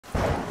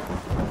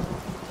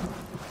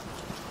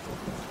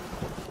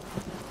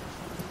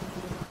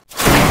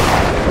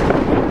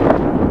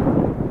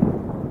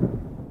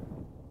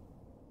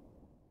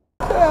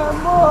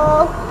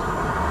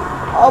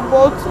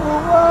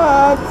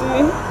Abotuwati.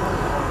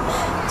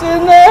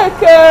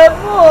 Chineke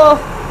mo.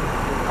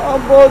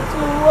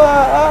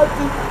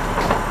 Abotuwati.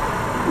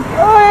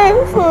 I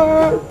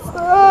first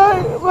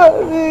time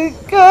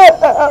Marika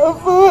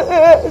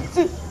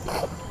Abuechi.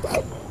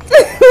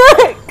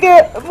 Chineke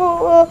mo.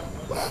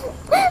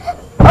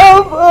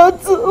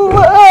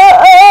 Abotuwati.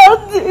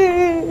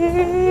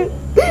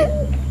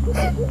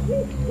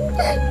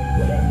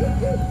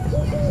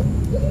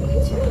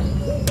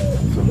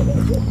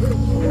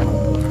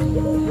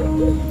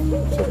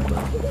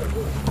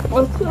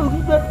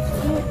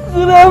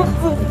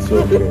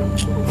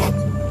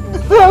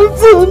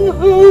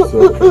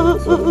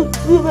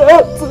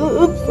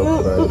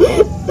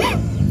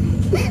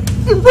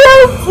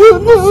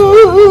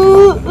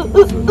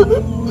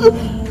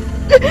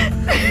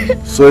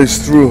 So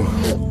it's true.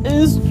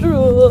 It's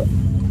true.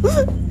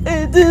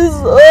 It is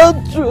so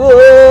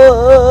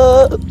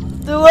true.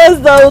 The ones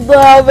that don't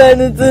have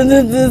anything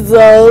in this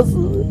house.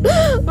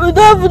 We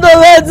don't even know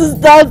where to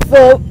start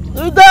from.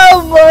 We don't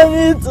have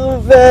money to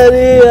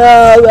bury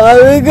her. Are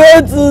we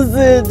going to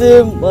see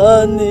the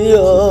money?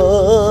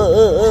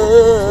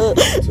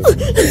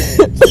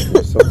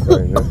 Stop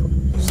crying, eh?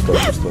 Stop.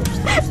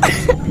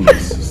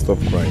 Please, stop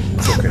crying.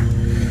 It's okay.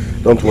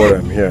 Don't worry,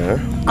 I'm here, eh?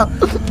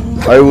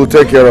 I will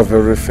take care of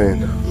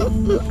everything.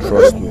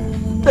 Trust me.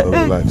 Don't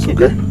relax,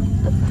 okay?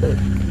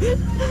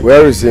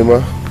 Where is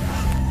Emma?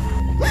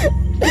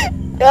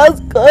 He has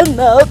gone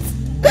out.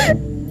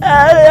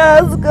 And he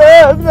has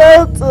gone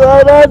out,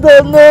 and I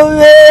don't know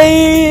where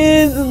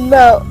he is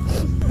now.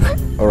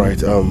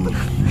 Alright,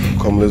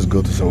 come, let's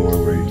go to somewhere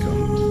where you can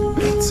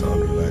eat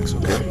and relax,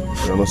 okay?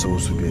 You're not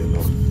supposed to be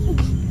alone.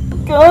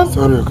 God.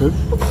 Sorry, okay?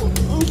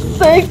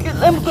 Thank you.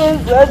 I'm going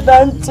to go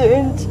and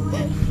change.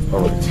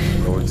 Alright,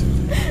 I'll wait.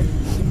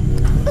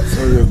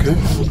 Sorry, okay?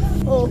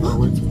 I'll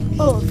wait.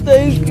 Oh,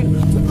 thank you.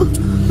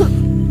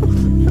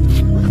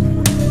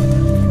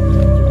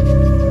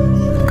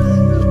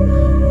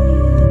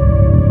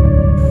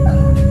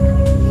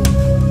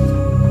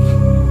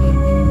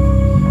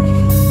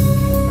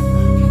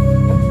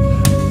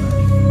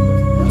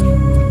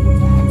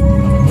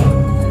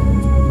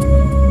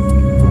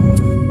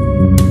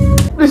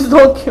 Please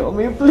don't kill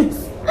me, please.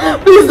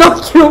 Please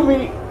don't kill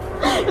me.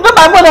 You know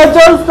my mother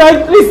just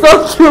died. Please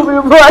don't kill me,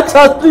 bro.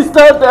 Please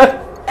don't die.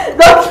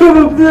 Don't kill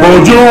me, please.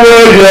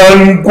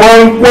 Ojuwayan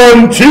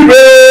kwan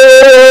chibe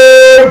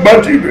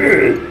matibe.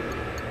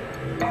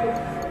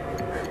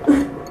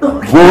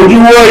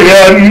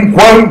 Ojuwayan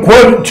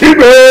kwan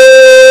chibe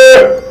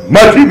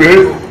matibe.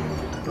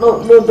 No,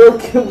 don't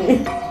kill me.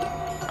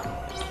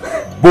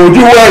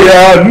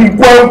 Ojuwayan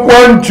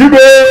kwan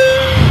chibe.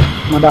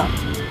 Mother,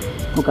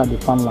 look at the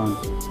farmland.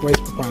 Where's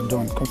Papa and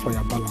John? Come for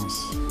your balance.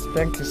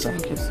 Thank you, sir.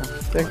 Thank you, sir.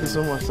 Thank you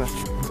so much, sir.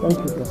 Thank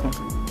you, sir.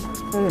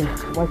 Hey,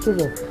 my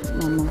children.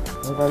 Mama.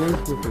 I've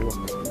arranged you to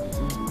work.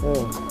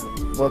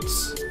 But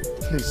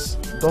please,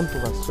 don't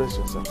overstress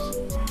yourselves.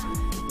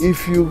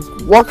 If you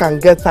work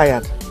and get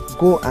tired,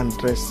 go and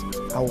rest.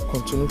 I will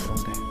continue from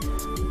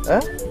there.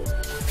 Eh?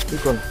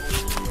 You're gonna.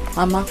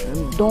 Mama,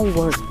 don't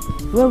worry.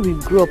 When we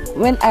grow up,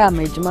 when I and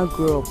Ejima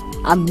grow up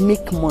and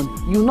make money,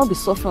 you will not be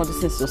suffering all the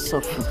things you're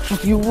suffering.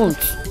 You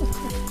won't.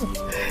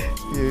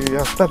 You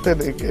have started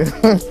again.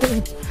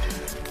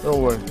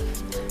 Don't worry.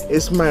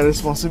 It's my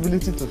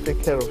responsibility to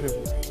take care of you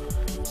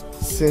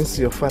since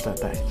your father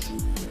died.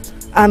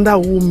 And I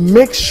will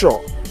make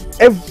sure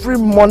every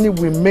money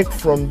we make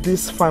from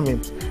this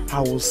farming,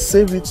 I will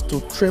save it to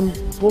train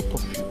both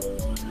of you.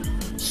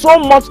 So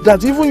much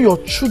that even your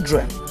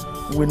children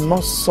will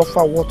not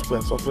suffer what we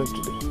are suffering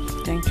today.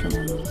 Thank you,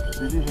 Mama.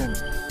 Did you hear me?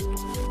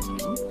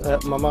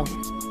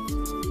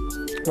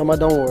 Mama,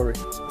 don't worry.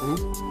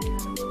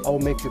 I will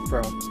make you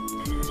proud.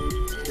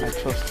 I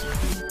trust you.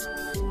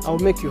 I will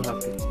make you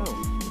happy.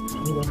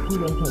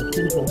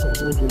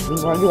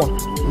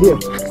 Here,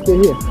 stay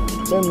here.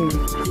 Let me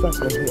start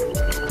from here.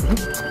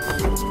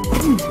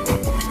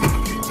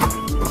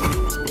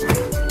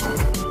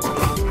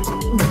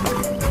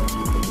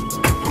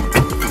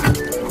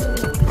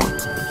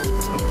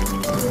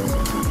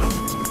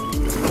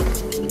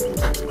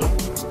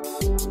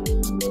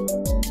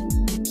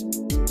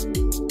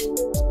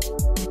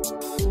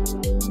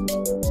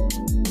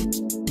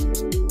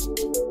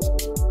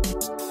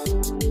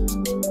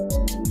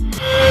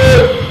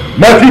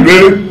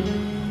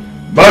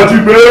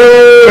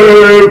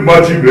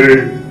 Machibe,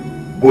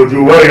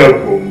 Bojuwaya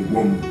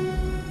Gum.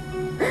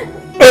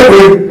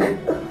 Ewe,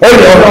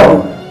 Eya,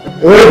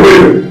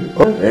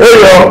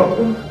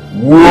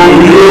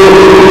 Woyo.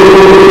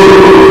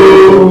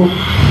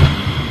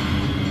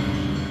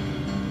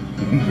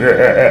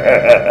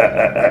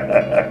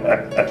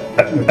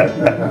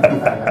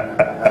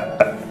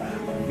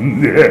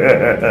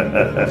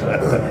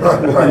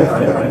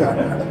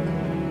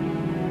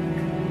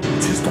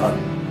 It is done.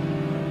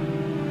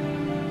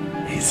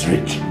 He's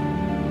rich.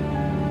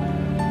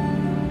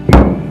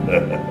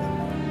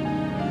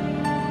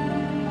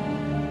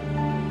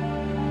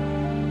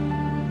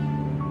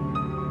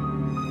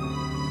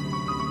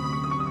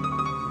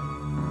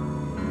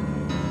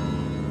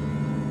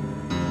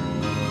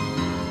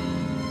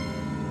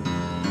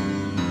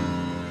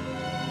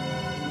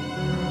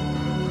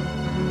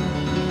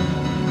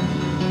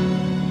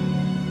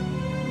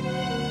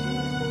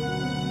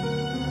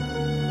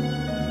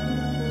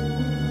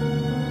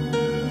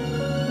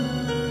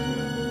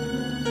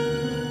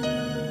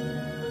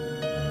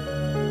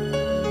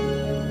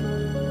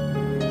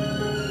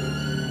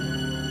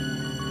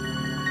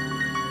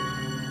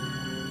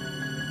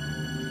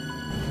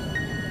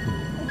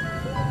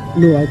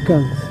 No, I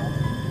can't.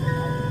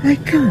 I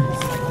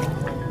can't.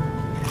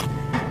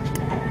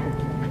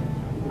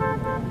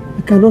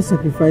 I cannot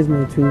sacrifice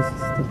my twin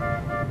sister.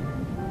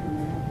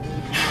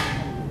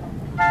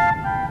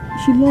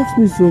 She loves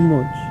me so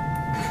much.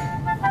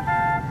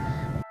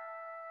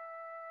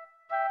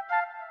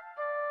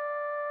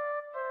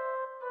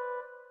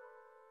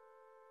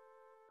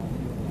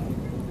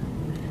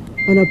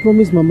 And I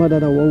promised Mama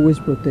that I will always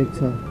protect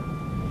her.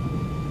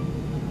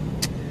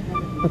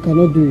 I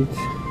cannot do it.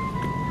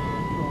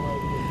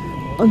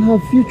 And her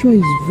future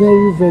is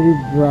very, very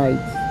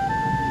bright.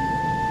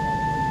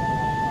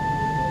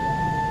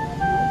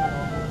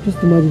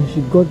 Just imagine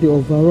she got the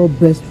overall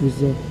best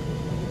result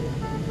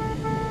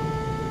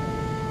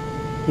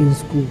in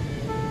school.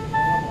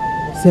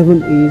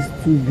 7 A's,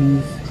 2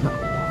 B's.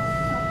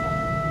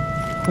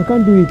 I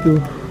can't do it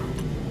though.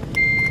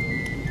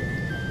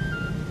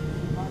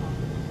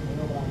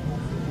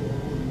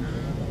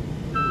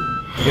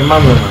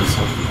 Emmanuel, my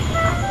son,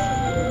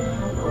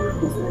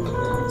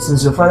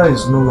 since your father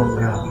is no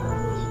longer alive,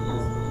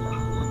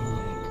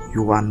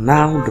 you are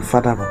now the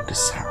father of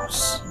this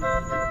house.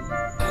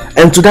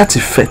 And to that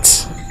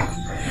effect,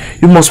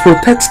 you must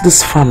protect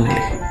this family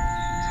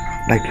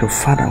like your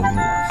father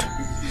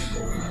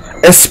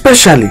would.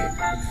 Especially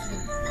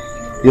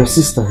your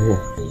sister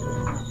here.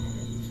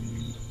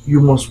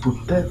 You must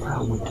protect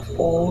her with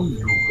all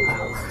you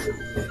have.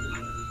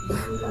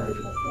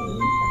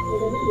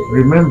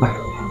 Remember,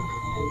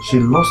 she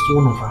lost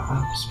one of her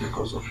arms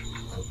because of you.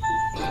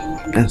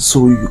 And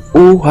so you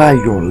owe her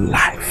your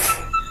life.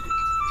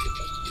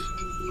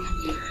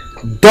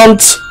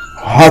 Don't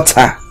hurt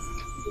her.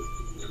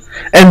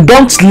 And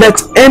don't let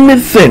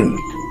anything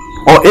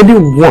or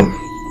anyone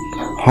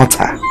hurt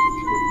her.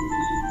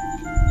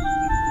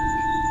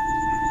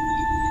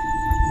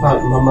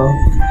 But Mama,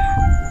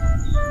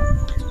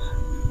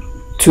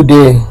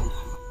 today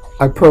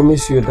I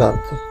promise you that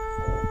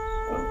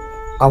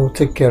I will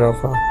take care of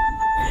her.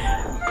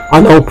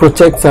 And I will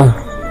protect her,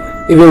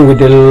 even with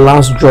the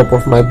last drop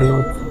of my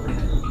blood.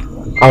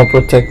 I will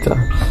protect her.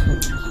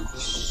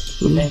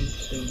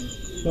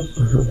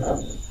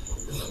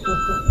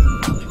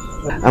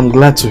 I'm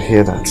glad to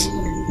hear that.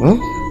 Huh?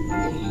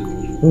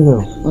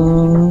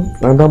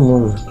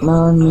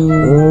 Mommy.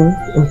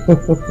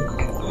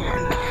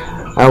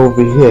 I will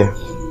be here.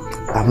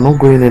 I'm not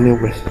going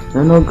anywhere.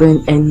 You're not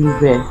going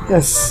anywhere?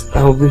 Yes,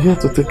 I will be here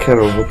to take care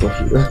of both of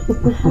you.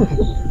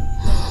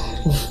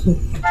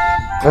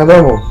 I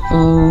don't want.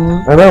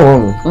 I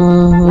don't want. No.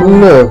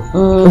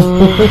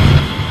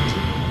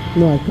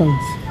 No, I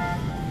can't.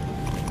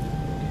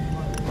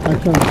 I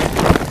can't.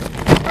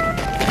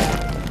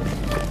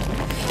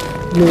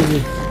 No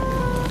way.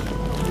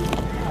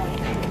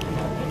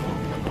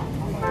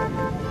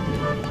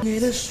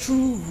 It is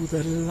true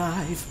that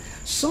life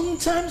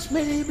sometimes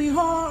may be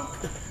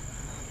hard,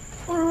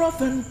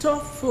 rough and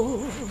tough.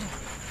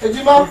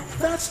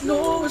 That's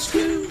no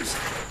excuse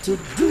to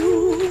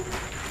do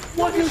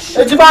what you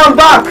should do. I'm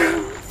back.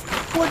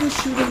 What you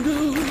shouldn't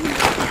do.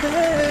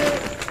 Hey,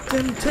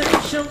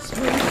 temptations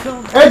may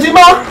come.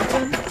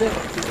 Tempted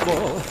to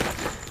fall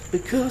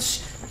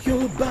because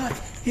your back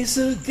is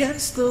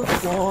against the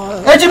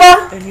wall.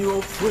 And you're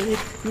afraid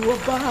you're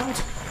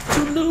about to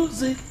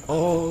lose it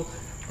all.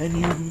 And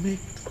you make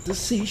the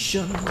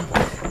decision.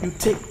 You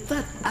take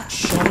that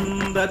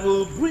action that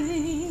will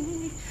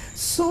bring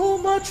so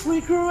much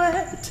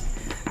regret,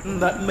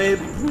 that may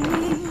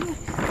bring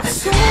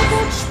so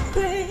much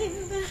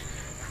pain.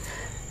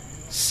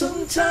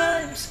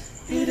 Sometimes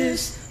it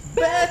is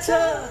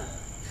better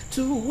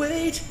to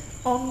wait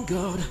on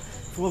God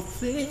for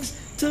things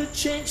to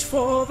change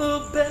for the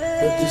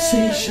better. The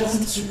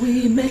decisions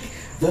we make,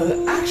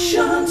 the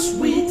actions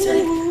we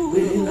take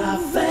will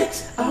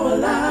affect our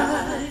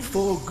life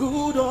for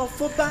good or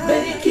for bad.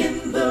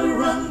 Making the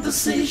wrong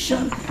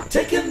decision,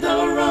 taking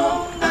the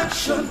wrong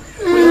action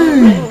will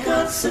bring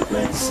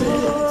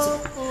consequences.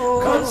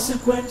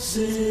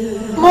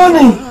 Consequences.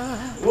 Money.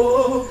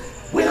 Oh,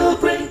 will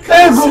bring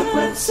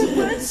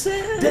consequences.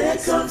 Their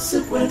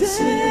consequences.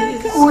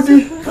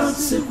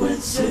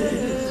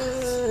 Consequences.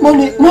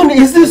 Money,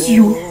 is this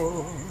you?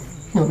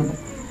 No.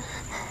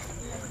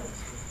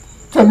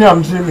 Tell me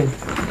I'm dreaming.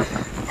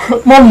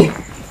 Money,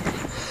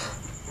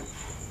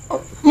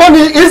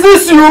 is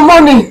this you,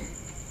 Money?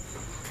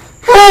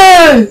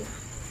 Hey!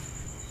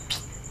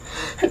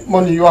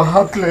 Money, you are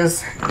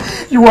heartless.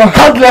 You are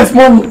heartless,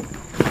 Money.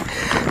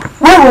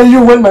 Where were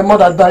you when my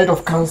mother died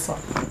of cancer?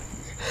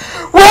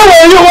 Where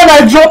were you when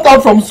I dropped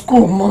out from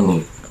school,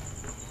 Money?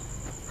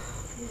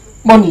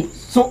 Money,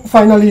 so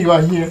finally you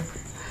are here.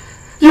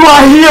 You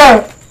are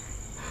here!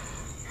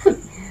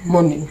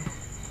 Money,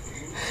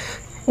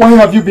 why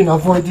have you been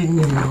avoiding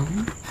me,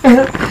 Money?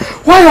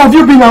 Why have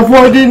you been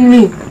avoiding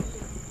me?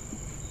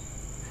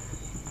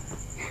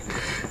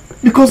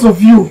 Because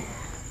of you,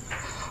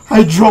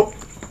 I dropped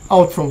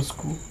out from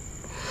school.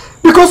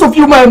 Because of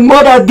you, my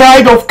mother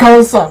died of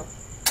cancer.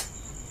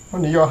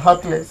 Money, you are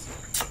heartless.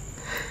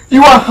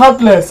 You are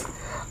heartless.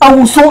 I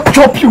will so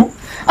chop you.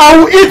 I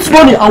will eat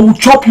Money. I will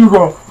chop you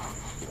raw.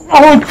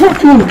 I will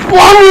chop you.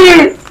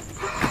 Money!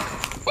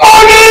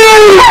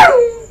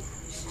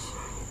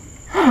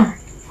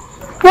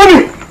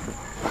 Mommy!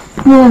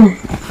 Mommy!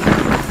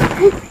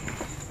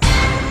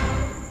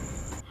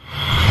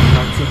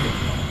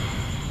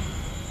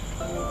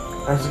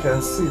 As you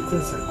can see,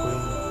 things are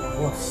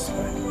going worse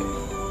by the day.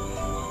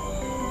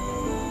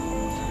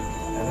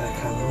 And I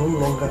can no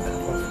longer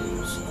cover for you.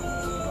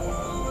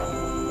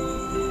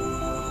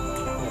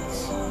 Yes.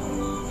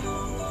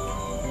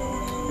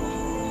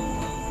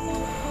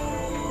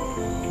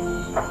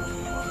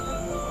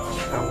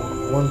 I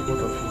would want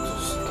both of you to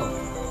stop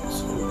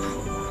school.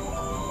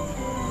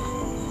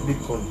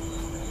 Because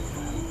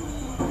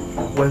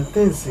when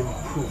things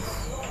improve,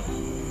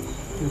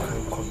 you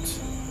can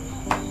continue.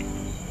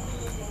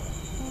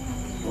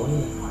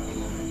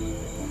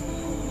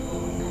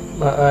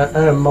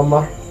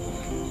 Mama,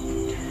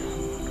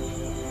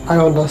 I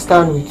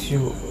understand with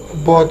you,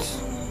 but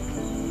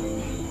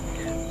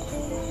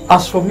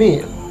as for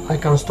me, I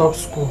can stop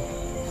school.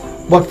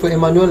 But for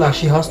Emanuela,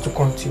 she has to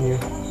continue.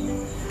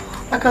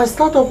 I can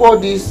start up all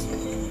these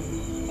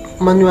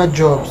manual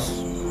jobs.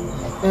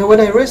 And when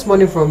I raise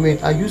money from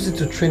it, I use it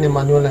to train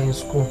Emanuela in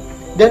school.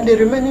 Then the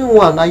remaining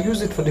one, I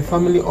use it for the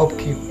family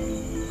upkeep.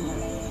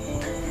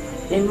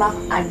 Emma,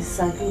 I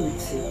disagree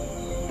with you.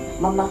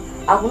 Mama,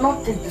 I will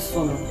not take this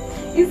one.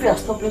 If you are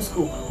stopping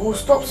school, we will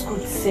stop school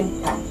at the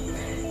same time.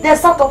 Then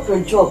start up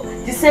your job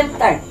the same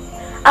time.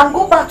 And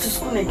go back to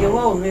school again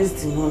when we raise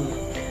the money.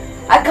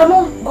 I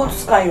cannot go to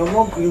school and you're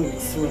not going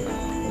with me.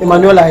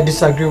 Emanuela, I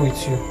disagree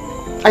with you.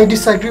 I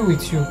disagree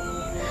with you.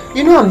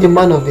 You know I'm the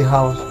man of the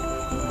house.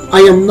 I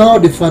am now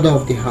the father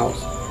of the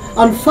house.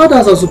 And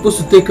fathers are supposed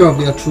to take care of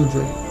their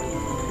children.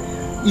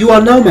 You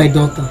are now my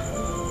daughter.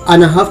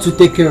 And I have to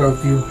take care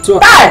of you. So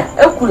Hey,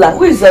 Ekula,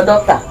 who is your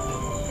daughter?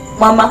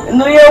 Mama,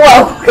 no, you're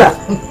welcome.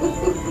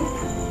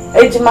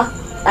 Ejima,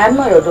 I am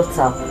not your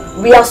daughter.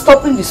 We are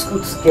stopping the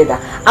school together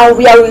and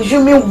we are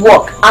resuming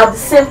work at the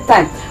same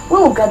time.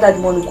 When we gather the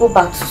money, go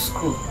back to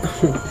school.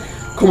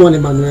 come on,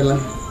 Emanuela.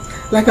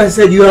 Like I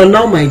said, you are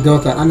now my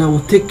daughter and I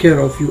will take care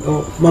of you.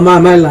 Oh, Mama,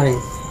 am I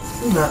lying?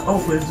 Nah,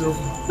 always over.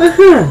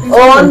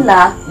 Oh,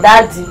 nah,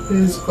 Daddy.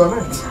 He's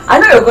correct. I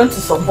know you're going to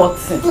support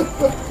him.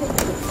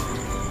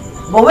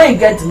 But when you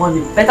get the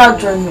money, better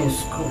join me in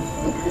school.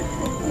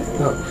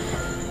 No.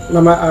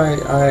 Mama,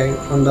 I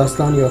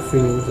understand your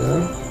feelings.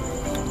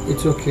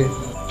 It's okay.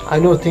 I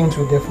know things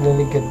will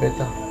definitely get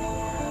better.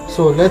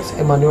 So let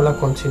Emanuela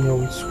continue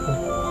with school.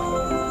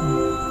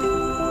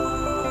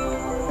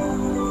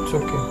 It's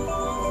okay.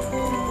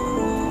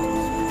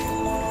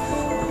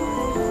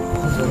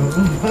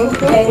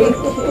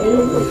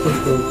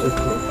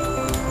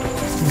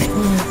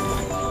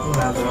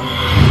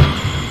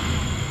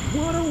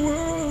 What a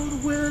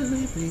world we're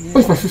living in.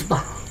 Where's my sister?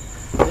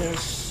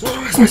 Where's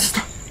my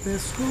sister?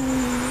 There's going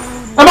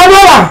on.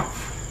 Emanuela!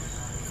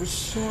 For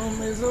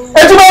some is a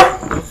Ejima!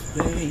 of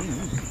pain.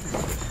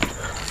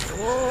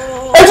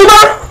 Ejima!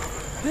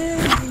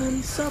 Pain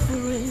and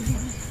suffering.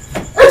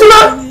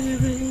 Ejima!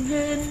 Living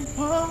in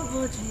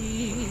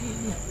poverty.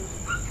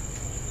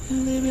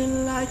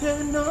 Living like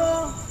a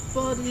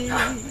nobody.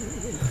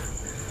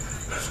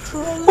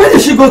 Where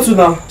did she go to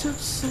now? To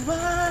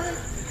survive,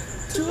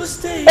 to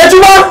stay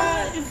Ejima!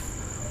 alive.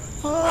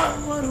 Oh,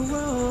 what a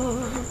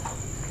world.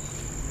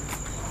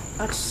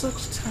 At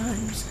such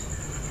times,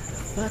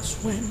 that's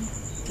when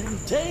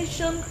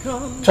temptation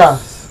comes.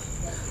 Charles.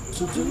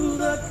 To do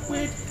that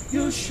which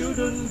you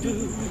shouldn't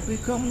do.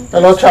 Become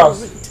Hello,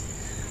 Charles. desperate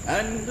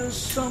and do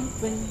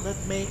something that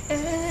may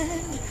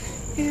end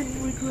in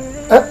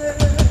regret.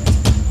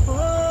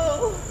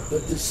 Oh, the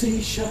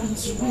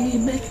decisions we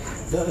make,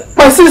 the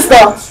My sister!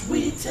 actions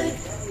we take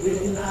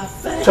will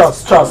affect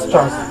Charles,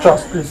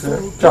 please.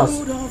 Charles,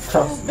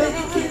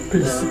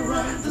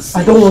 please.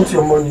 I don't want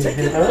your money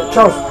again.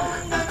 Charles,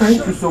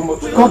 thank you so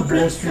much. God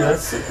bless you.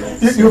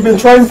 You've been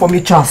trying for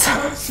me, Charles.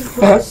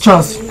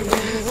 Charles,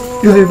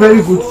 you're a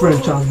very good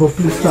friend, Charles. But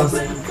please, Charles,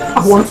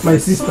 I want my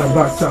sister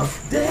back, Charles.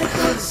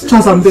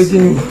 Charles, I'm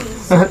begging you.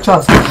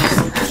 Charles,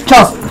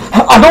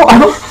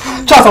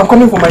 Charles, I'm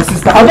coming for my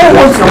sister. I don't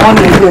want your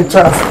money again,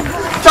 Charles.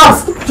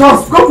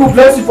 Charles, God will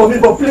bless you for me,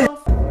 but please.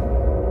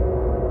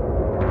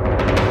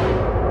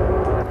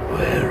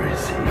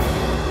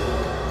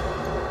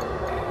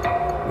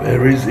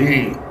 Where is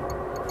he?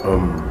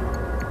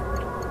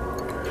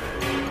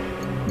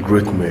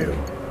 Great male.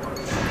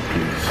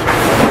 Please.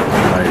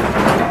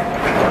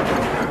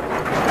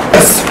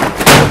 Yes!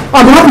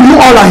 I'm happy you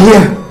all are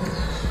here.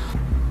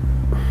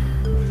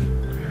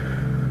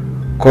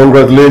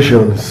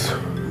 Congratulations,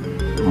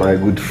 my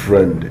good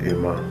friend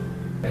Emma.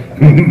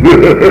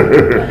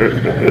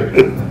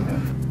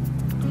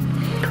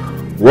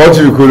 What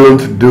you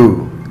couldn't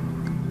do,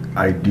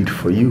 I did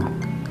for you.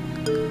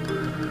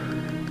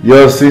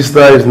 Your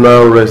sister is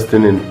now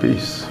resting in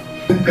peace.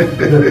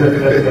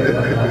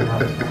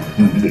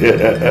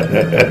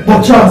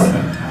 But Charles,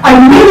 I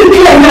made it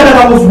clear here that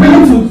I was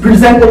willing to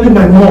present only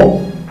my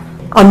mom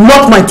and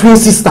not my twin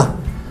sister.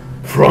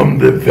 From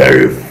the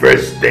very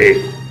first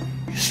day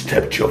you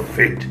stepped your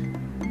feet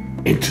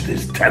into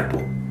this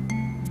temple,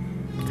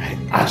 I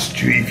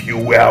asked you if you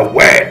were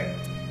aware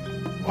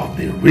of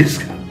the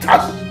risk and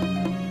tasks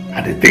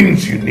and the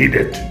things you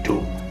needed to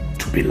do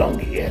to belong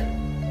here.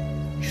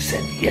 You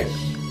said yes.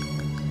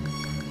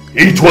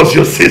 It was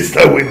your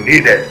sister we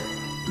needed,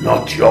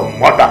 not your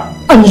mother.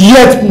 And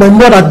yet my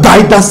mother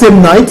died that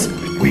same night?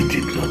 We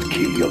did not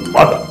kill your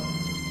mother.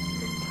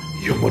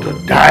 Your mother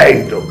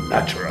died of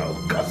natural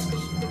causes.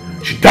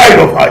 She died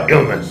of her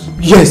illness.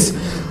 Yes,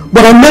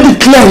 but I made it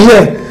clear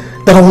here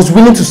that I was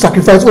willing to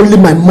sacrifice only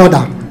my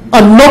mother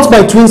and not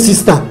my twin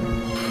sister.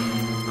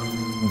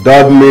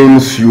 That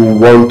means you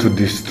want to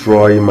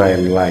destroy my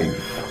life.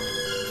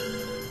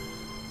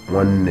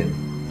 One name.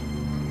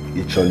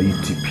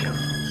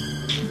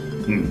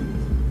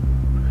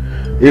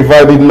 If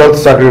I did not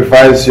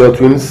sacrifice your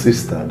twin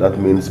sister, that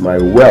means my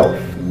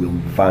wealth will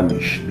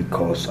vanish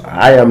because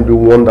I am the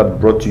one that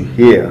brought you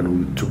here and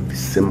we took the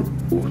same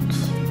oath.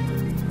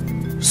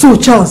 So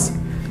Charles,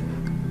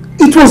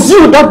 it was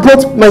you that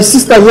brought my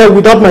sister here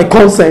without my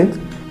consent?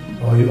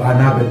 Oh, you are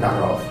now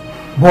better off.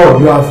 Boy,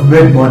 you have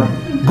made money.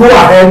 Go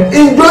ahead,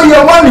 enjoy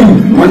your money.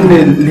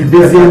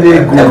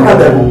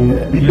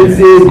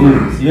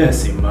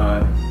 Yes,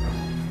 Emma.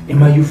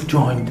 Emma, you've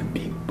joined the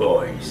big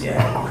boys.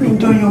 Yeah,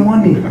 enjoy your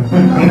money.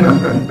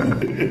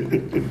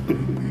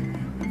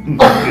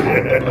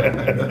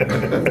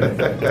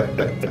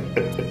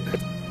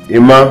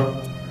 Emma,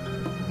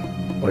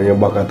 on your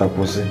bakata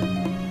pussy, and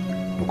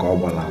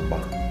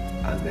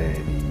then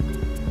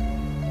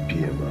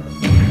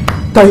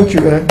Thank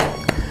you,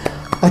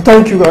 I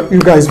thank you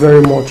guys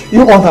very much.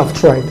 You all have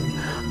tried.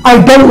 I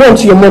don't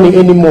want your money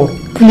anymore.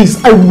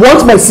 Please, I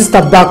want my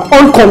sister back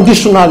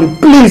unconditionally.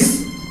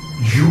 Please.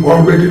 You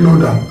already know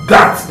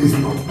that is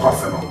not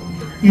possible.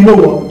 You know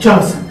what,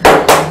 Charles? You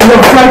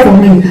have tried for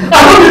me.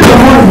 I don't need your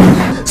money.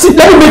 See,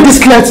 let me make this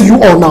clear to you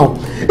all now.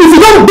 If you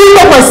don't bring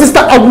up my sister,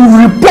 I will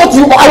report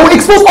you or I will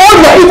expose all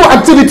your evil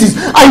activities.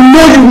 I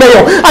know you,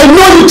 Mayor. I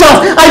know you,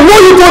 Charles. I know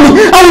you, Tony.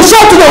 I will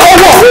shout to the whole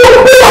world.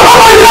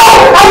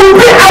 I will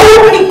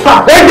beat her.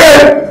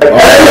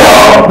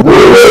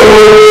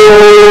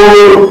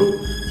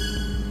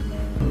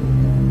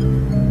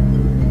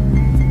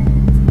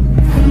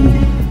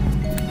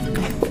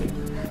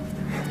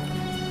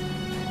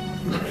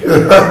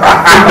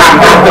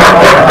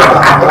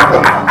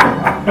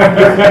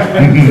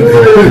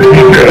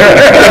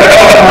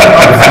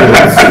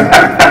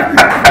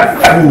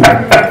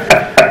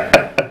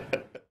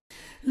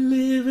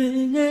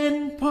 Living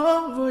in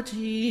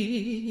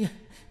poverty,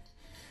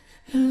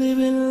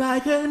 living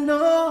like a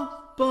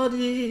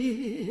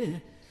nobody,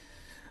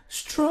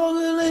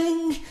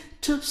 struggling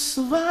to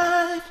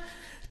survive.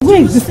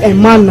 Where is this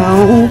Emma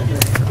now?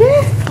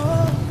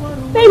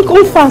 Let him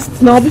go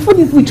fast now before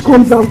this witch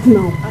comes out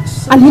now.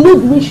 And you know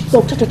the way she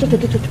talks.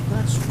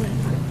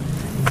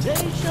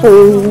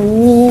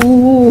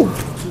 Oh.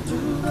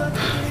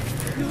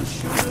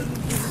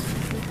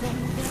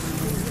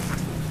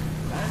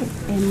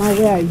 Emma,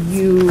 where are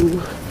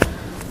you?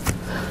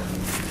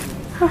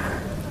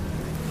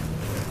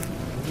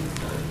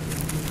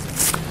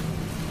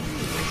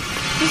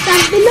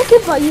 I've been looking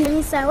for you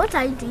inside. What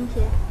are you doing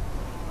here?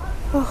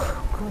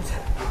 Oh, God.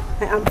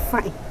 I am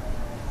fine.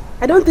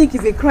 I don't think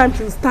it's a crime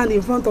to stand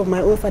in front of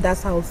my own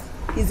father's house.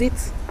 Is it?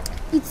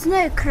 It's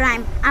not a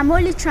crime. I'm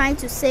only trying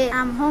to say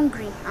I'm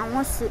hungry and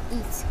want to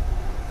eat.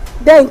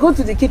 Then go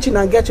to the kitchen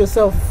and get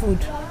yourself food.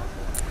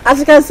 As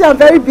you can see, I'm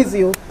very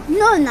busy. Oh.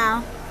 No,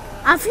 now.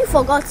 Have you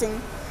forgotten?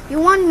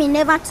 You want me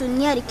never to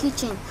near the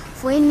kitchen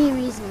for any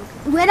reason.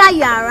 Whether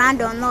you are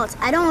around or not,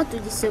 I don't want to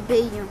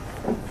disobey you.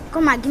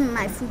 Come and give me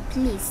my food,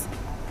 please.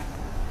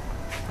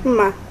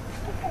 Ma.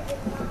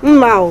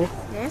 Oh.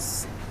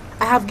 Yes?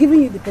 I have given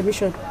you the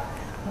permission.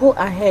 Go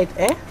ahead,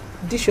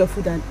 dish your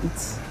food and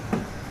eat.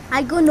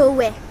 I go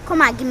nowhere.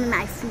 Come and give me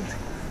my food.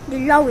 The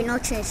law will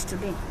not change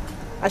today.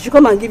 I should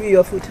come and give you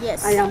your food?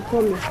 Yes. I am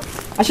coming.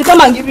 I should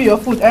come and give you your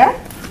food,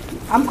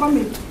 I'm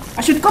coming.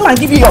 I should come and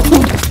give you your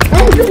food.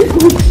 Give me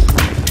food.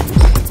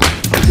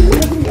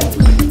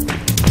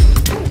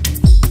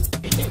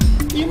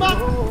 Ima,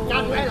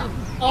 Manuela,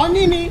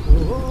 Onini,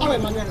 oh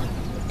Emanuela,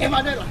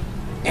 Emanuela.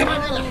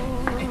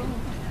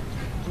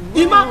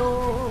 Ima,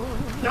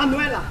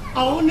 Manuela,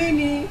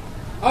 Onini,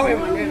 oh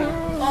Emanuela.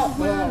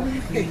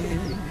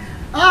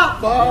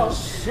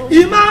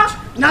 Ima,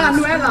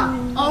 Manuela,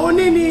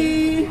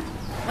 Onini,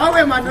 oh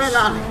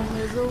Emanuela.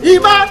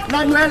 Ima,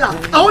 Manuela,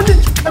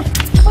 Onini.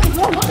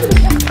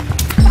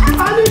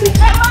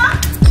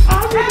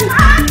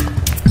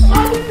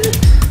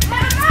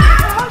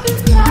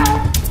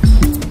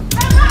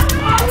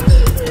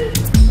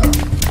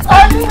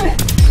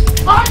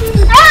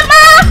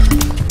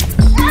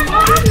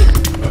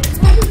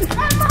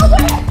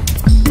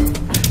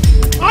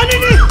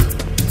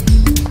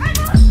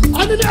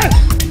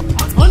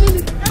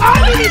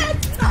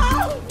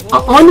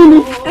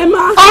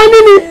 Emma,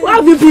 where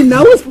have you been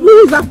now? Who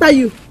is after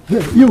you?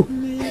 You.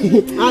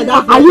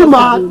 Are you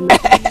mad?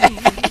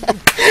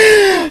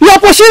 You're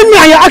pushing me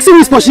and you're asking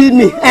who's pushing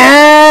me.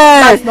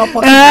 That's not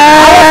possible. I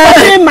was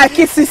pushing my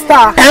kid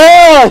sister.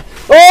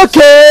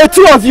 Okay,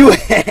 two of you.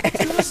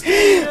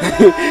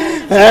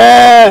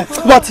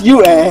 But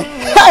you,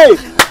 hey,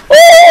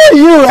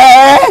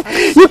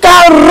 you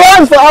can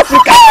run for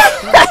Africa.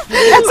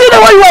 See the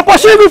way you were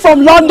pursuing me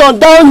from London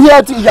down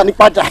here to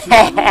Yanipaja.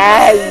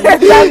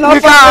 You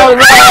can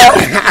run.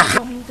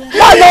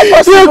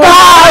 You can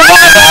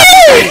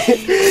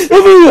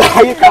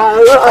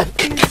run.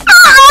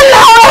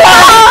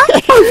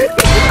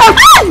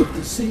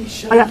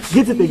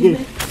 Hit it again.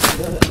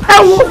 Hit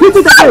it again. Hit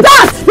it again.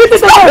 Hit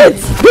it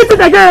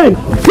again.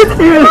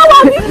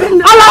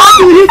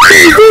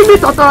 Hit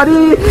it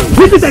again.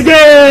 Hit it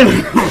again.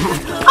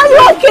 Are you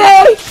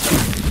okay?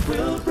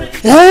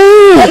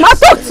 Emma,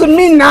 talk to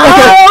me now.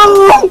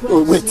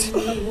 Oh, wait.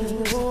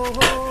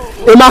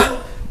 Emma.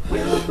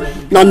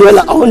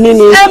 Nanuela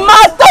Aonini. Emma,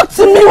 talk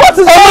to me. What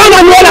is Emma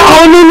Nanuela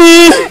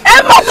Aonini?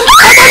 Emma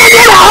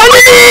Nanuela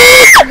Aonini.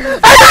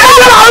 Emma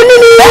Nanuela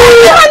Aonini.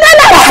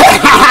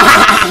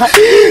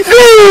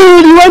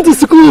 Dude, you went to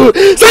school.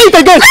 Say it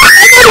again.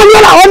 Emma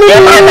Nanuela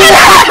Aonini.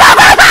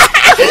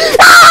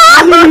 Sister,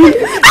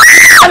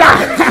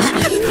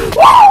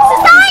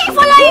 why are you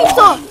following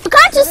so?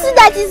 Can't you see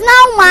that he's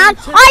now mad?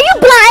 Are you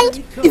blind?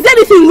 Is there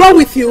anything wrong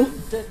with you?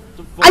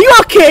 Are you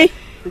okay?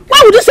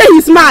 Why would you say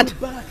he's mad?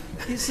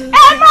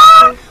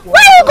 Emma,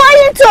 where are you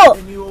going to?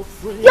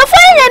 You're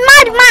following a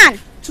madman.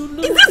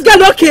 Is this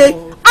girl okay?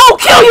 I'll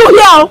kill you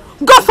here.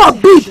 God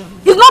forbid.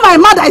 It's not my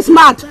mother is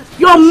mad.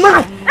 You're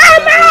mad.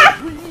 Emma!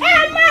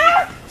 Emma!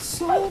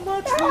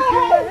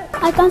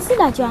 I can see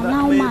that you are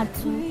now mad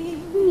too.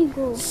 Let me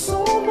go.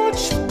 So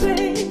much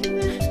pain.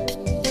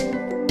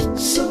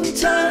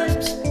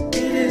 Sometimes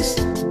it is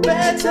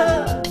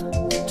better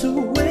to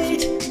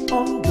wait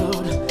on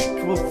God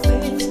for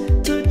things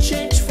to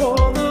change for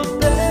the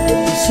better.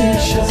 The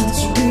decisions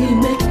we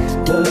make,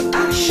 the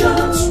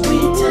actions we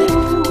take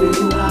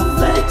will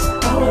affect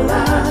our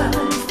life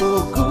for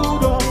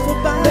good or for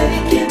bad.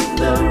 Making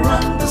the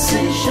wrong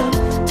decision,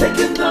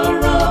 taking the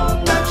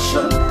wrong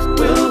action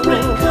will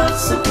bring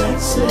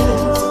consequences.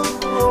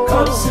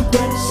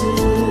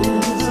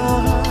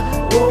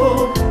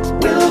 Oh,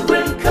 will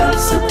bring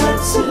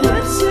consequences.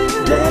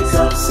 The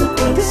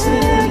consequences.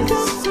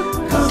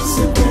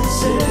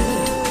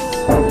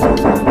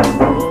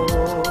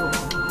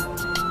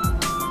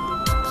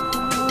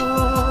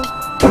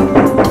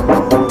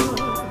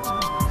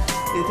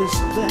 It is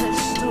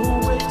best to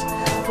wait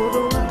for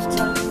the right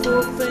time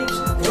for things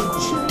to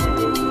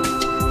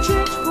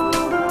change for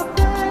the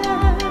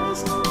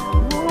best.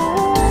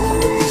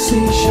 The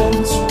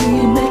decisions we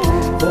make,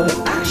 the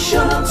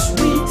actions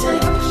we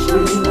take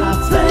will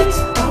affect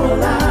our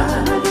lives.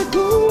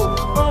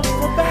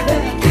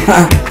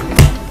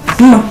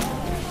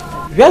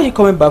 Where are you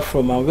coming back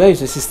from and where is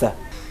your sister?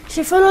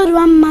 She followed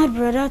one mad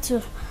brother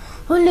to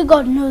only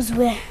God knows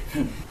where.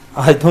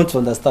 I don't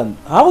understand.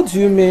 How do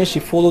you mean she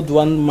followed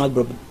one mad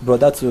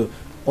brother to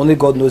only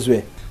God knows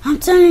where? I'm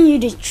telling you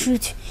the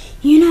truth.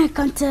 You know I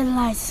can't tell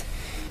lies.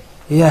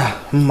 Yeah,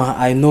 Ma,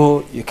 I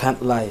know you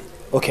can't lie.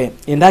 Okay,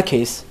 in that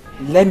case,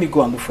 let me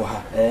go and look for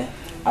her.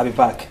 I'll be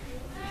back.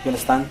 You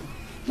understand?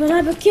 But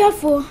I'll be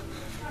careful.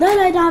 Don't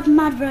let that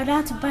mad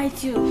brother to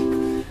bite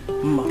you.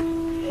 Ma,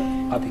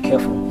 I'll be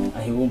careful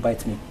and he won't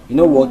bite me. You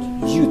know what?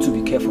 You too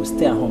be careful.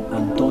 Stay at home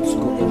and don't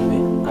go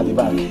anywhere. I'll be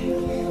back.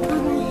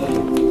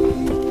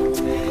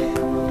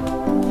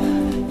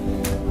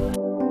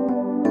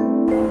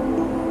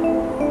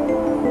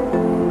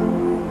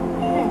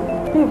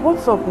 Babe,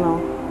 what's up now?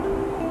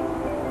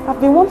 I've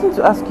been wanting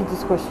to ask you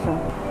this question.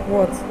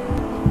 What?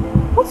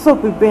 What's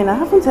up with Ben? I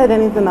haven't heard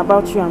anything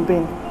about you and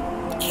Ben.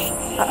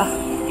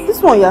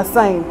 This one you're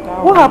saying.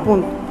 What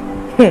happened?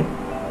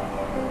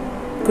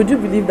 Could you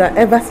believe that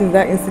ever since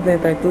that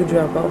incident I told you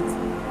about,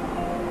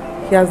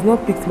 he has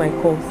not picked my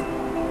calls.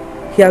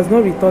 He has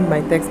not returned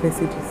my text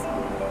messages.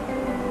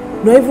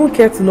 Not even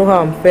cared to know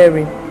how I'm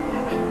faring.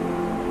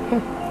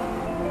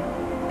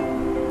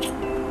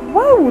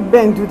 Why would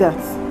Ben do that?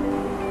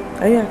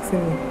 Are you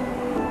asking me?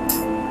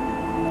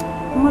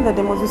 Mother,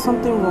 there must be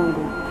something wrong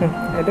though.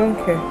 I don't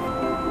care.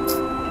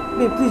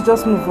 Babe, please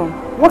just move on.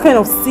 What kind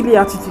of silly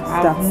attitude is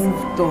that? I've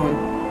moved on.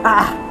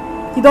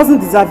 He doesn't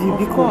deserve you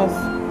because...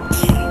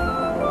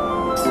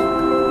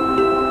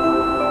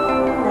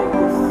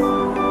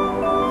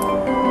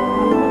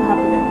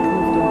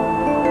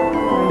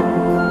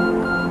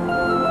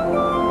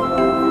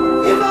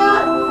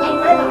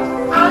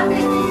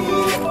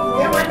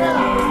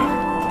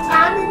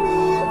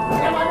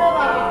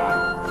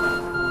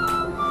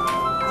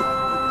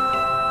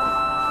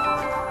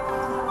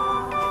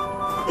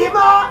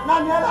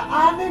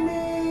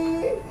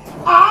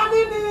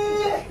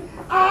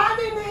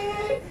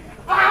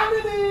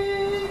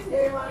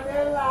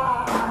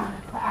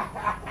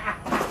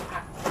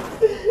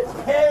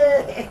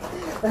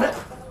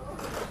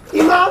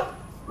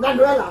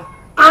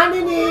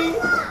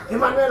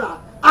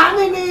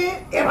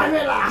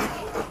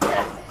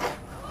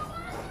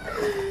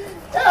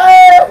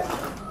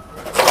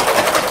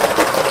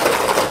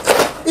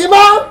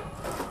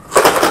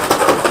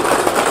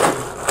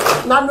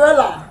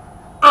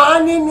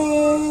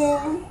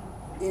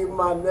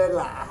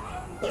 Emanuela.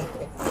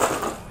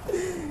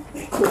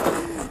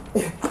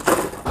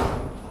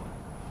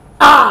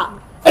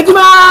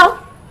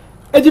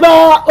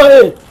 Ejima,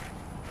 hey.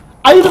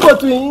 Are you the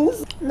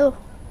twins? No.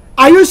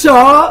 Are you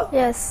sure?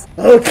 Yes.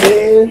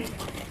 Okay.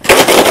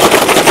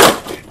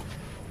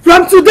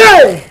 From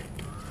today,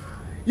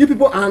 you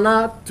people are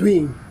not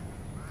twins.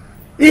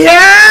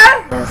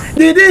 Yeah? Yes.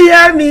 Did you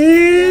hear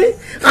me?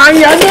 I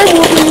hear the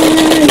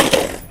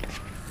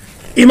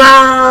movie.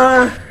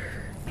 Ima.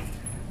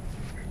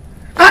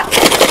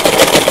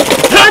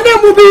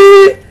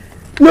 Movie.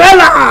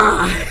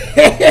 Noella.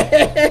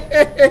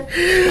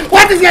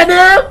 What is your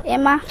name?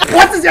 Emma.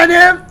 What is your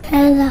name?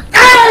 Ella.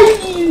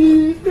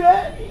 Hey!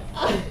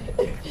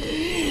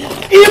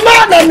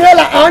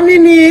 Emanuela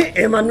Anini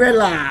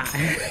Emanuela.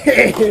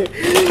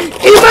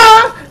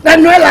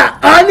 Emanuela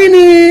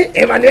Anini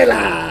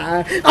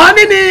Emanuela.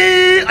 Anini.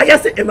 Oh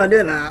yes,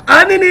 Emanuela.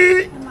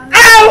 Anini.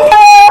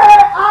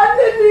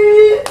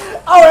 Anini.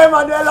 Oh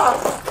Emanuela,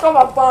 come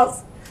and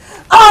pass.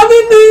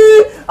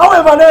 Anini! Oh,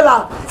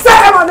 Emanuela! Say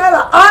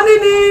Emanuela!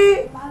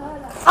 Anini!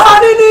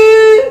 Anini!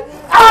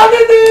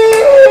 Anini!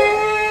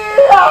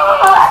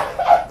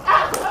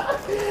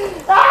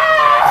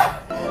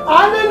 Anini!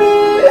 Anini!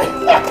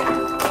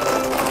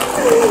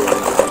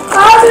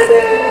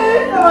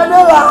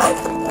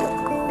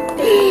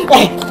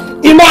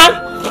 Emanuela!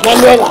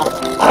 Emanuela!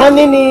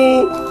 Anini!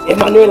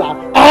 Emanuela!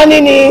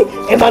 Anini!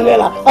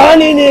 Emanuela!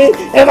 Anini!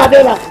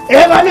 Emanuela!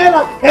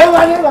 Emanuela!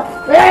 Emanuela!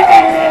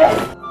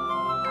 Hey!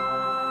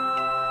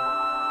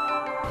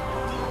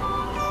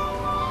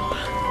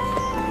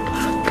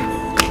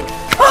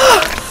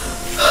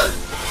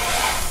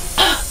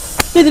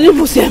 You didn't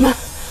push Emma?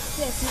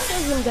 Yes, you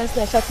saw him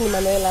dancing and shouting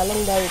Emanuela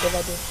along that road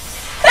over there.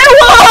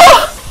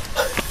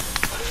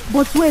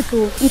 But wait,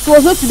 oh, it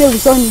was not today we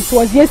saw him, it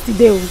was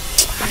yesterday.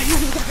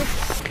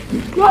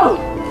 Go!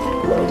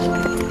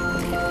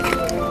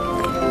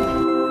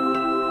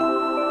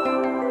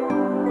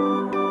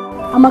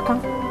 Amaka,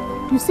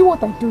 you see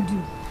what I told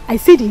you? I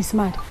said he's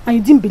mad and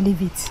you didn't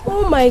believe it.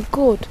 Oh my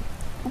God.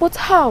 But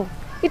how?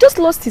 He just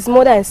lost his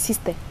mother and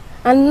sister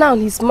and now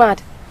he's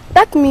mad.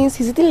 That means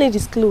his eating leg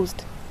is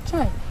closed.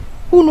 Try.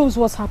 Who knows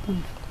what's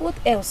happened? What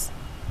else?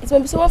 It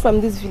might be someone from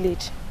this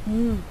village.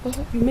 You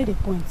made a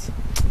point.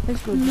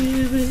 Let's go.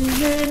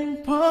 Living in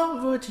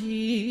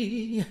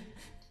poverty,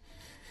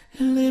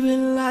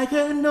 living like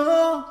a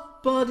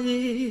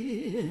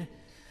nobody,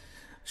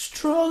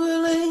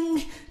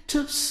 struggling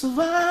to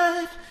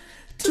survive,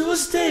 to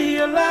stay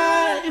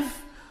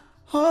alive.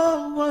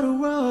 Oh, what a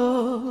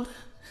world.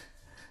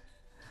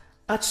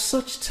 At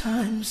such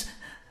times,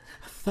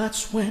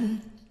 that's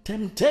when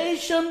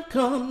temptation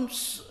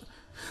comes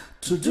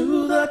to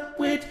do that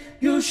which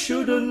you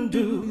shouldn't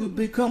do. You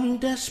become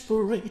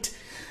desperate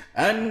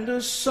and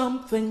do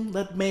something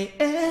that may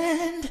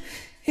end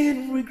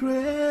in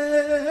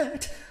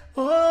regret.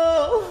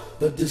 Oh,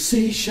 the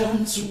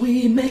decisions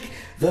we make,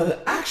 the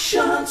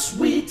actions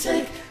we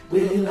take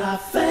will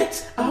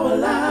affect our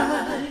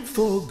life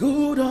for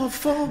good or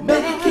for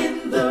bad.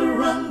 Making the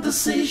wrong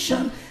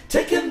decision,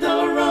 taking the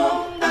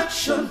wrong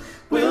action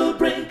will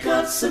bring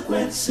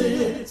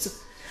consequences.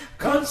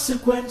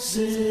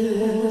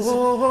 Consequences,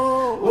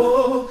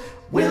 will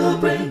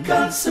bring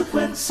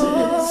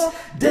consequences.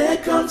 Their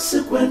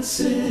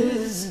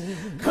consequences,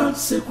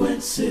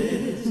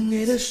 consequences.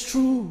 It is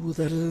true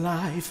that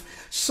life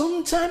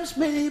sometimes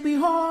may be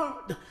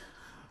hard,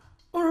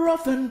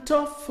 rough and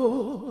tough,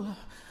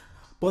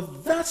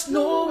 but that's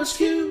no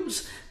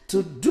excuse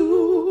to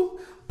do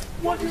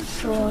what you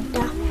should.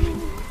 Brother,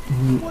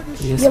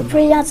 Yes, your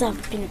prayers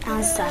have been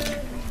answered.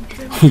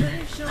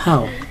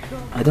 How?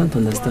 I don't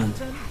understand.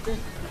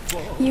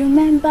 You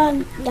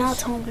remember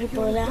that hungry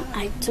brother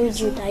I told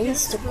you that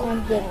used to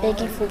come here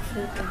begging for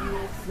food?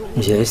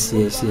 Yes,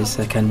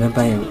 I can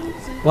remember him.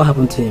 What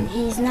happened to him?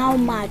 He is now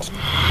mad.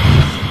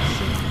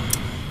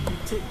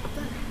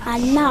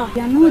 And now,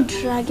 you are not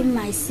dragging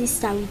my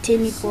sister with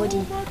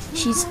anybody.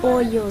 She's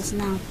all yours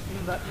now.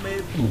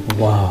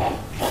 Wow.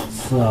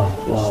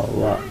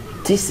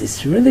 This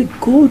is really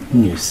good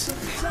news.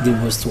 The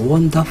most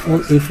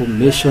wonderful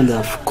information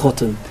that I've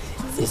gotten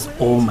is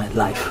all my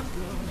life.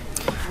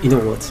 You know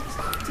what?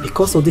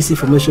 Because of this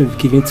information you've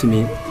given to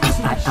me,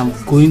 I am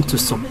going to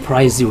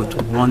surprise you with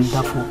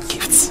wonderful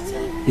gifts.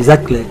 Is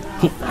that clear?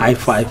 High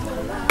five.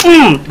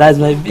 That's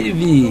my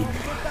baby.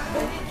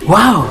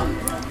 Wow,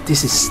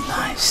 this is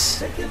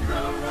nice.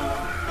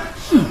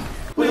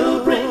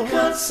 Will bring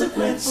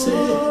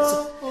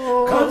consequences.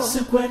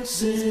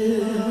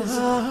 Consequences.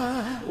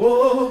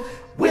 Oh,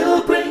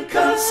 will bring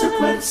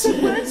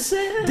consequences.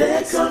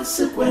 Their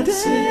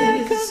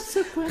consequences.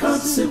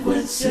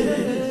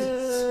 Consequences.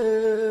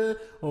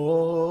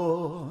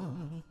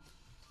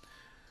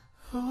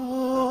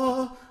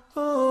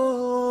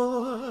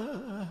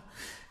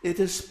 It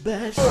is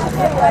best. Hey, I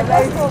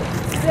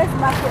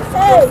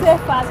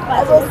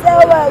will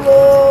sell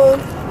well.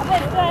 I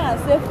try and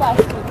say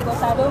fast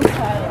because I don't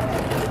try.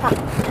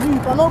 You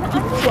cannot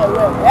keep share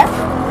well, eh?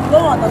 You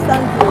don't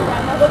understand you.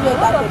 Don't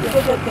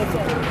get that.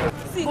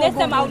 See, next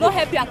time I will not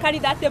help you and carry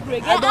that table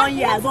again. I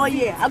don't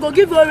hear. I go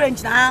give you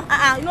orange now.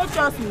 You don't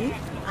trust me?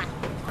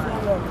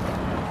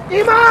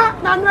 Ima,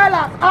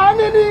 Manuela,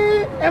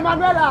 Anini,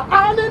 Emanuela,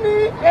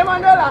 Anini,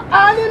 Emanuela,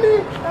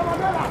 Anini,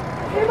 Emanuela.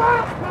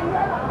 Ima,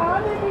 Manuela,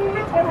 Anini,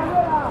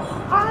 Emanuela,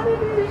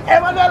 Anini,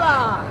 Emanuela.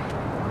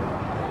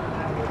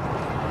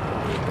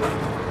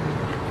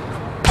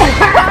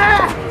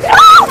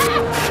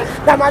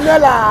 Na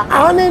Manuela,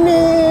 Anini,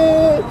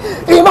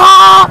 Ima,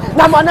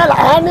 na Manuela,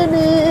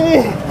 Anini.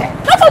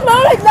 That's what my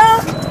orange now.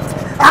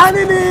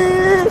 Anini,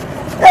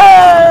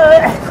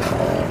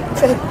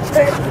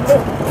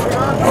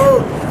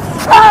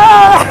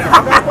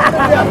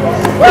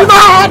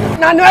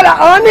 Manuela,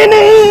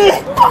 Anini!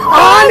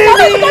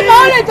 Anini!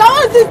 I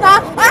want this now.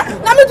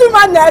 Let me do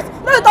my next.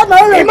 Let me touch my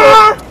orange.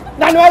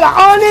 Manuela,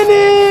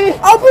 Anini!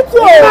 I'll put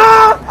you.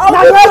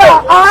 Manuela,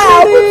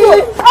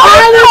 Anini!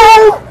 Anini!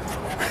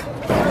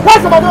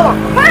 Where's Manuela?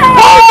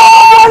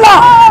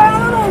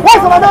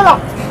 Where's Manuela?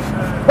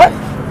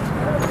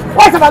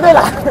 Where's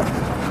Manuela?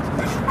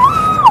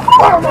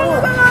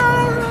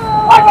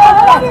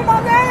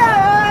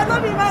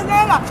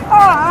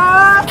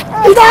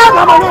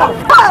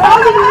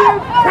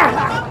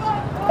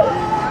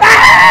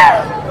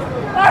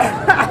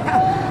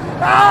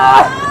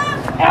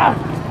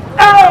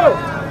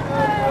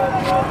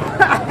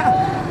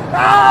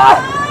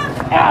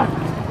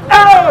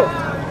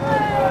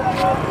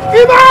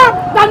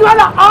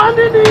 Manuela,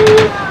 Anini,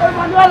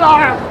 Manuela.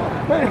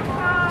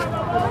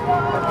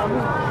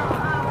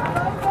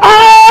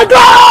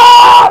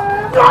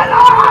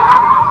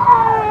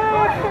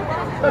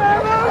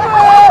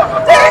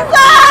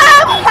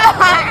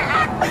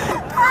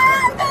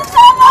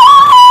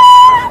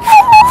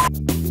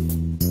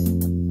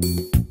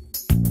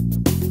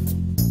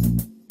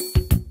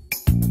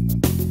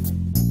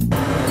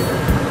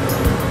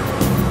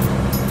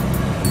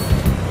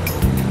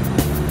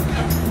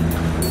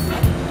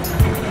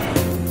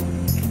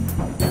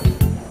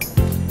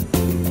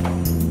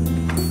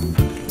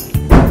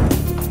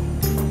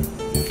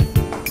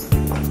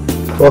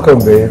 Welcome,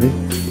 baby.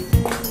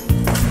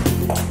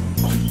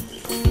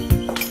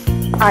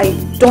 I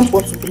don't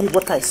want to believe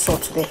what I saw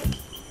today.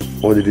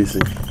 What did he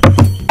say?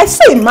 I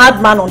saw a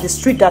madman on the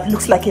street that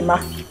looks like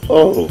Ima.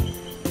 Oh.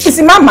 Is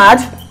Ima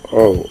mad?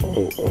 Oh.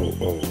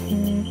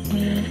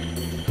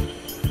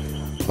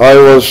 I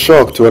was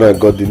shocked when I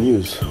got the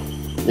news.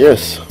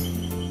 Yes.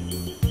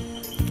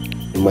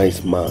 Ima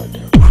is mad.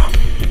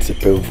 It's a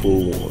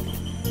painful one.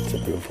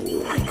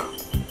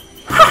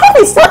 How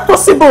is that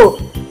possible?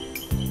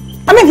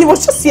 I mean, he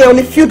was just here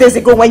only a few days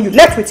ago when you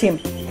left with him.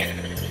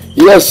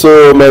 Yes,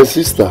 so my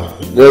sister,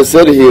 they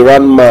said he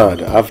ran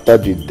mad after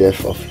the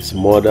death of his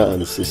mother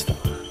and sister.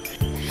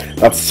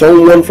 That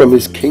someone from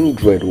his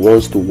kindred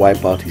wants to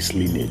wipe out his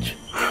lineage.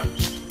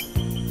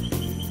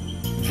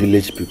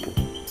 Village people.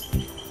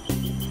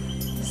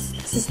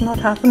 This is not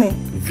happening.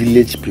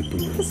 Village people.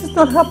 This is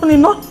not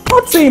happening. Not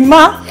to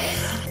Ima.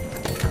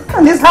 How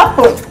can this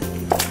happen?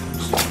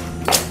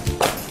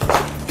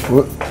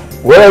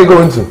 Where are you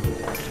going to?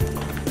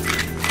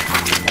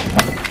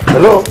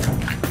 Hello?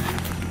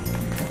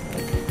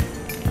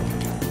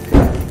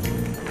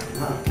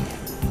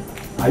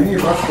 Are you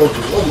in my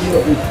country? What do you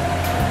know?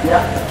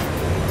 Yeah?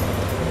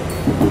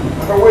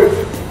 I can wait.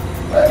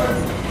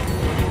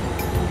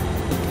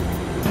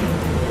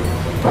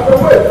 I can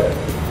wait.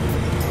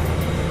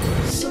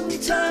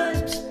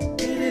 Sometimes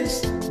it is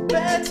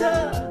better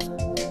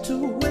to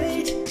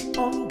wait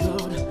on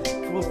God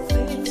for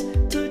things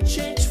to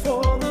change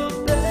for the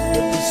better.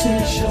 The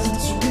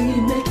decisions we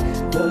make,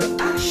 the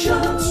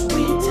actions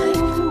we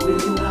take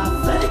will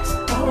affect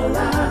our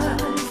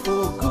life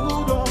for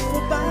good or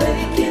for bad.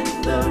 Making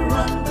the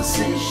wrong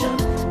decision,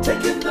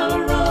 taking the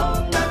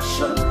wrong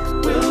action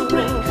will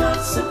bring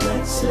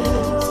consequences.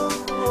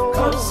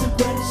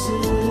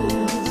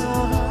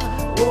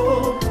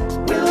 Oh,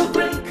 will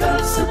bring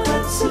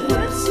consequences.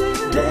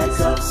 The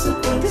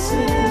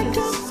consequences.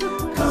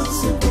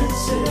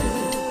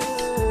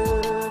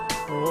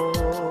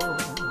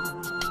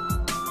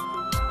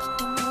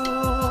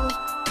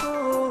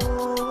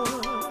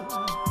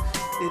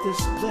 It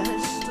is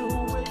best to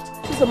wait.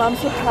 So I'm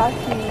so happy.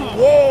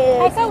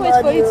 Yes. I can't wait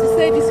for you to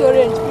say this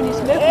orange finish.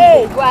 Make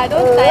me go. I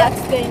don't tire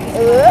staying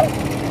this.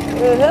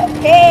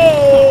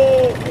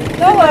 Hey.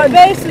 Don't worry,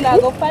 very soon I'll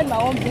go find my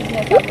own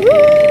business.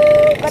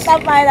 Better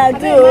find out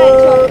too.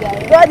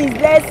 God is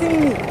blessing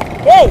me.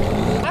 Hey.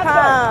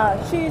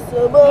 She's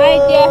so good. My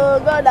dear.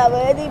 God have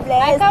already blessed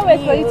me. I can't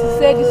wait for you to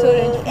say this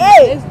orange.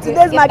 Hey,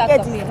 today's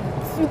market is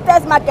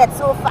sweetest market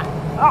so far.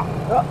 I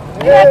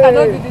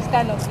cannot do this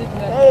kind of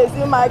business. Hey,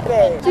 see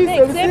market. Hey,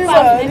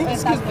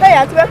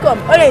 welcome.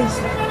 Orange.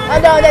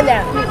 Under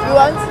there. You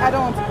want? I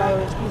don't want to buy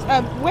orange, please.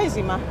 Where is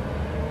Ima?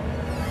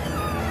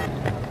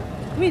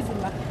 Who is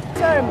Ima?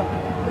 Sorry, ma.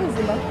 Who is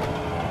Ima?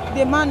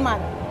 The man.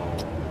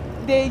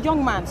 The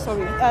young man,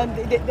 sorry.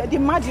 The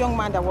mad young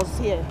man that was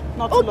here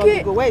not too long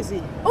ago. Where is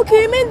he?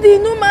 Okay, you mean the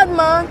new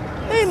madman?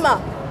 Hey, ma.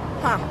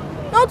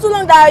 Not too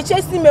long that I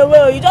chased him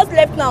away. You just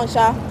left now,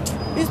 Sha.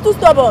 He's too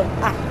stubborn.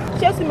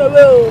 chased him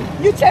away.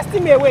 You chased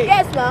him away?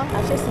 Yes, ma'am.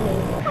 I chased him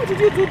away. How did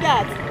you do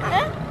that?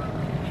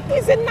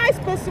 He's a nice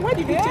person. Why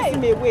did you chase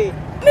him away?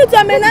 Me too,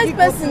 I'm a nice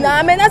person.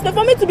 I'm a nice person.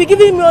 For me to be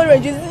giving me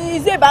oranges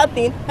is a bad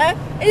thing.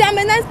 I'm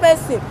a nice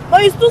person.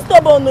 But he's too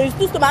stubborn. No, he's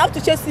too stubborn. I have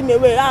to chase him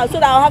away so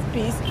that I'll have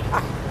peace.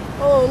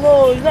 Oh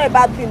no, it's not a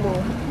bad thing, no.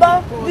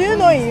 But do you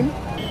know him?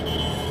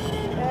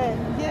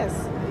 Yes,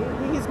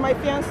 he's my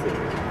fiancé.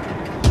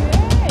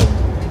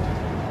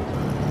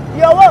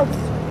 Your what?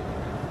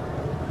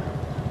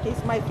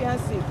 He's my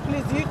fiancé.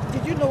 Please,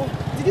 did you know?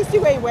 Did you see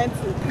where he went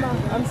to? No,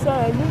 I'm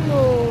sorry, I didn't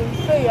know.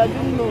 Sorry, I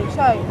didn't know.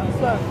 Sorry, I'm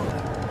sorry.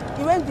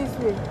 He went this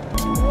way.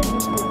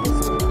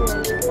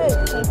 Hey,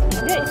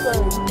 there is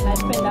my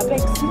friend. I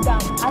beg, sit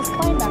down. As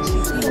fine as she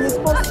is. It's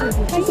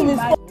responsible. It's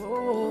responsible.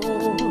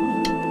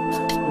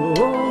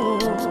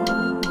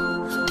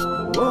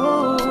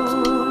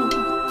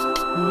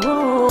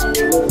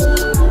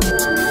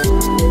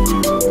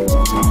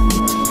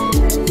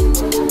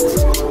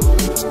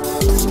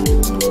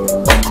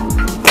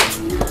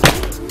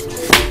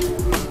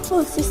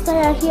 Oh, sister,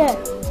 you're here.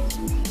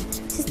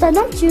 Sister,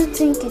 don't you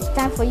think it's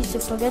time for you to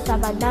forget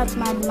about that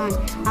madman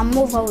and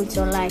move on with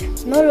your life?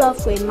 No love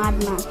for a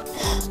madman.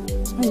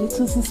 My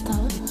little sister,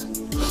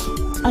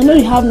 I know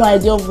you have no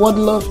idea of what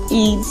love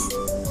is.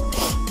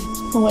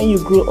 But when you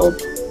grow up,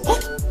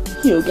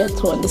 you'll get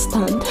to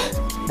understand.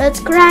 But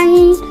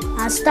crying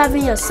and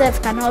starving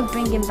yourself cannot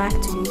bring him back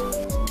to you.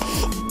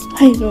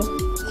 I know.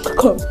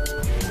 Come.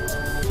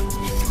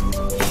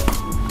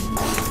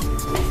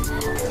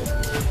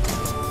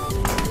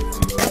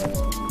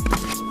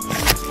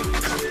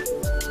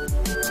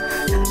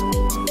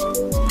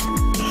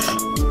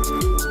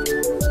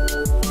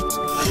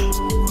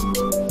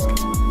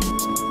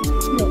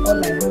 You're all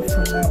I have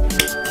for now.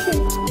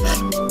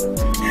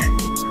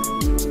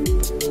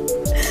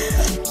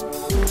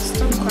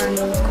 Stop crying.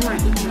 Come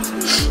and eat.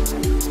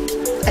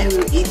 I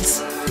will eat.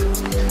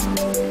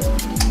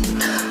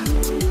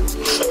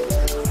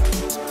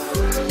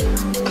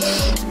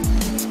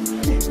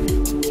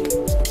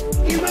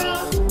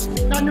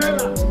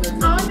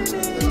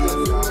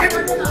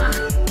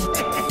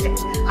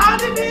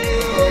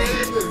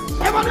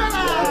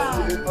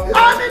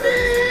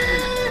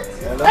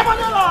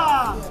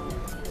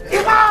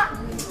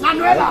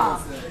 Emanuela!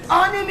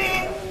 Onini!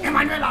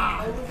 Emanuela!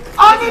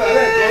 Onini!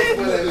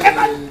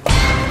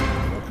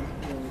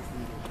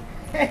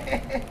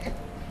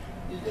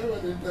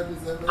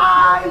 I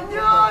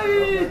knew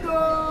it!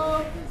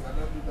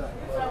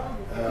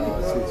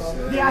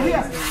 They are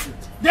here!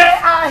 They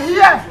are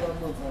here!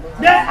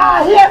 They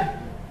are here!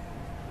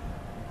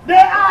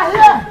 They are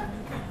here!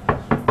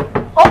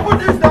 Open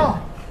this door!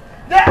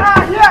 They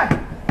are here!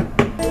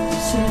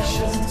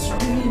 Decisions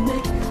we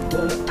make,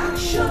 the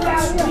actions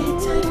we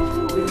take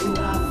will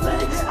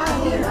affect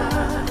our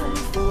life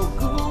for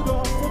good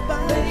or for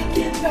bad.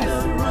 Making the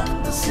wrong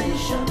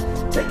decision,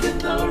 taking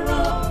the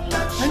wrong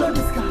action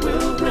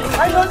will bring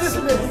I know this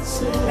place.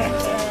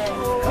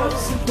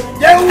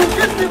 They will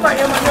give me my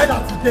Emanuela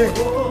today.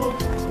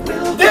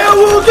 They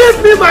will give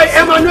me my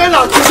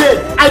Emanuela today.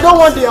 I don't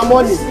want their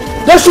money.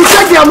 They should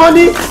take their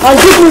money and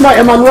give me my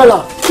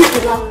Emanuela.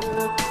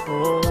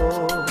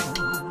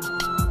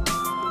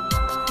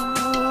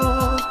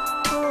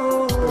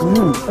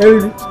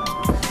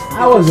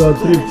 How was your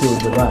trip to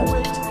Dubai?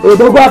 You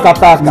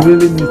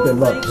really missed a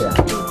lot here.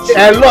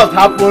 A lot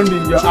happened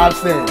in your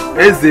absence.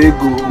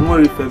 Ezego,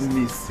 what if I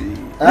miss it?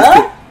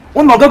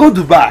 Oh no, go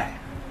Dubai.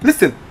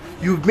 Listen,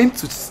 you've been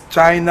to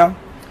China,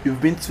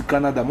 you've been to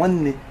Canada.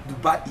 One day,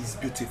 Dubai is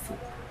beautiful.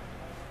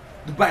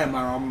 Dubai,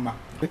 Marama.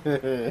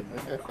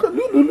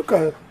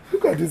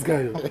 Look at this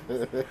guy.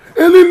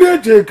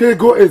 Eline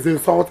Jekego is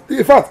insult.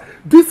 In fact,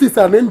 this is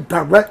an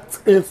indirect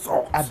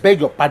insult. I beg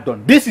your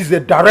pardon. This is a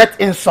direct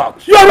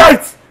insult. You're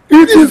right.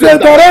 It is a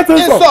direct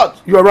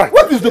insult. You're right.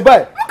 What is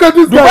Dubai? Look at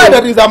this Dubai guy.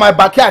 that is at my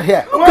backyard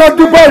here. Look at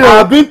Dubai.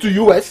 I've been to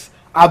US.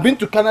 I've been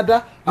to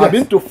Canada. Yes. I've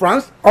been to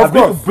France. Of I've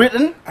been course. to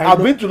Britain. I I've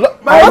know. been to.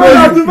 I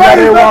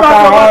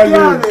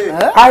know you.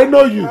 I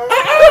know you.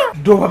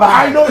 Dubai.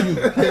 I know you.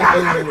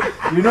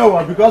 You know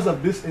what? Because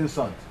of this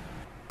insult,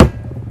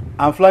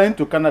 I'm flying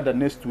to Canada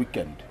next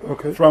weekend.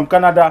 Okay. From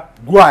Canada,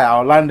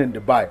 I'll land in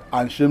Dubai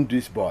and shame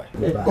this boy.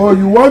 Oh,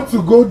 you want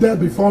to go there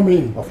before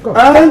me? Of course.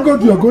 Thank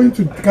God you're going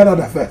to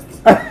Canada first.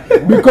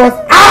 Because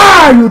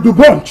you do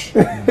bunch.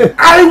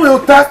 I will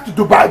test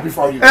Dubai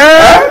before you.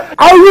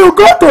 I will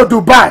go to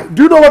Dubai.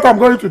 Do you know what I'm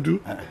going to do?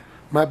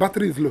 My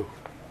battery is low.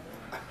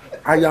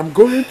 I am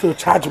going to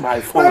charge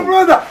my phone. My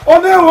brother,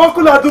 only walk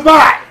to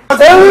Dubai.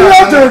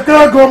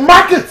 Go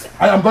market.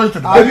 I am going to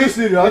Dubai. Are you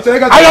serious?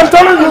 I am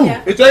telling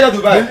you. This is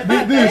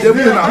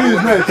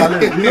not a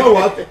challenge. You know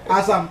what?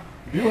 Asam,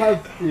 you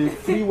have a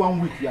free 1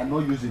 week you are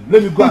not using.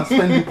 Let me go and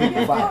spend it in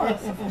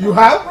Dubai. You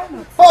have?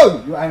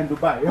 Oh, you are in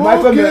Dubai.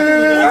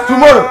 Okay.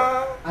 Tomorrow,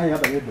 I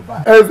am in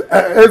Dubai.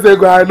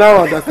 Ezego, I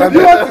now understand.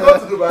 You want to go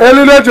to Dubai?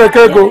 Eline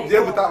Jekego,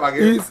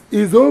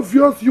 it's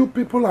obvious you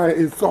people are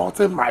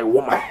insulting my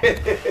woman.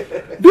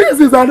 This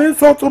is an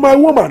insult to my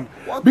woman.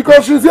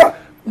 Because she's here.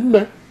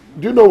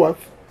 Do you know what?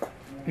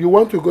 You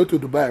want to go to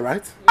Dubai,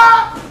 right?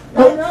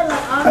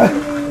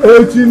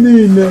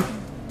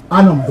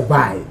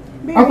 Dubai.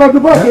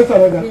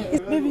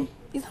 Baby,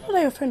 is that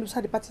not your friend who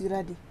saw the party the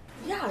other day?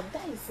 Yeah,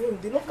 that is him,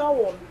 the local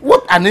one.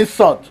 What an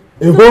insult!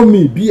 A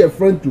homie be a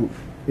friend to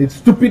a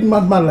stupid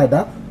madman like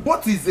that?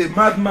 What is a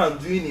madman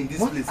doing in this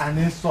place? An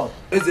insult.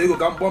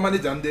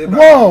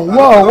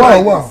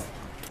 Wow.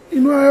 You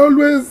know, I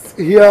always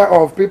hear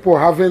of people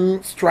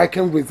having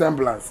striking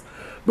resemblance,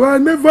 but I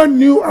never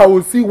knew I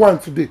would see one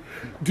today.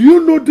 Do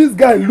you know this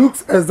guy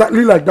looks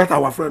exactly like that,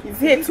 our friend? Is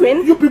he a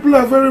twin? You people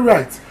are very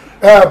right.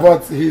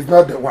 But he's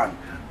not the one.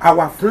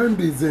 Our friend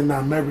is in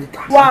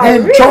America. Wow,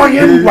 enjoying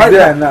really?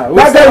 right now.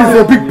 That guy is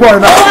a big boy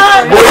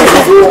now.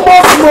 Too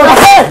much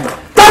money.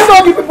 Thank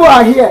all the people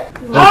are here.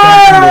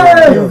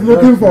 He's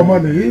looking for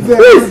money.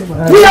 Please,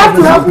 we have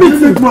to have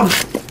meeting.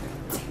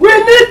 We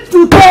need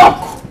to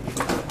talk.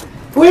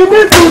 We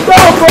need to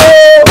talk.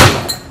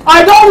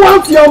 I don't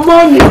want your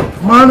money.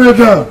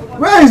 Manager,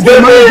 where is the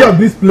manager of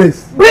this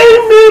place?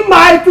 Bring me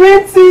my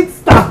twin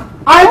sister.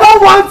 I don't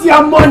want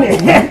your money.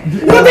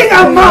 You think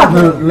I'm mad?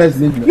 No, let's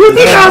leave it. You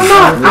think I'm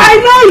mad? I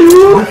know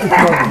you.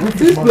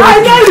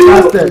 I know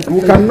you.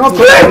 We cannot.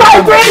 Bring my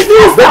twin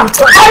sister.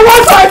 I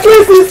want my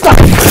twin sister.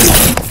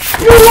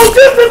 You will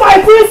give me my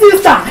twin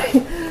sister.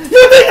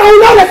 You think I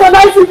will not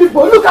recognize you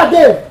people? Look at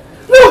them.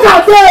 Look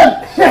at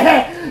them.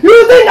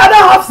 You think I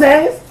don't have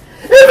sense?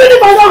 Even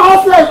if I don't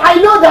have sense, I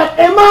know that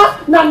Emma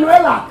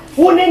Nanuela,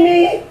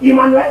 Unini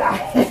Emanuela.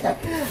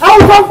 I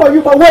will come for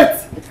you, but wait.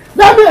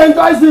 Let me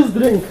enjoy this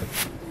drink.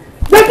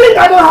 They think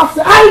I don't have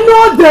sense. I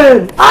know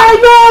them. I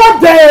know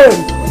them.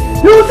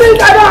 You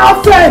think I don't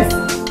have sense?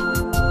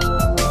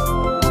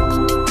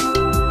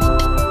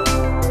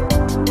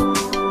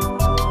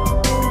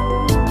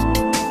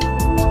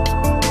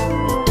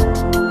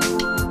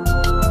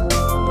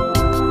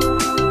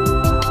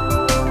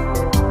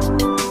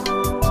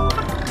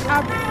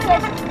 I've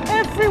searched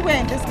everywhere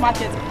in this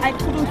market. I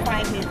couldn't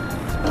find him.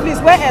 Please,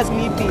 where else will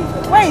he be?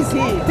 Where is he?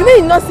 You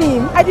mean you not see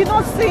him? I did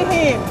not see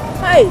him.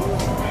 Hey.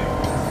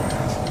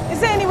 Is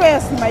there anywhere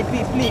else he might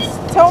be? Please,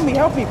 tell me,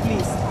 help me,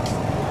 please.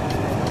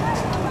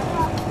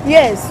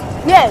 Yes,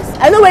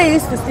 I know where he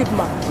used to sleep,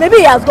 ma. Maybe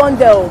he has gone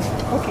there.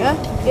 Okay. Yeah?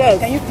 Yes.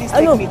 Can you please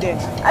take me there?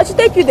 I should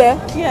take you there?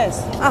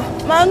 Yes.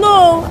 Ma,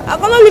 no. I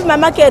cannot leave my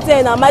market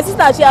here now. My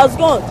sister, she has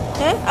gone.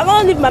 I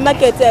cannot leave my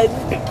market here.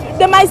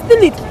 They might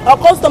steal it. Our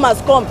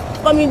customers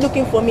coming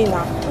looking for me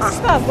now. My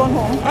sister has gone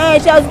home?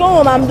 She has gone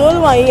home. I'm the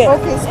only one here.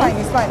 Okay, it's fine,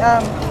 it's fine.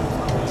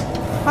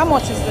 How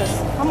much is this?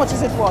 How much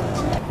is it for?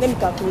 Let me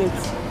calculate.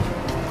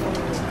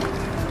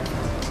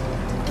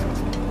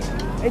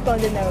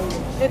 800 naira.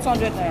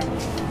 800 naira.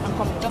 I'm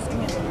coming. Just give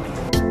me a minute.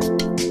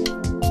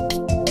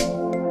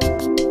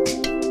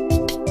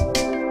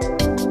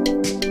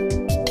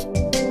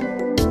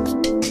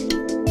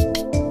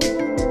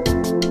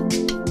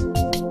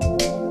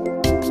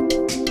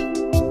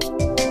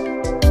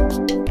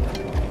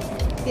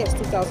 Yes,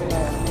 2,000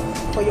 naira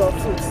for your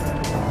fruits.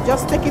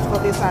 Just take it for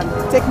this and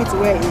take me to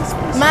where it is,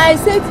 please. My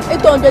said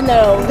 800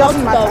 naira. It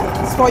doesn't matter.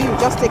 It's for you.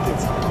 Just take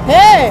it.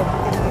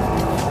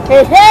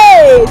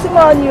 Hey,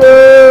 Simon,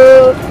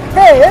 you.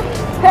 Hey,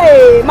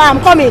 ma, I'm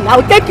coming.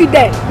 I'll take you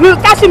there. We'll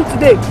catch him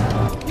today.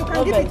 You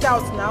can give it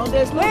out now.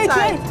 There's no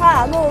time.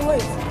 Wait. No,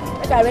 wait.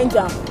 Let I arrange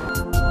them.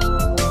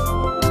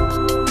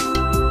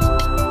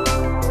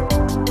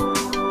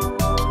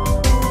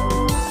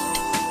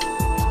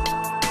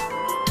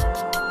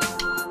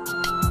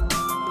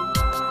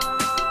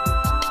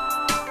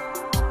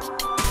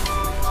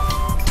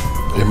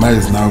 Emma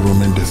is now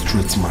roaming the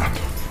streets mad.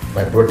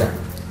 My brother,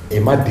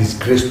 Emma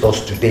disgraced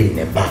us today in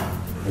a bar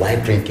while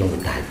drinking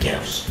with our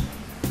girls.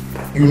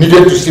 You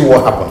needed to see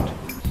what happened.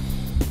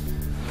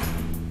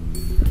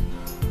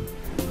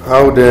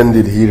 How then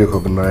did he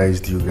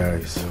recognize you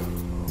guys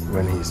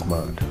when he's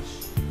mad?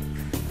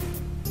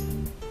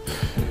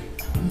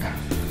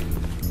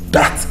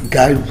 That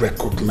guy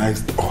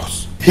recognized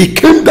us. He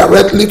came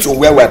directly to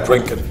where we're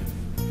drinking.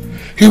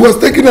 He was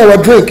taking our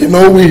drink, we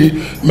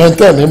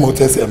maintain him.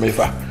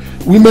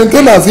 We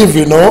maintain as if,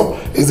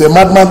 it's a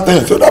madman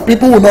thing so that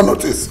people will not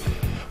notice.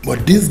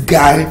 But this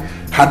guy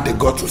had the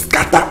guts to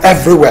scatter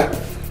everywhere.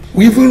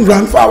 We even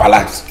ran for our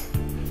lives.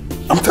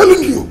 I'm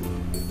telling you.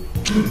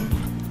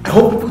 I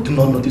hope people do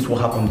not notice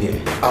what happened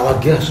there. Our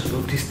girls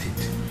noticed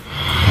it.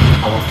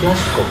 Our girls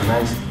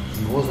recognized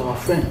he was our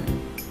friend.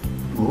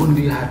 We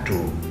only had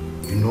to,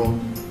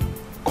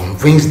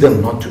 convince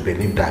them not to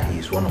believe that he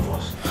is one of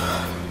us.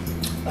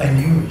 I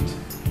knew it.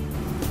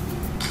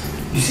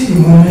 You see, the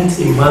moment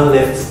a man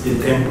left the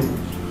temple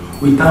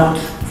without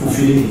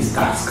fulfilling his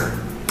task,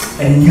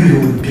 I knew he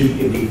would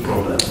be a big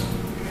problem.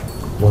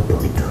 What do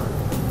we do?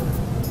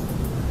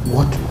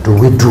 What do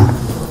we do?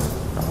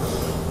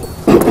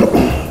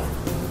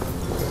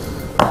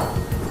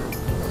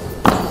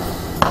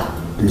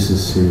 This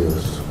is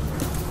serious.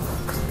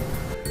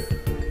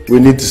 We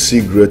need to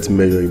see Great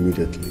Mayor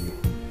immediately.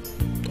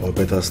 Or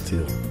better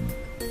still,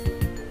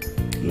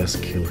 let's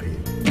kill him.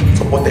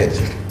 What else?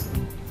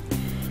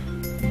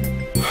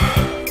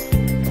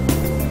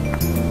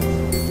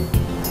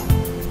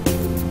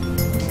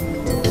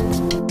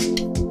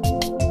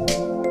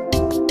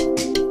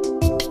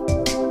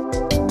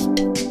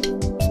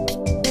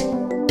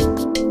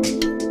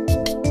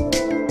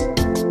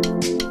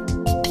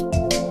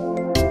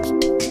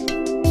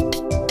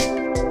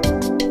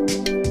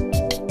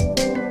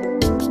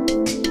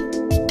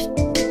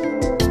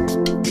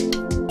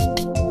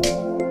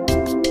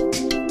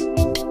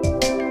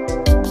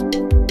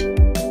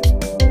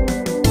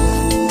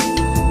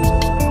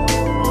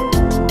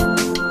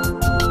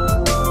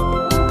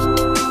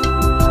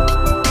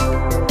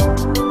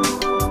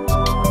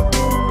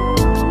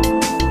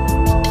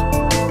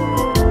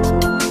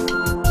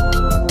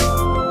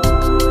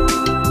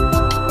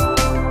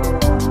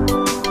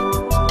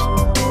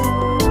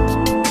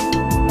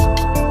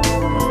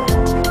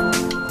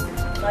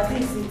 But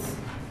this is it.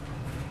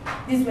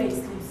 This is where he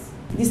sleeps.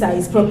 These are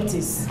his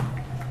properties.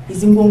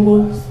 He's in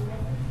Bongo.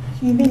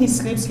 You mean he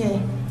sleeps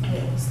here? Yeah,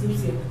 he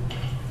sleeps here.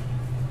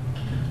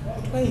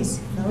 Where is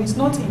he? No, he's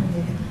not in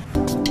here.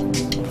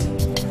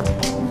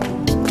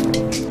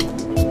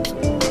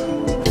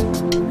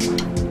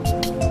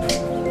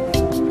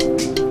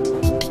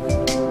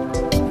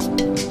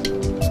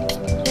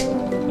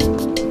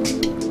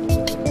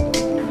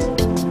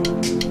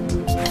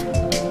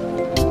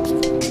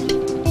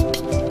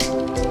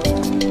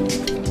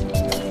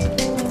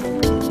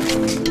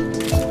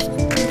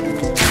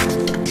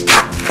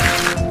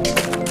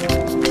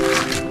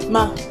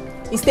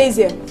 He stays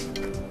here.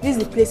 This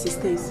is the place he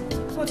stays.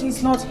 But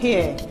he's not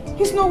here.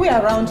 He's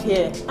nowhere around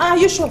here. Are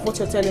you sure of what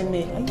you're telling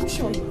me? Are you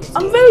sure?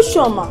 I'm very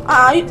sure, ma.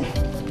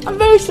 I'm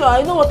very sure.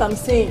 I know what I'm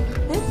saying.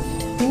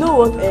 You know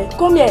what?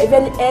 Come here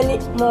very early,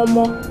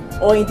 more,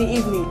 or in the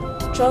evening.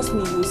 Trust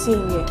me, you'll see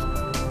him here.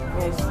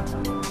 Yes.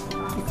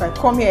 If I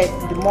come here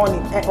in the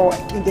morning or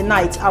in the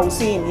night, I will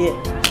see him here.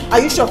 Are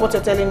you sure of what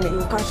you're telling me?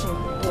 You'll catch him.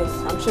 Yes,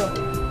 I'm sure.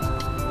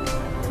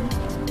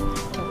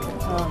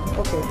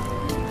 Okay.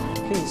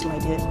 Please, my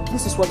dear,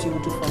 this is what you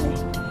will do for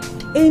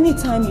me.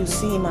 Anytime you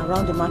see him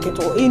around the market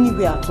or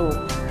anywhere at all,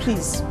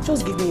 please,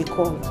 just give me a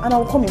call and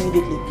I'll come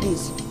immediately,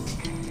 please.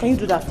 Can you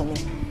do that for me?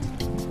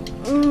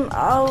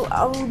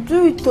 I will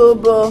do it though,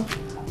 but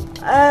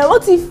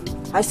what if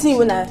I see him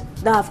when I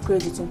don't have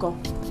credit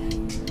income?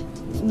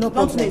 No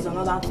problem. Don't is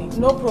another thing.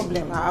 No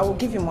problem. I will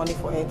give you money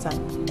for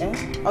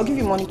airtime. I'll give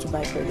you money to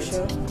buy credit.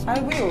 Sure. I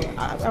will.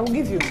 I will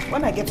give you.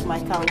 When I get to my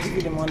car, I'll give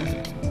you the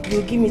money.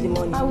 You'll give me the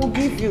money? I will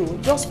give you.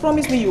 Just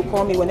promise me you'll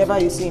call me whenever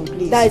you see him,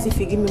 please. That is if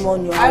you give me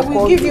money. I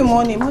will give you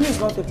money. Money is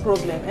not a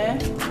problem,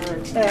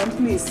 Alright.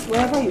 Please,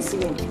 whenever you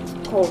see him,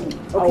 call me.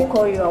 Okay? I'll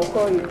call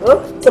you.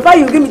 Oh? So far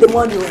you give me the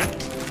money.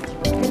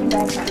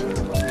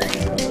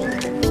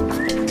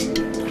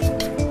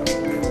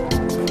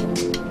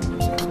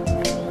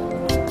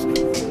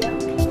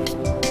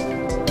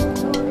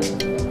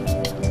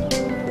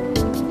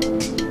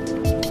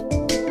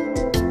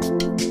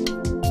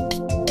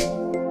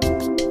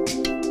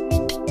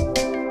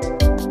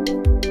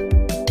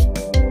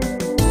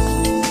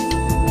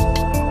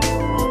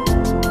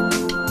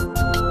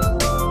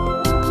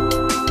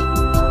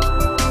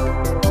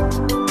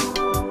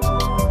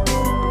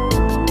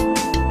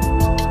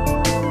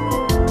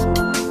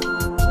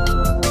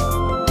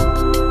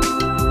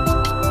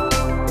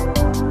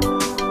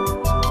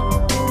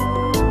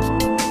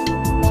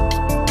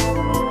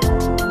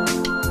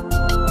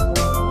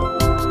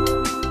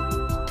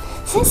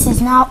 Since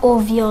it's now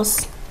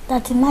obvious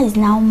that the man is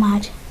now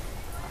mad,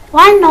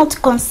 why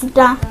not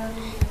consider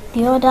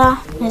the other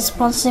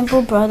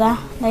responsible brother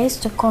that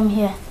used to come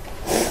here?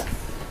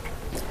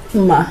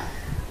 Ma,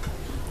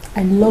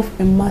 I love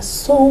Emma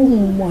so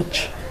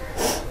much.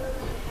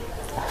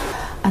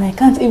 And I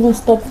can't even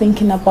stop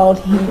thinking about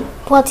him.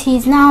 But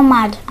he's now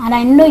mad, and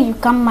I know you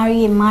can't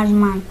marry a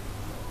madman.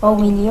 Or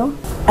will you?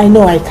 I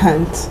know I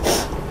can't.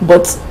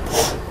 But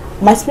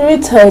my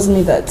spirit tells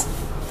me that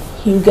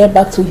he'll get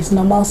back to his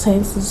normal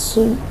senses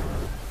soon.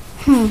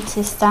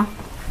 Sister.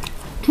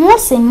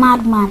 Once a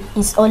madman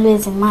is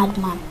always a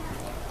madman.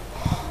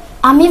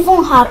 I'm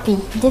even happy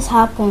this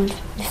happened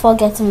before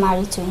getting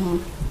married to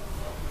him.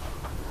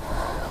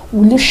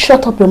 Will you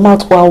shut up your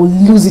mouth or I will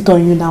lose it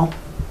on you now?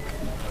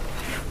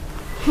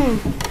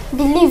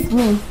 Believe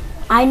me,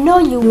 I know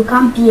you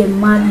can't be a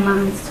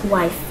madman's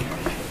wife.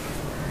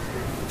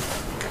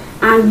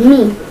 And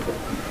me,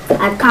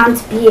 I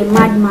can't be a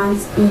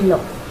madman's in-law.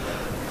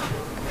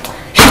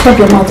 Shut up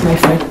your mouth, my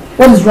friend.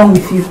 What is wrong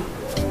with you?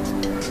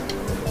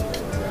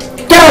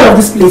 Get out of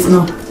this place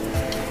now.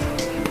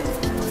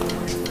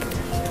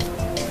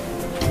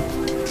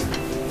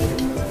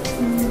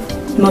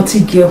 Naughty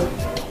girl.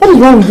 What is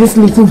wrong with this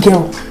little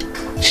girl?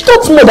 She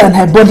talks more than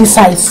her body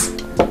size.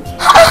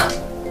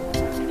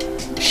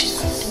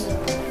 Jesus.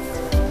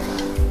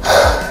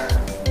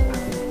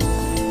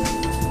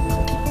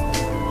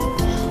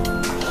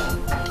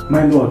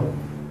 My lord,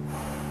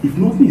 if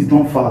nothing is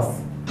done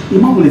fast, the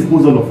man will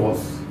expose all of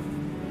us.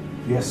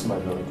 Yes, my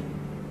lord.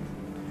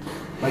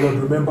 My lord,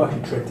 remember he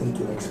threatened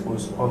to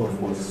expose all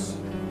of us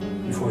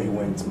before he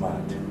went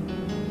mad.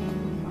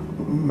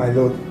 My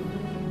lord,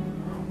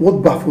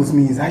 what baffles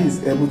me is how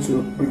he's able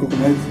to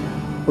recognize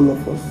all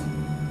of us.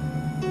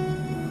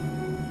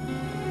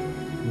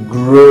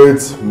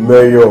 Great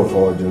mayor of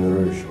our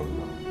generation,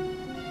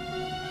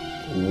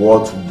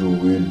 what do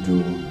we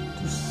do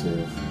to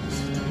save the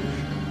situation?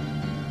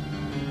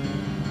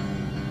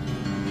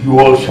 You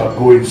all shall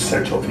go in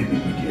search of him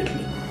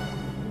immediately.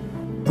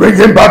 Bring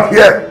him back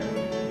here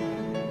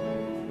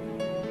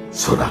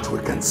so that we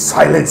can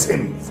silence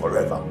him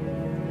forever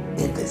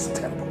in this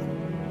temple.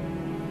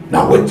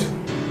 Now wait.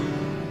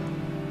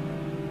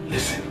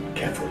 Listen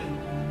carefully.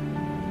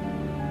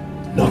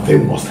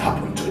 Nothing must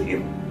happen to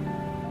him.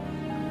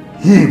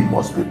 He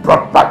must be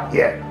brought back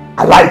here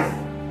alive,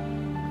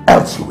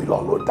 else he will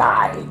all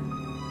die.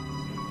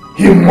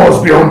 He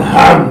must be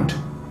unharmed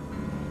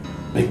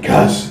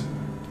because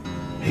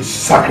his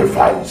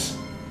sacrifice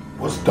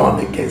was done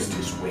against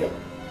his will.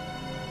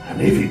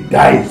 And if he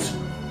dies,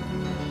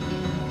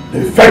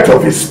 the effect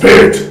of his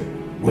spirit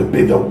will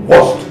be the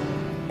worst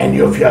any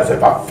of you has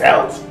ever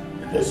felt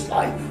in this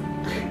life.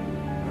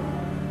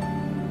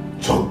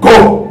 So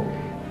go,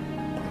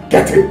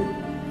 get it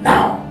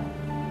now.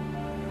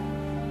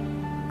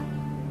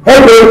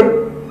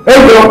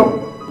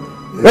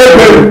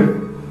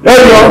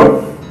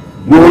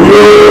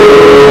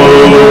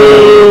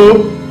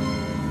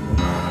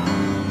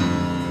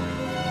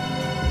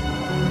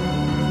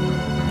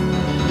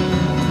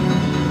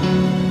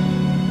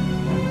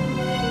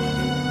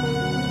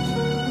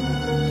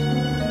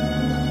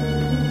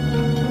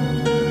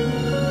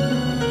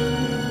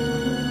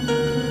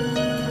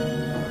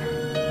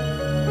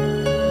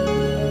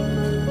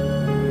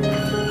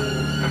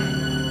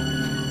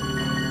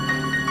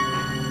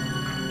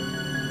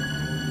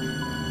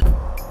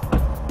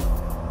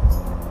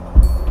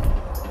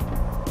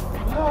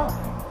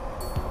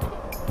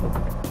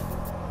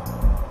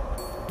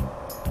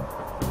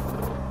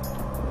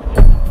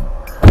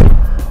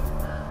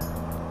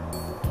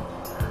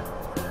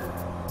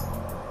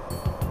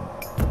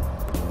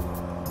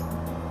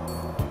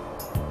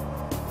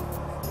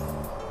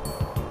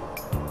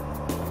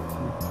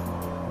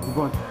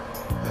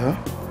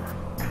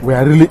 We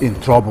are really in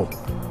trouble.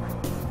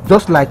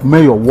 Just like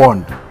Mayor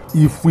warned,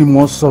 if we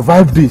must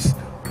survive this,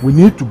 we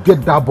need to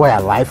get that boy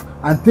alive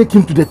and take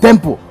him to the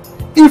temple.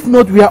 If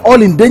not, we are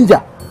all in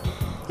danger.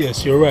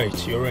 Yes, you're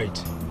right, you're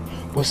right.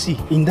 But see,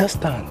 in that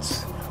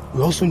stance,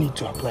 we also need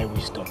to apply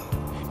wisdom.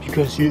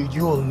 Because you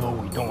all know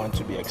we don't want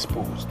to be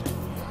exposed.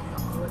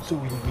 So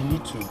we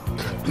need to...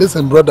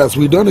 Listen, brothers,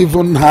 we don't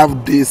even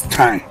have this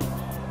time.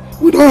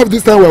 We don't have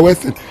this time we're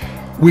wasting.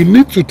 We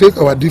need to take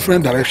our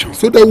different directions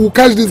so that we'll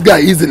catch this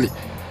guy easily.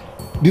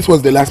 This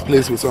was the last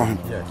place we saw him.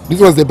 Yes. This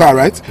was the bar,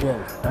 right?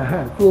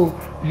 Yes. So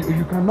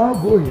you can now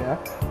go here.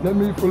 Let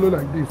me follow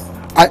like this.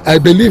 I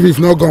believe he's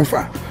not gone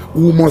far.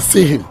 We must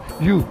see him.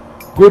 You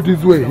go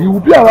this way. He will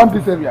be around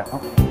this area.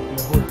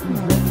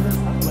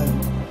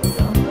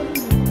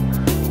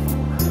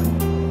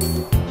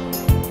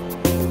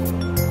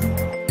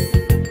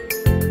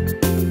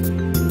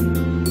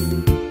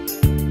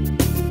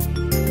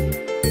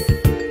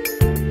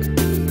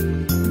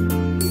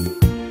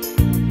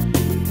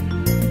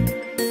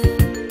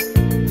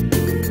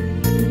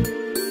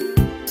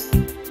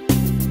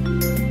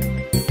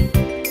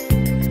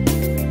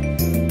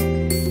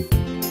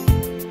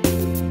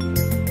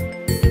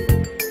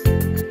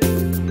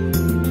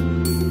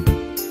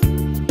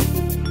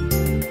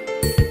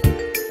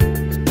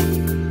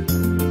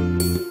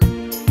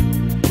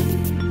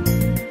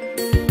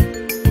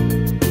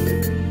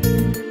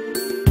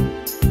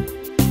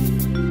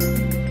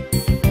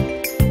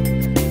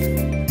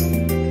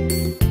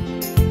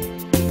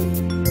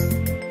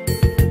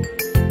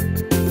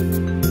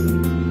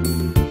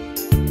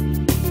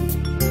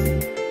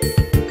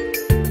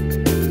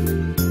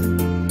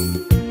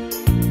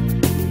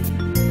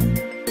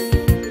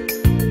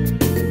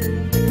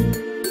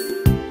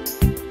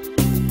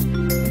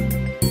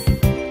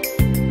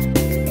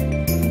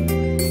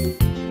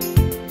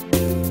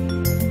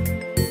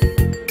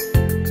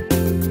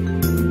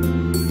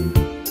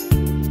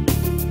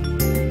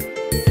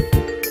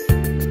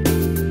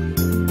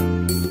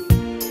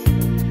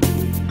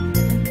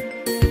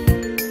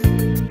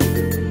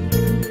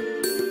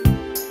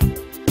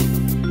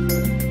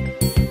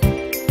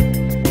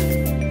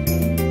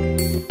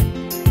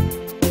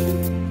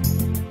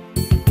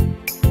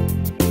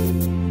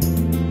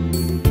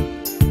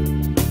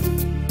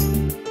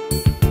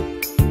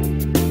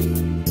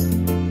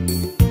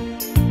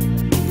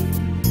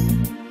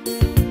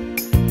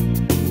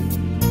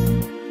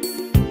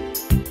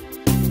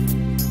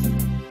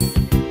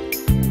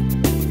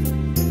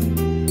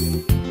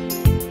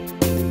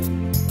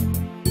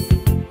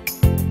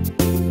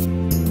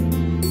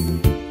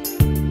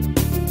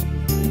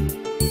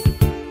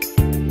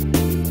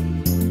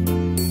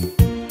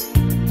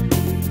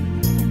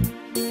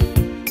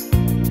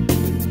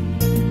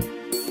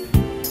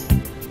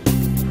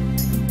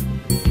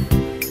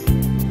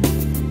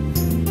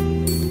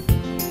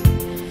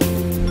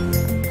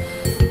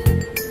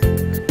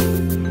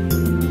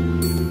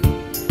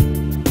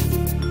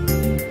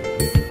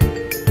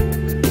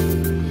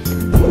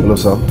 Hello,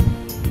 sir.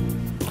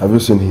 Have you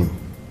seen him?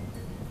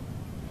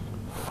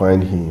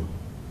 Find him.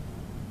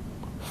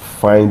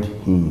 Find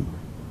him.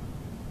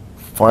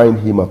 Find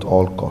him at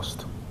all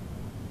cost.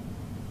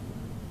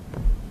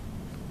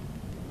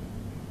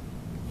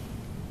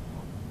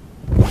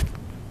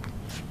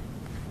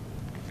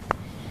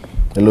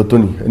 Hello,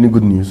 Tony. Any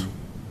good news?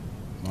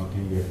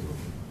 Nothing yet.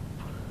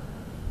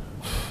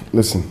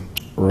 Listen,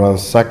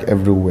 ransack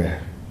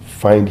everywhere.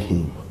 Find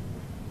him.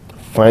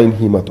 Find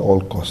him at all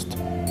cost.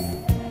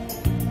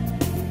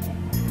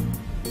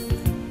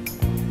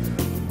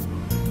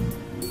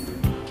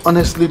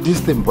 Honestly,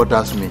 this thing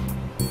bothers me.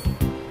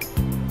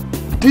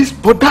 This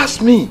bothers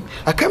me.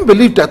 I can't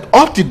believe that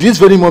up to this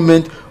very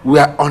moment, we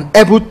are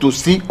unable to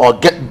see or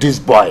get this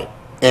boy,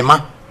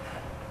 Emma.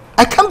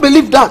 I can't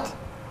believe that.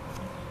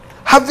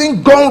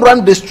 having gone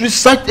round the streets,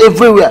 searched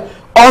everywhere,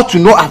 all to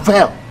no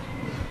avail.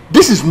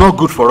 This is not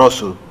good for us.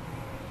 So.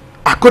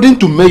 According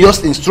to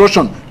Mayor's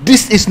instruction,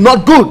 this is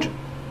not good.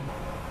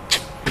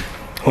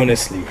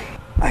 Honestly,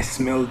 I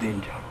smell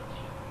danger.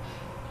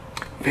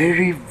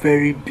 Very,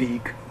 very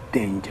big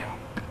danger.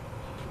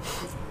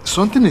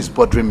 Something is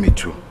bothering me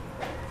too.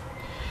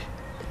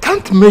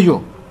 Can't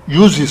Mayor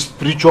use his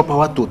spiritual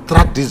power to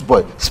track this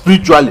boy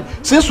spiritually,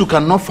 since we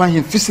cannot find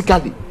him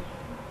physically?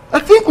 I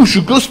think we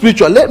should go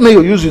spiritual. Let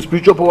Mayor use his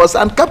spiritual powers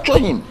and capture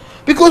him.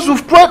 Because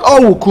we've tried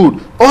all we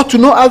could, all to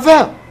no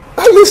avail.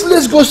 At least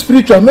let's go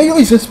spiritual. Mayor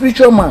is a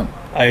spiritual man.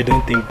 I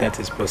don't think that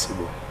is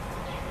possible.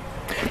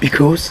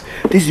 Because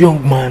this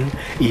young man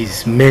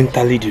is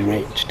mentally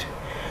deranged.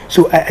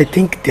 So I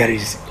think there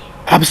is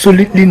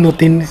absolutely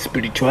nothing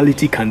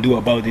spirituality can do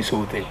about this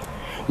whole thing.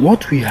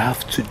 What we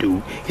have to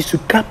do is to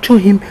capture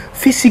him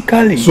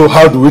physically. So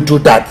how do we do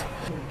that?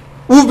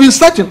 We've been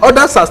searching.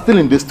 Others are still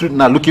in the street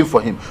now looking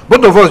for him.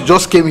 Both of us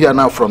just came here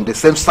now from the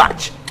same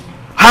search.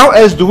 How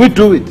else do we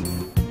do it?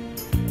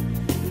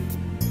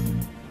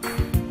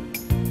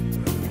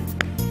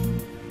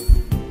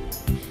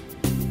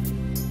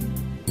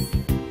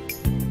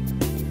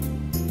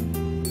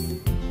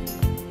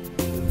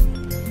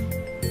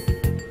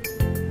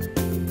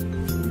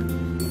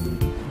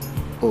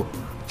 Oh,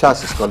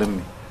 Charles is calling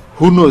me.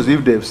 Who knows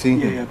if they've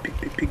seen him? Yeah, pick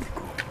the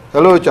call.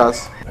 Hello,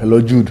 Charles.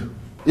 Hello, Jude.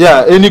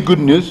 Yeah, any good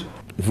news?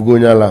 If you go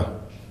Nyala.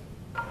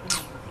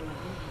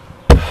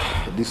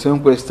 The same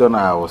question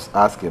I was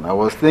asking. I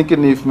was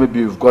thinking if maybe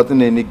you've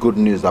gotten any good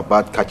news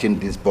about catching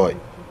this boy.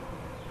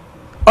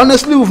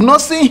 Honestly, we've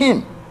not seen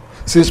him.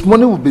 Since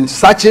morning we've been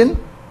searching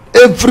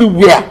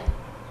everywhere.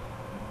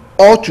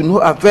 All to no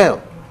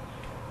avail.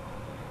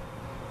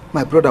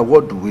 My brother,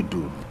 what do we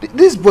do?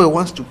 This boy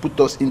wants to put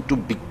us into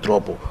big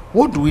trouble.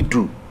 What do we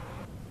do?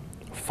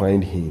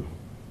 Find him.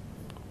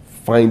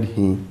 Find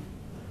him.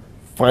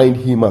 Find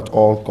him at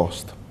all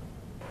cost.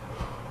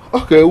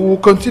 Okay, we'll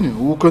continue.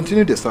 We'll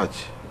continue the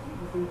search.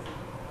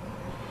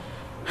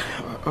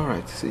 All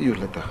right, see you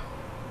later.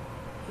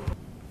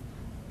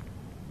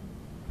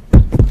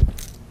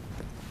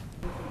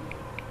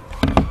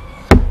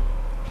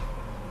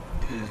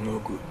 This is no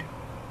good.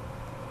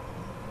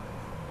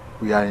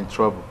 We are in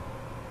trouble.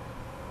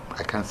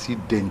 I can see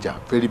danger,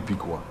 very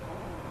big one.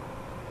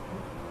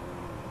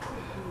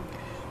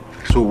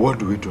 So what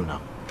do we do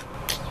now?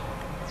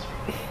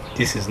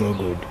 This is not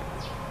good.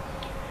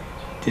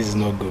 This is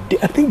not good.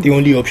 I think the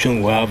only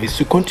option we have is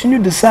to continue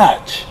the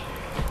search.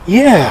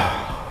 Yeah.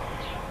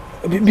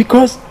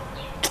 Because,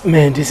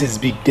 man, this is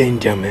big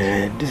danger,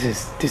 man. This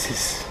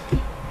is...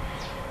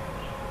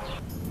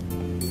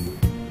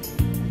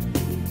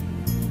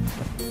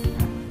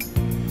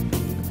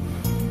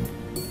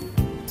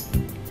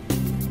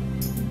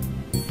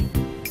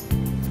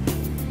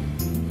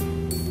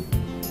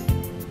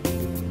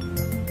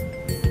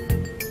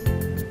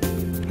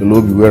 Hello,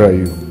 Obi, where are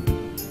you?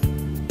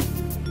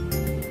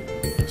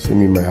 See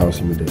me in my house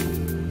immediately.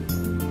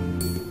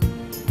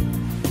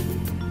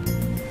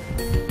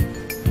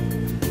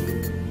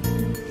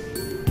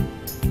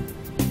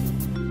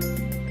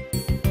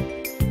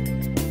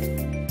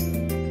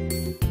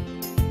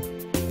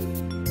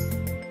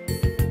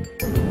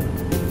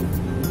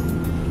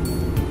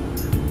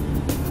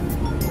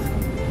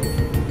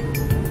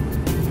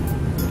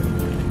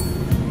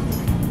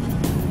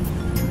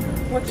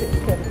 Watch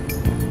it, step.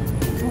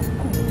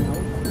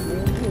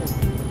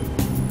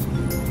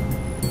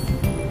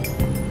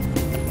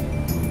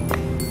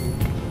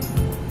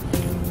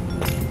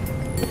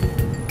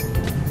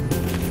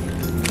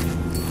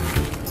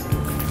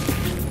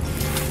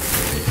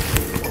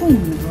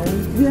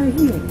 We are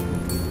here.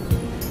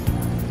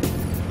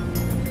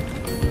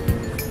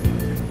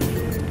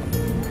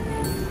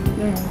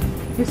 Yeah,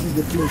 this is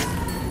the place.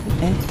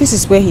 This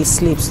is where he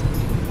sleeps.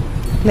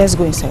 Let's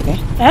go inside,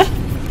 Huh.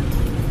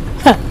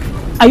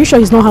 Are you sure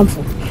he's not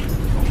harmful?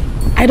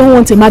 I don't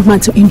want a madman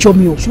to injure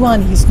me.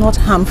 Juan, he's not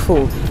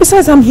harmful.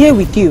 Besides, I'm here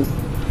with you.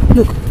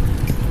 Look,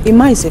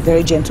 Emma is a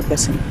very gentle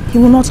person. He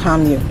will not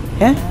harm you.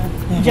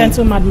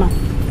 Gentle madman.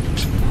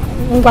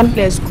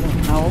 Let's go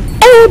now.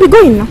 Hey, we'll be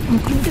going now.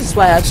 This is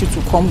why I asked you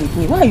to come with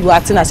me. Why are you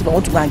acting as if I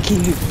want to go and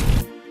kill you?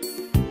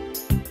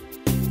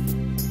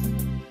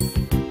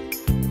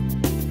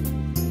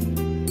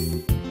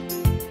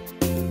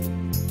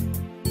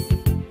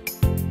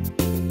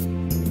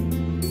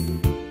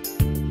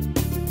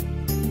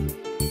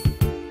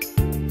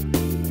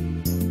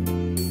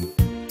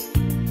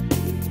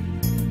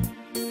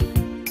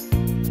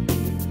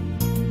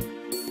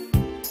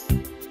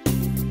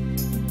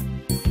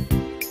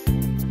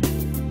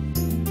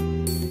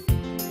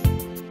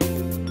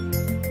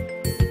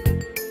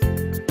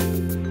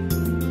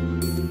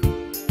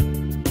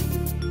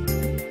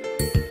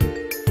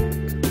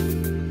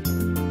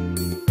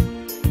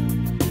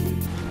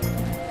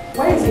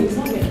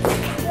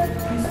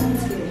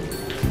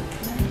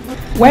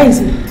 Where is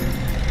he?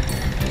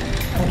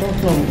 I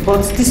don't know,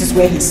 but this is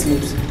where he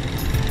sleeps.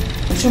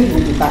 I'm sure he will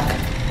be back.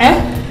 Eh?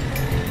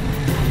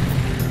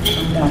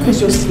 Now, please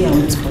just stay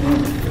and wait for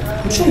him.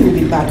 I'm sure you'll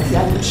be back.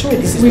 I'm sure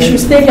this is. We should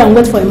stay here and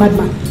wait for a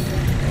madman.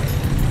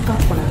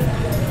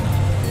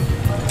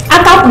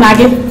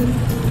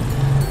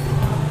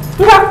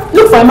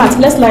 Look for a mat.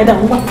 Let's lie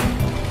down.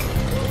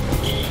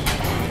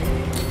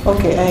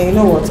 Okay, you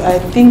know what? I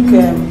think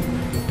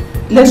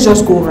let's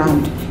just go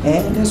round.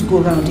 Let's go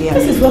round here.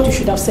 This is what you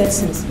should have said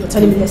since you're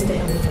telling me let's stay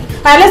here.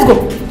 Alright, let's go.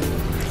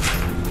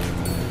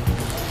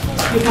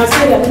 You can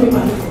say that to me,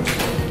 man.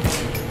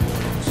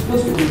 You're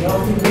supposed to be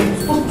helping me. You're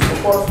supposed to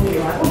support me. I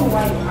don't know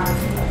why you're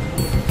asking that.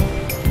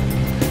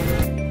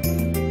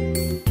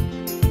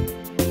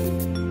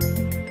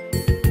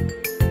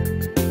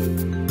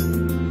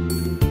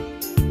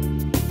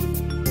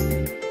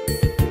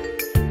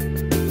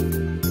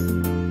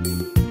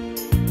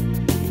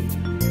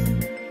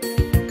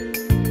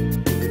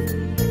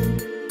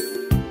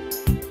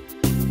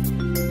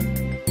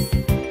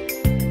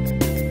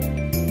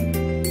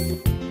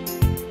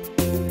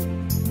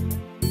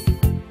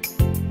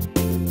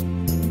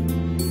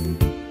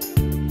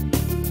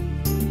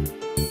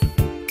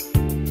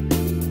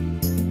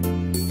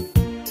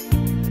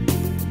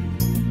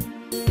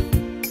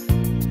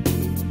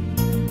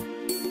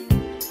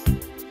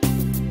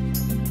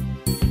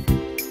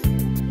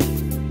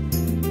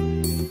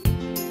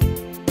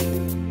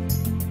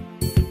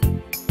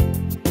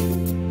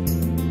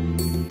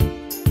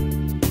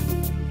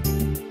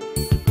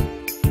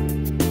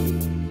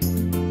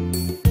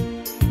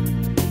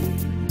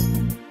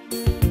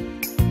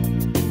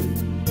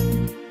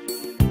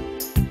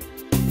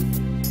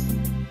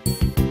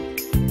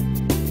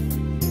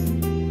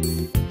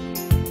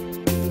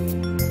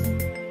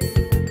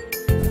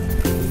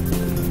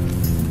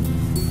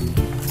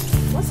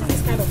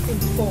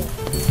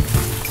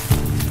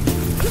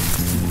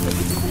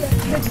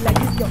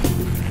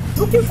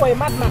 Looking for a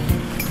madman.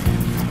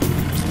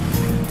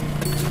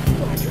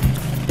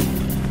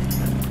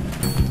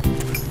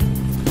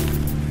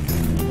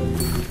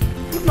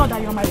 If not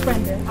that you're my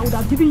friend, I would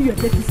have given you a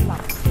dirty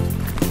slap.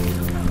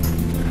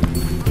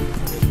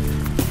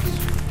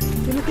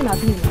 You're looking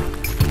at me now.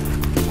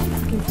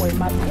 Looking for a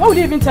madman. What would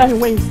you even tell him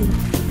when you see me?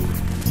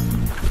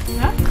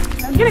 Huh?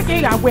 Get a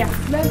cake where?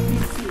 Let me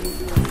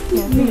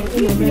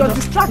see. You're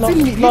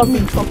distracting me. Love me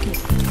talking.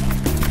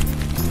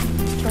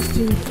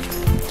 Distracting me.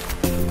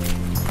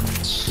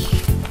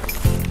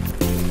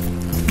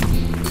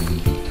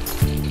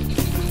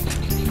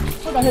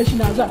 What the hell she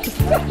knows that?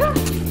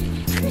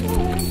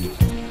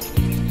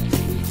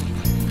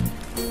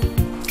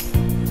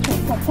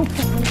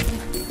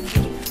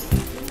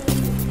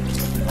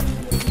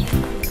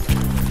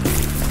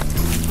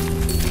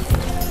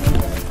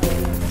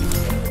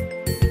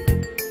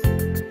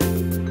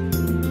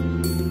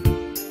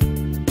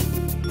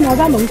 Now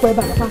that don't go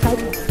back.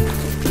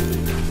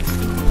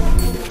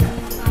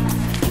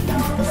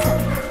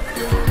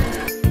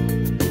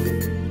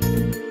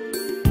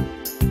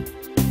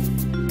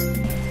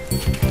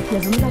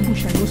 There's another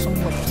bush I know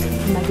somewhere.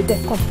 It might be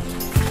there. Come.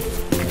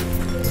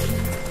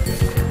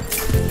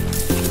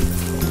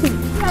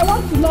 I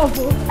want to love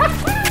you.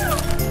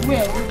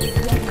 Where?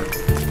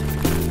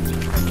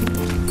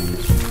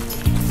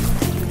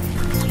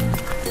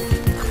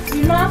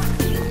 Ima?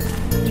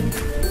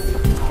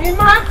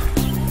 Ima?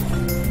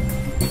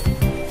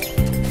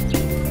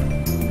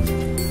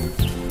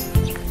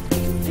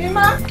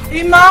 Ima?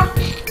 Ima?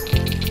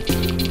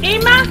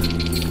 Ima?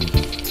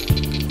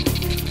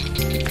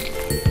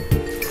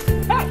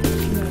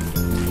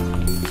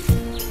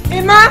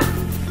 Ima?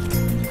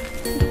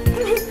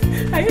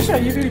 Are you sure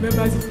you even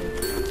remember this?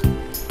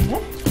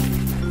 Yeah?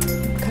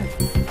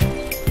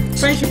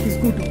 Friendship is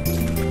good though.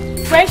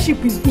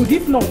 Friendship is good,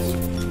 if not.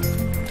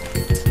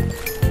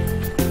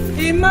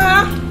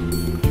 Ima?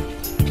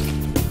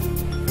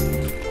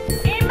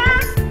 Ima?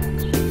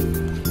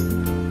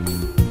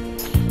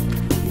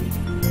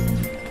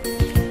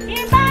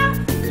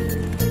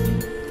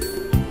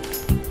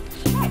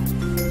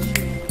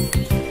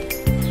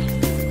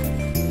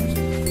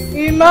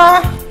 Ima?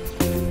 Ima?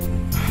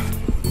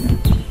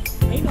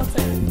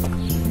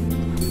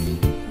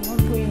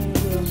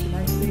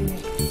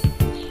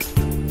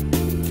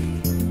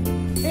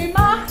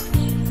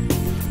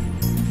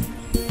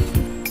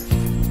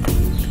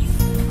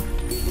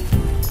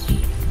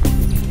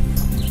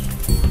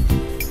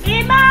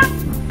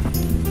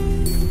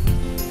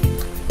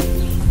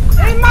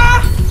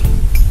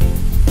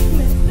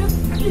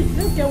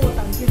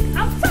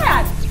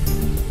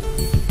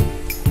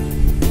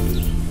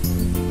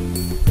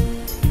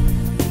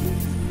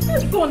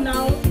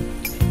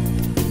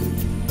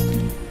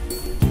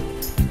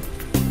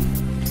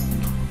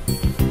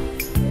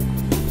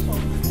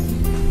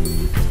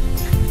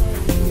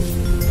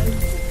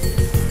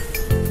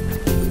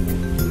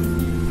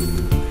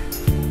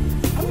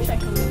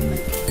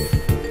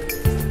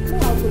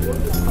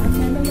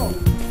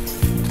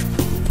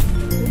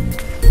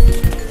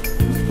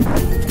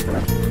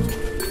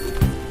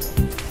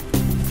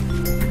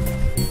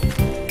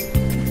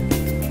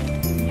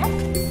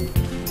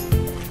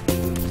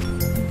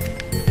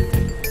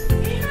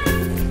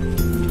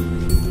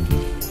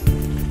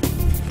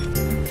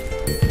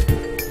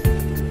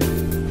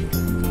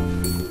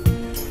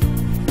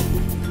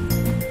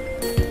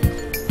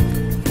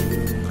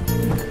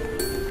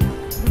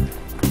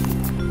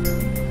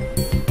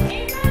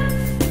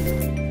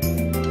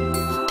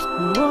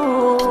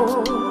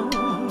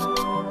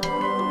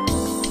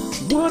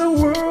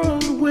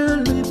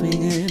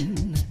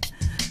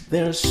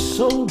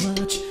 so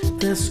much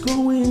that's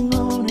going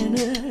on in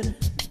it.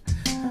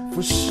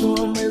 For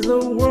some is a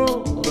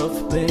world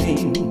of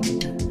pain.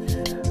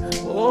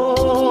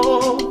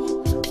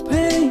 Oh,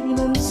 pain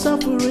and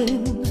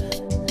suffering,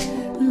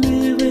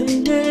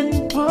 living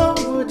in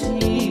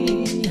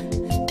poverty,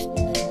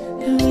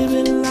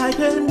 living like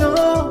a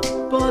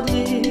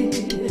nobody,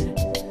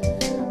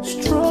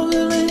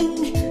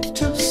 struggling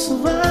to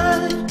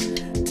survive,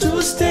 to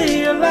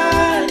stay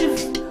alive.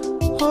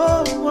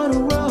 Oh, what a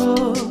world.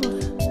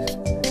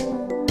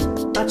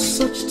 At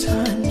such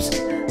times,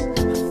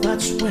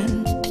 that's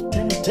when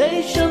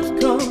temptation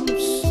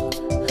comes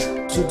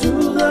to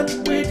do that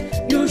which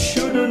you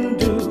shouldn't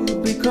do.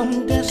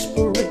 Become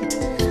desperate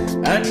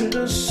and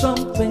do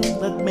something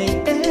that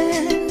may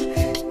end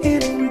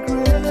in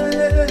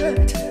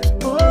regret.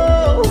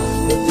 Oh,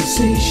 the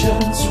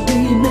decisions we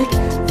make,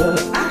 the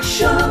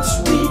actions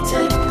we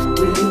take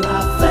will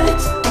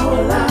affect our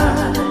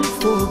life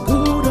for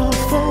good or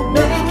for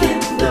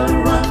making the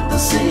wrong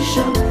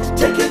decision.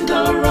 Taking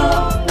the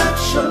wrong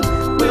action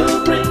will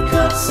bring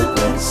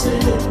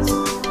consequences.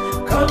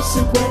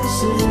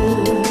 Consequences.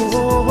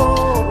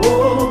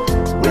 Oh,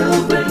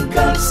 will bring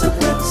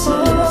consequences.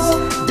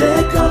 The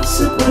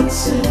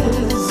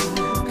consequences.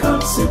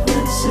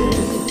 Consequences.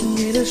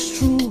 It is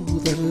true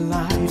that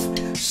life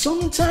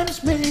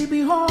sometimes may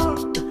be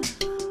hard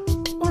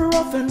or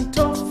rough and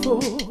tough,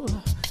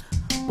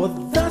 but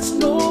that's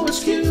no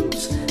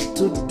excuse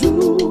to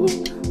do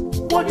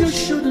what you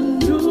shouldn't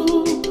do.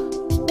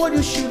 What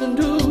you shouldn't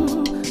do.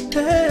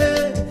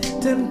 Hey,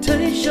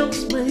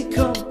 temptations may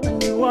come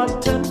and you are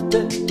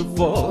tempted to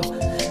fall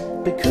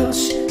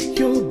because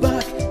your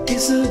back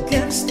is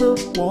against the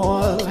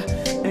wall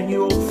and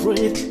you're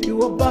afraid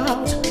you're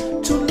about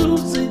to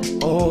lose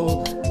it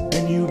all.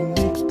 And you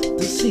make the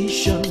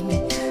decision,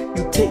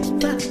 you take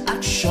that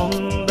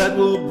action that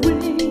will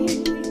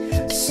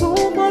bring so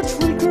much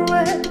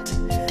regret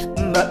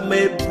that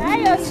may bring.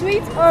 Hey, a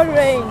sweet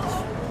orange.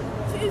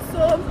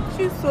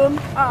 Chisom.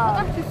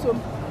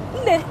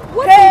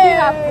 What did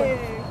happen?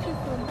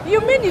 You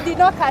mean you did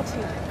not catch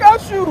him?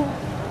 Catch you?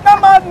 The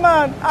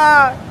madman.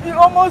 He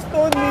almost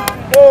stoned me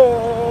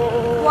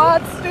today.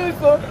 What?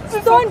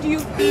 Stoned you?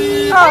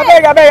 I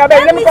beg.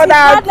 Let me go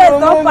down.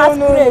 No. God,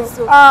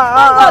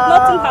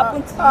 nothing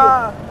happened to you.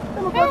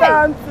 Let me go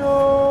down to.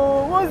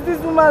 What's this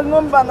woman's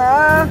number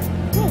now?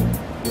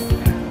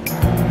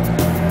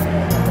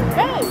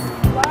 Hey,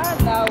 wow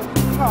now.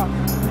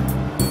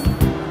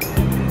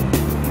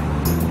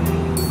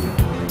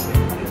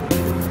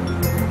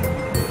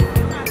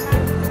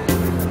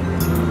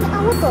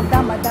 What of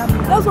that madam?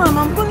 That's why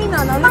I'm calling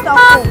her and let her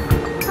call.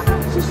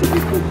 She should be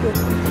quick though.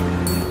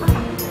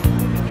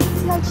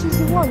 It's like she's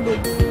the one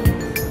though.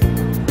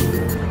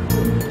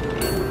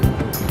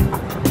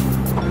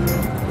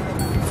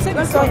 Say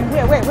this way.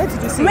 Where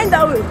did you see? He went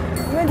that way.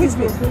 He went this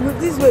way.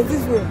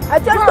 This way. I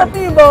tried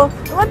stopping him, but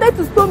he wanted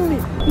to stop me.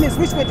 Please,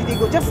 which way did he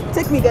go? Just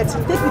take me there.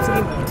 Take me to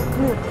him.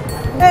 No.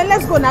 Hey,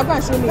 let's go now. Go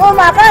and show me. No,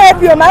 ma, I can't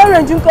help you. My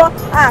orange, you come.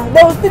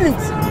 They will steal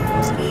it.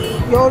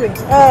 Your orange?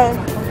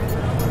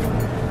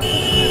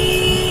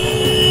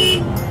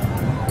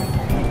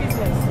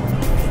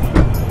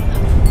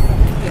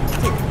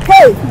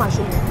 Hey! Come and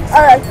show me.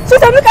 Alright. So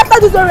look after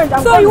this orange.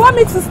 So you want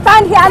me to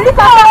stand here and look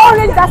after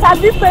orange that has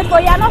been paid for?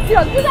 You are not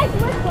serious. You guys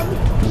wait for me.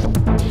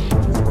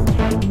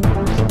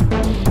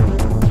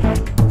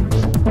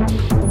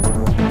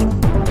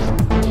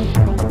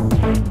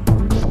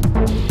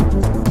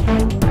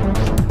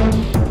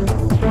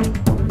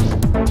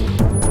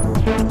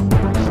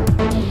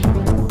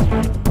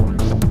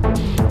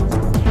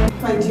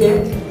 My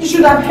dear, you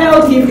should have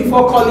held him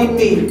before calling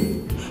me.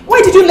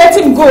 Why did you let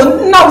him go?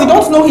 Now we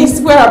don't know his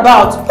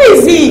whereabouts. Where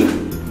is he?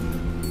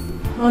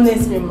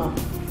 Honestly, ma,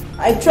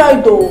 I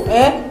tried though,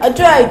 I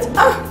tried.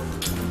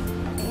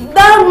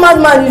 That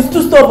madman is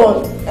too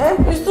stubborn.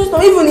 He's too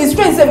stubborn. Even his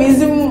strength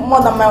is even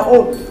more than my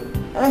own.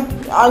 And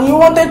he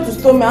wanted to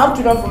stop me. I have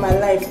to run for my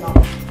life now.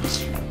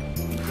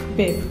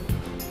 Babe,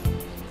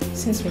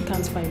 since we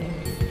can't find him,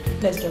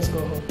 let's just go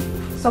home.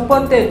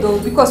 Supported though,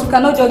 because we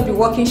cannot just be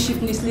walking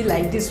shiftlessly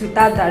like this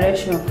without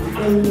direction.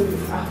 Hey!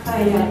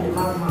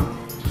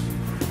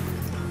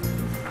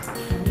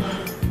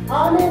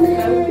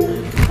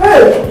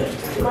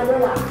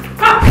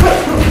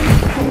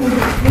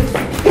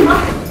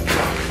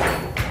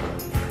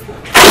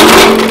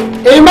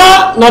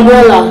 Emma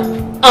Manuela.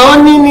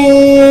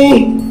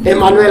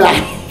 Emanuela.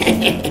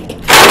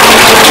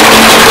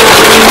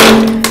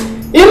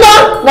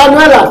 Emma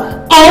Manuela.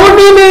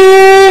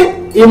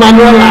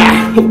 Emanuela.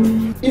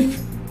 If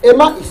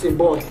Emma is a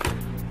boy,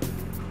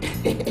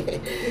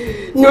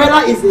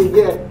 Noela is a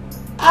girl.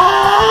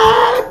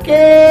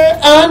 Okay,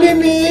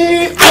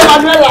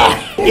 Emanuela.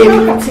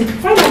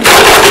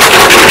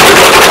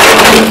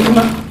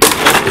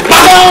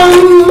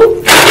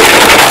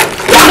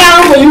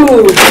 Down for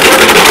you.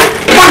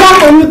 Down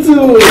for you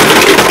two.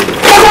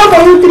 Down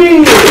for you three.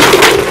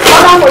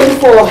 Down for you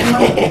four.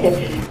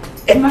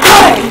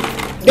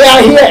 They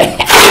are here.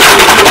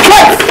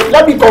 Wait,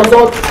 let me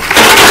consult.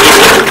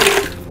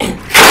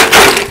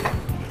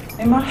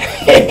 Emma.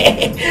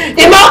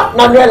 Ima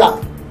Manuela.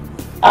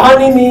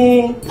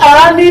 Anini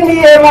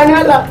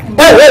Emanuela.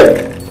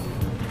 Hey!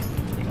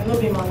 I know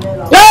be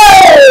Manuela.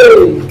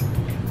 Hey!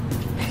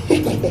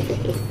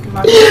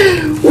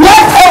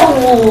 What?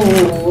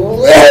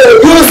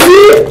 You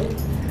see?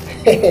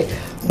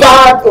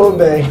 Bad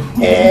omen.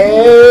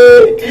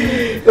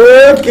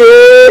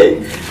 Okay.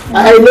 I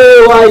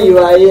know why you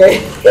are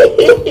here.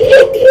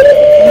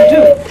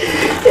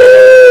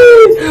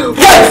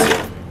 Wait!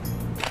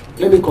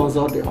 Let me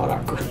consult the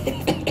oracle.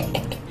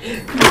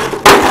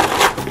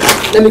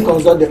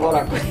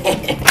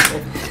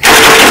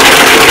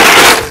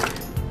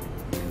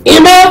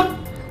 Ima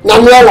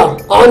Manuela,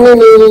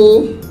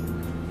 Anini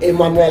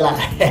Emanuela.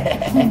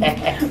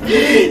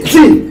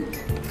 See,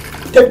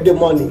 take the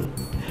money.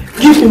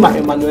 Give me my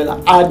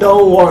Emanuela. I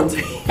don't want.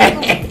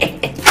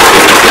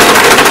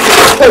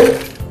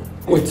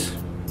 Wait.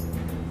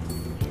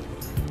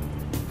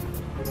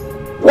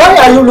 Why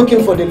are you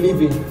looking for the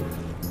living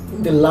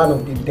in the land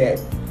of the dead?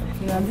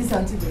 Yeah, this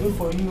auntie doing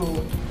for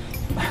you.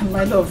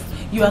 My love,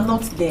 you are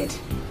not dead.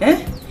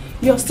 Eh?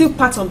 You are still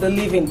part of the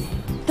living.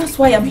 That's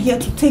why I'm here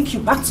to take you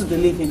back to the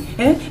living.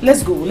 Eh?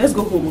 Let's go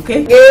home,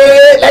 okay?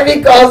 Hey, let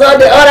me consult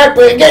the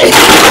oracle again.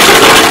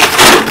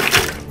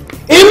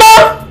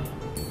 Ima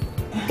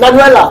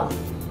Manuela.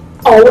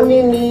 Oh,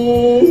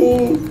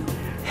 Nini.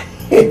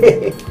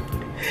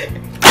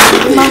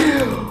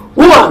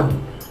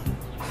 Woman,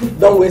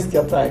 don't waste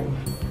your time.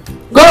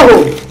 Go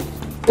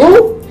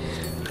home.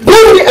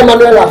 Bring me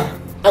Emanuela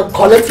and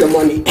collect your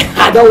money.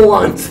 I don't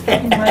want.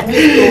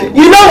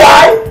 You know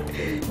why?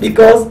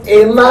 Because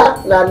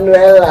Emma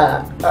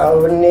Manuela.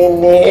 Oh,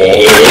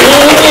 Nini.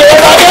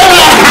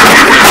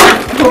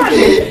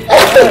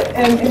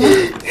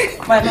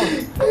 My love,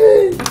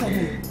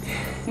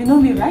 you know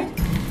me, right?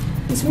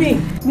 It's me,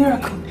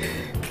 Miracle.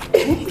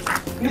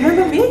 You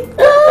remember me?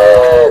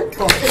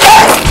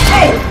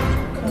 Hey!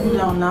 Calm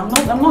down now.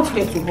 I'm not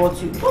here to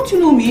hurt you. Don't you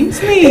know me?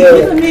 It's me.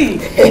 Look at me.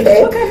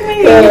 Look at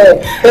me.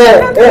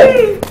 Look at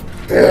me.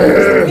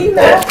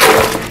 Ina,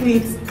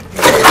 please.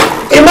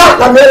 Emma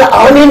Manuela,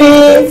 Onini.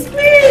 It's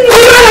me.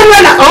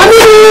 Emanuela,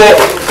 Onini.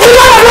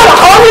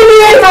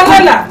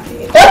 Emanuela.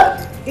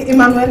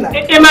 Emanuela.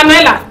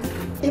 Emanuela.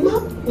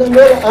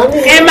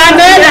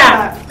 Emanuela.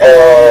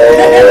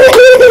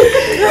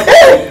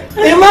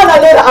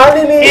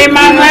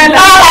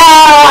 Emanuela.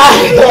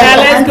 Yeah,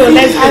 let's go.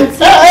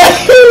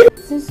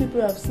 Since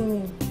people have seen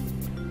him,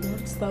 you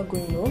have to start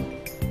going, no?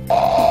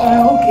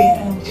 Okay.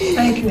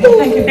 Thank you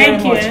very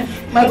much.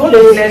 My God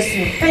will bless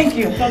you. Thank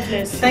you. God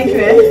bless you. Thank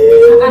you.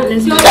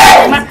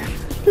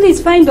 Please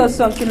find us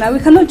something now. We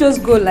cannot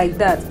just go like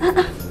that.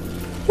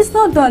 It's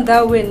not done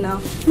that way now.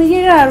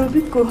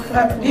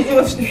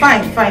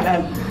 Fine.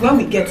 When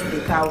we get to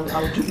the car,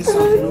 I'll give you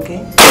something,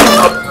 okay?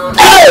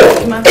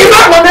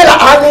 Emanuela.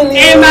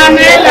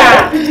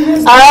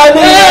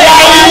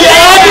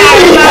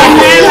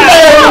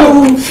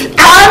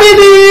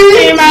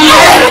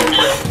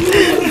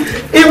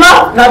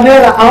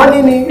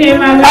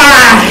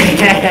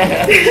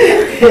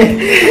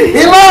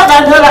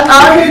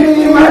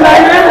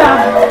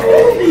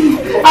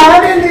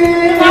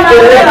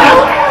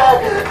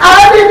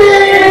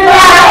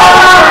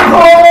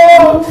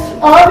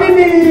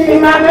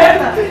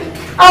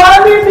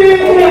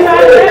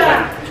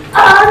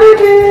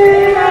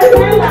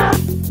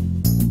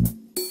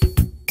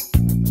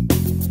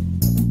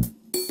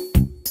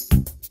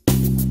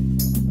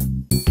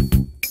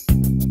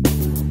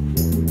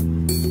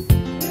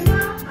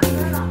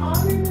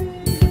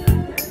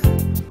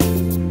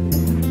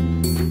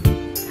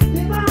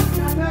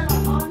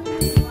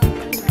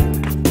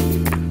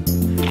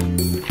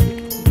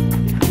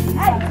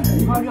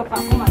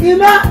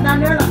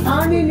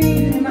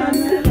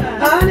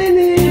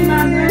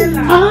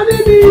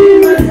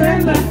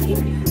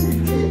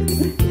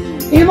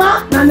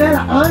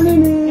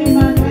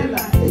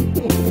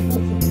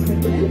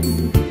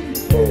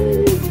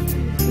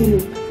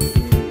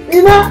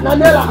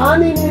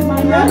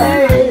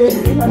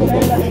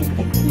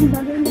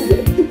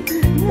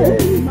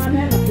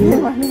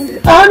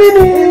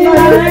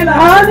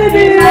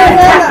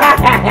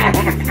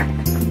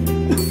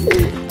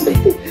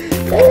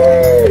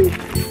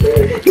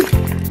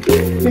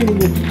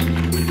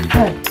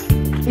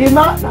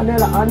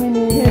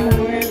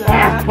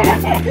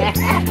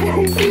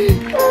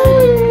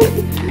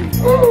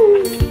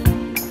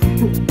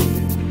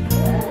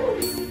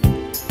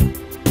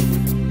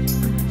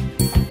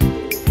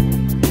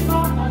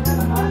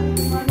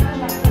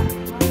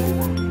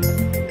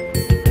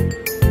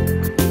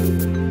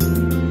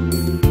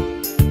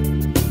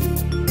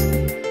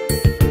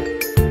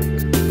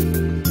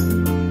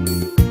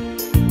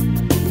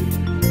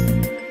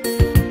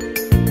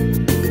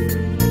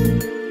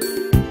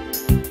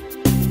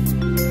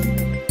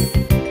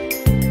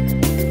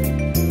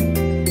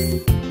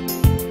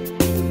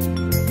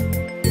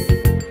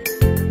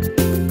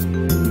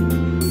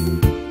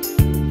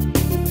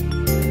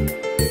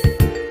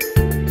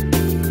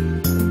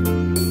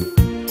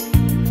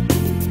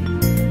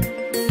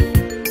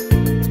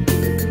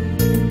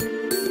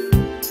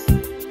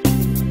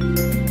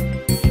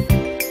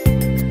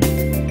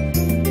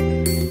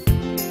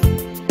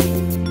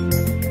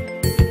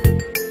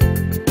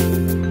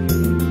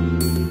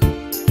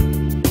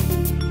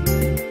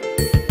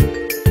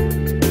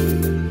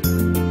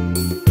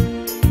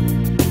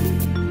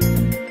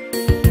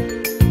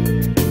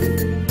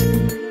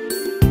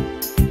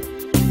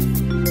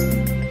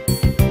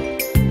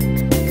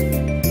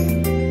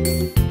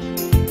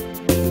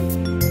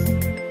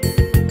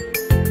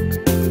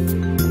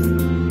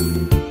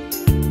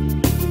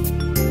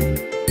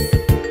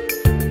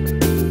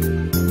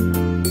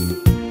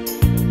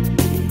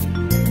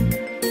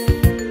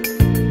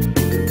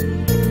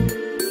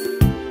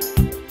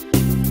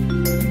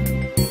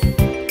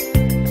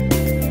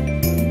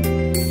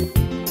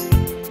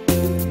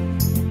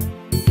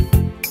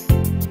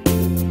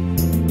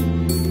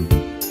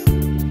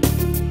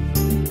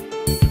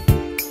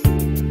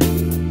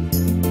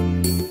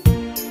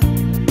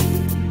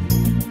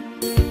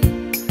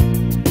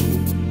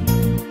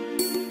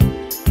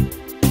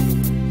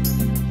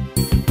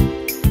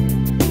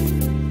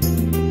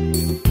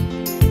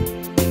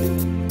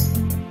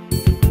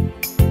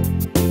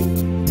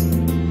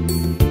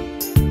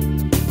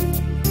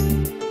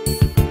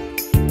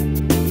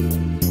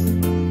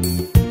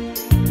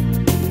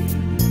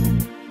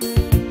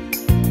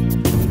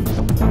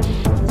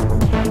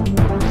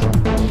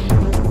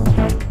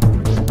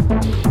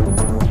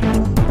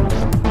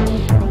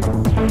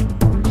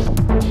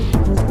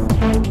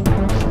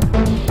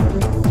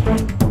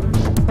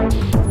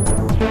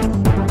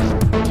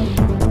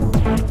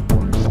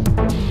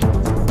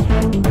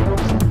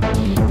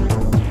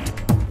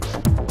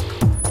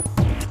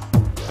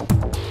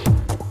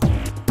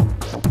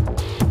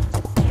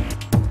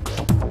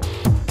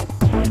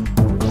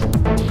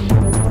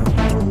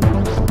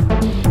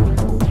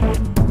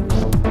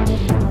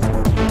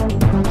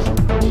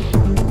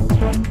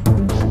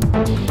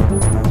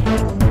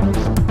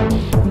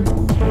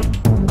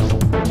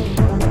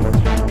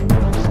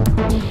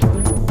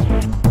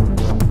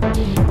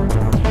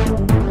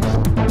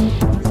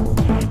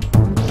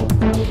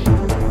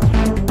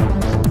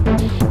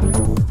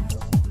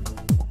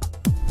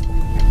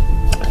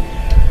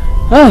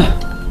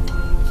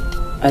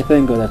 I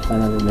thank God I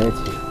finally met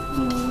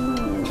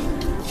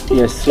you.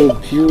 You're so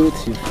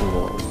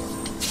beautiful.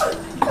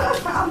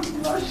 I'm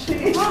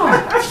blushing. You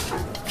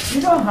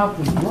don't have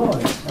to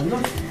blush. I'm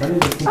not telling you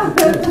to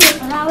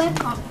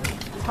Welcome.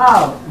 How,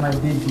 my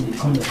baby?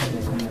 Come here.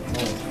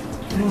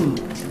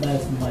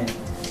 That's my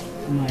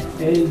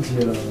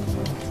angel.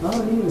 How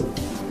are you?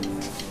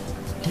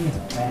 Come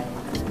here.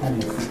 Have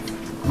you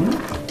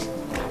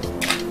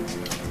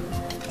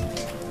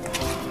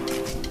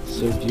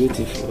So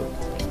beautiful.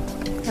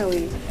 How are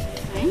you?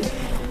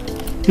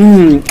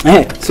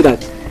 Hey, so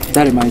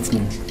that reminds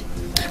me.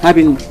 I've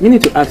been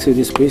meaning to ask you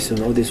this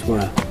question all this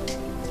while.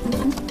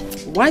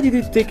 Why did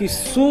it take you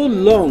so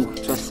long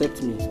to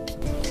accept me?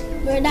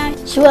 Brother,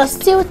 she was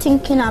still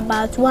thinking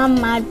about one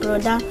mad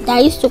brother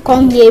that used to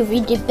come here every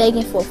day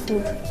begging for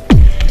food.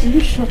 Will you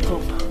shut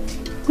up?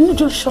 Will you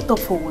just shut up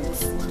for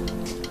once?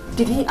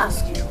 Did he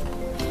ask you?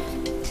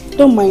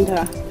 Don't mind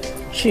her.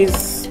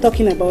 She's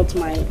talking about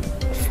my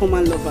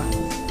former lover.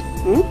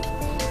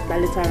 That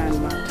later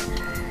ran mad.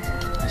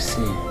 I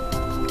see.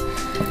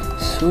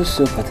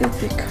 So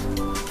pathetic.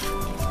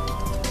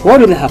 What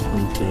really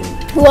happened to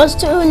him? He was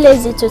too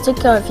lazy to take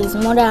care of his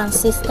mother and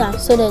sister,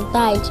 so they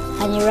died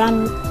and he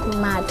ran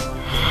mad.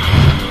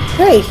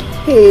 Hey.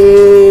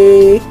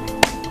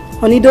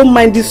 Honey, don't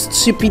mind this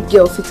stupid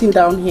girl sitting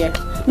down here.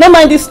 Don't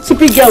mind this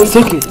stupid girl. It's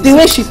okay. The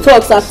way she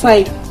talks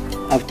aside.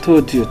 I've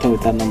told you, talk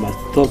with that number.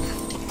 Stop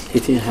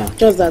hitting her.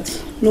 Just that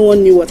no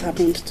one knew what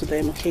happened to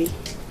them, okay?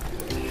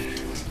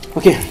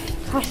 Okay.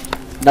 Hi.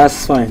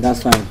 That's fine.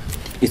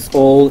 It's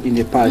all in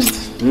the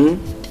past.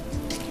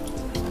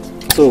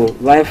 So,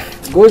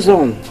 life goes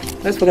on.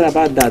 Let's forget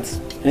about that.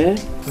 Eh?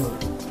 So,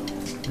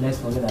 let's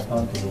forget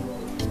about the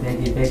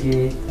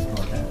beggy.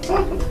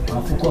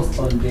 I'll focus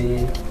on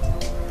the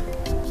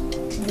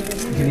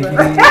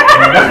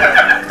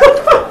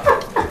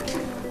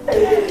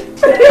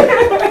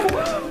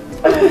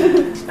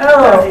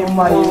Oh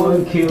my, you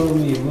won't kill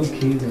me.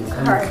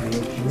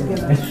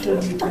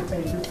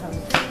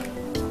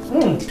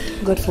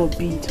 God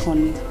forbid,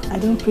 honey. I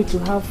don't pray to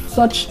have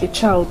such a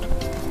child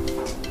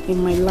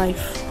in my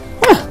life.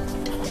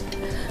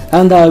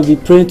 And I'll be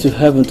praying to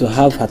heaven to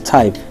have her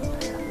type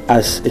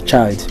as a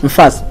child. In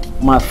fact,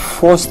 my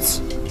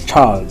first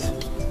child.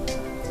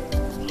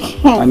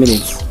 I mean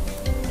it.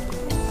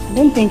 I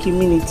don't think you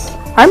mean it.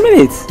 I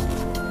mean it.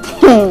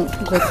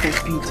 God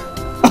forbid.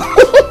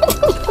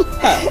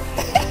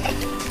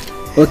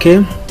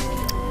 Okay.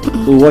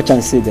 We'll watch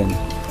and see then.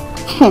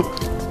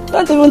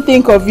 Don't even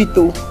think of it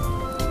though.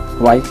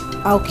 Why?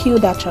 I'll kill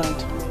that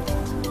child.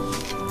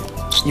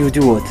 You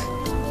do what?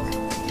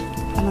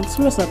 And I'm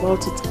serious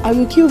about it. I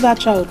will kill that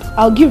child.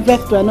 I'll give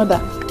birth to another.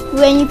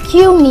 When you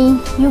kill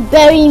me, you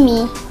bury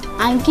me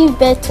and give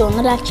birth to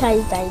another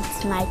child that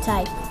is my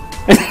type.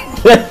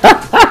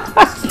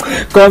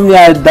 Come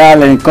here,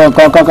 darling. Come.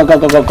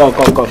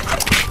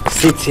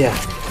 Sit here.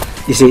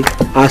 You see,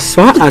 as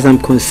far as I'm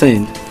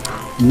concerned,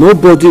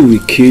 nobody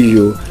will kill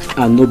you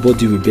and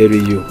nobody will bury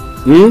you.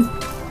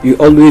 You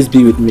always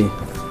be with me.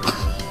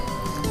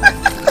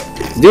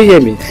 Do you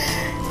hear me?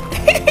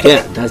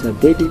 Yeah, that's my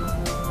baby.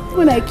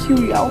 When I kill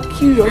you, I'll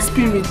kill your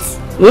spirit.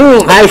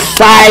 High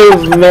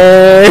five,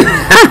 man.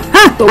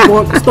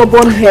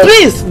 Stubborn head.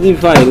 Please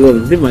leave her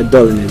alone. Leave my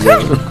darling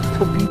alone.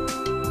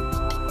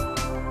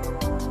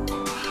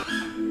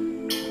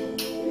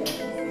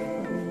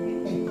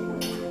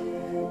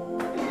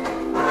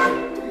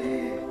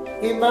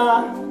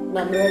 Ima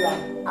Manuela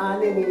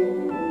Anini.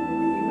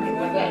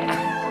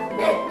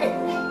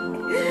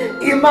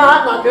 Ima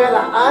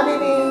Manuela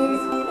Anini.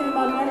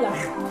 Manuela.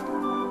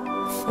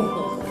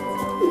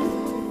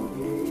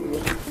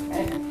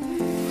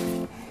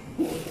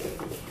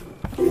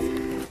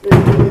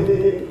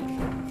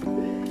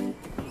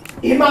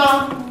 Ima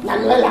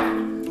Manuela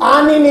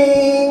Anini.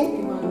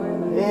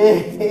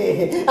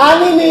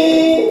 Anini.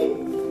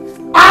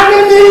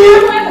 Anini.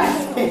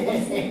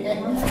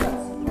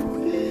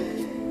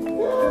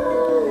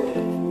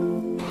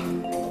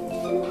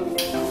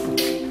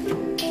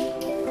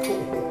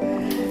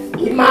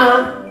 Ima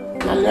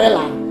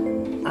Manuela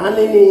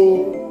Anini.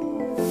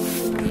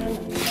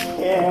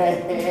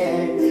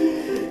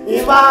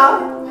 Ima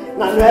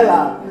Manuela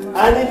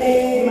Anini.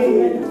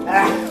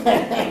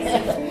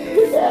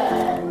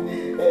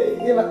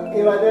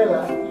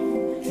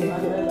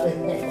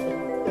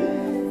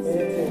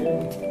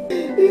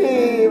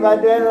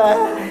 Manuela.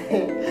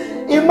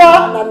 Ima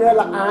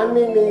Manuela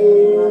Anini.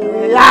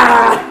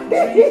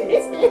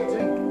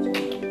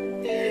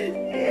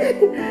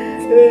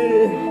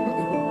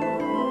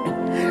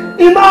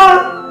 Ima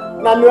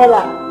Manuela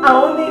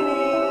Anini.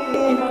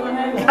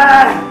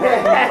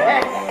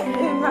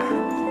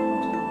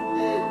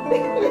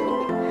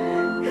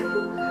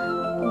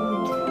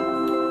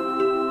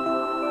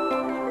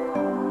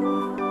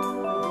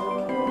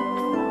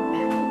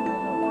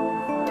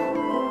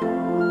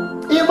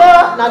 Ima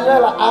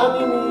Manuela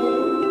Anini.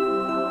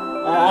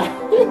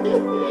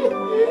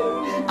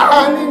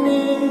 Anini.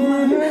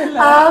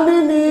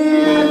 Anini.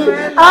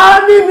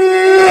 Anini.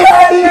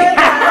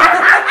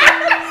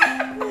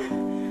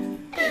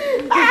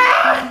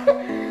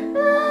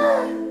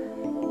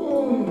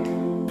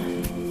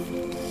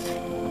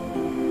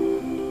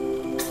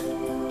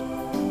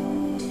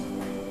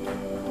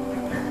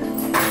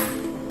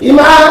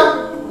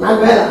 Ima,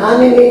 Manuela,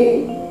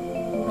 honey.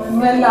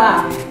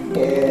 Manuela.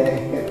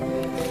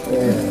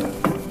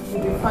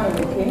 You'll be fine,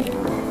 okay?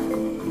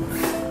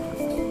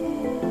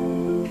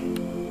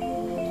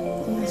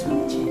 That's when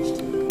it changed.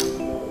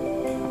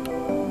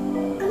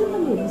 I never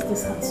knew he was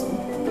this handsome.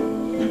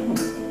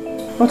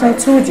 But I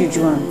told you,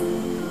 Joan.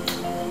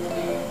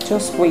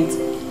 Just wait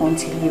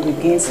until he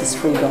regains his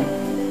freedom.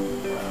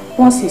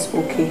 Once he's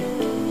okay,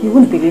 you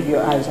won't believe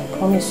your eyes, I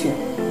promise you.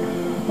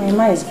 My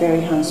man is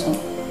very handsome. I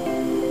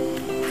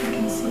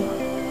can see it.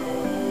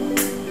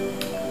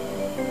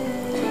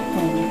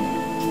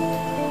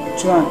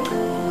 Joan,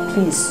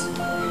 please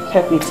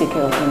help me take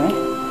care of him, eh?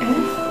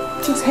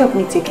 Just help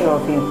me take care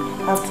of him.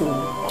 I have to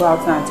go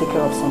out now and take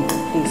care of something,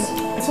 please.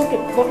 It's okay,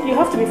 but you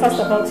have to be fast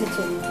about it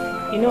too.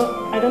 You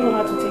know, I don't know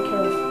how to take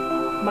care of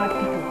mad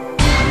people.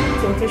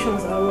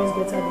 Temptations are always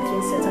better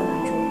between Satan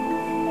and Joan.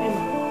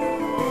 Emma.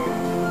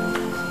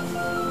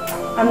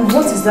 And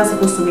what is that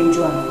supposed to mean,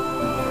 Joan?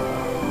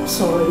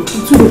 Sorry, it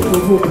will be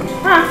provoked.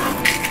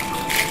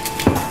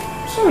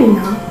 Sorry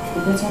now.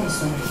 You better be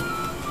sorry.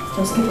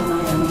 Just keep an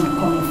eye on me, I'm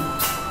coming.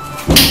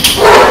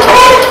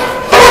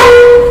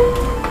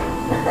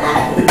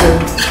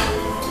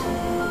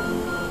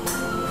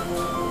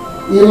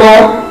 Ima,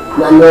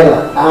 Manuela,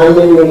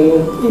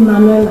 honey.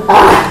 Emmanuela.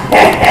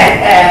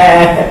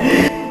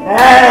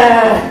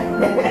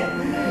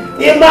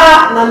 Ima,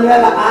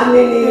 Manuela,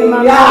 honey.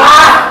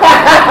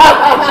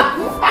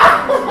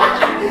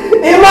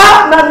 Ima,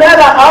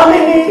 Manuela,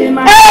 honey.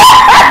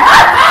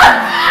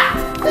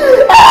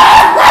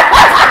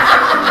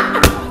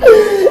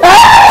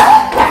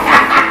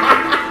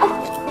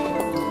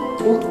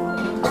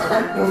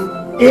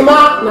 Ima,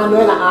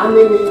 Manuela,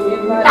 honey.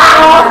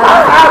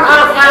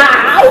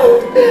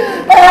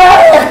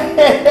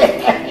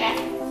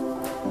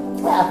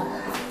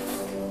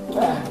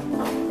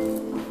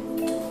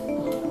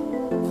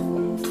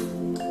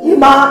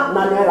 Ima,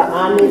 Manuela,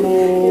 honey.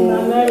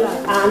 Emmanuela.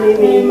 Honey.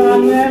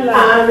 Emmanuela.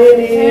 Honey.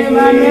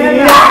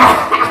 Emmanuela.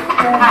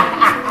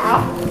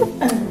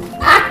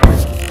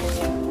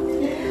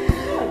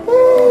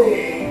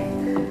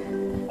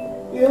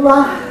 Ima,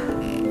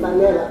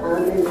 Manuela,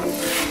 honey.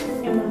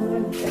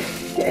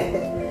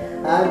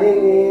 Honey.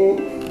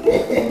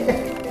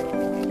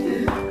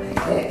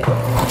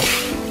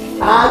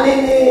 Honey.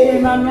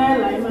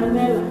 Emmanuela.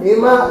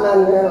 Ima,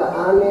 Manuela,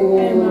 honey.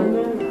 Emma.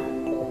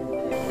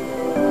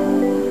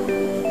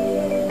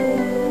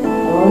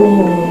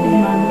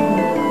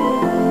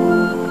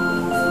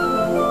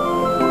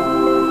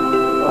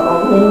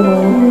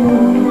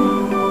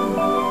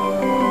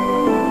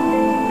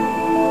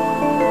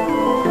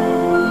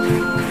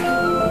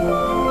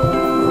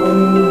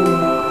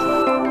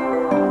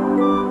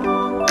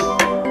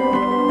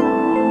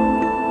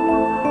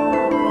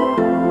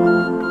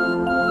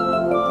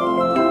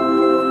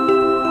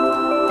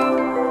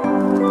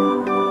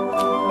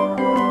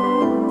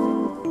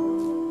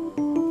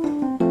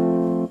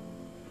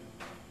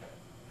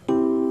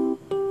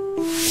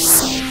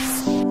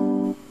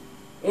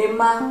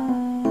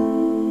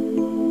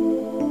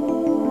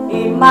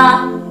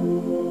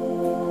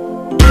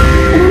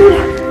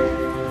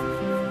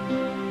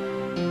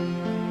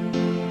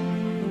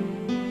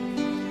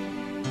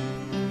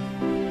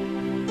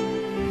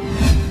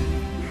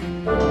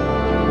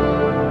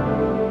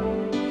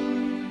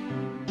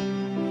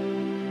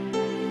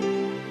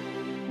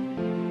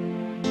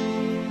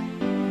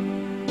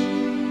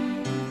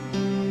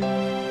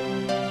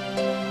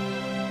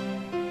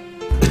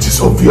 It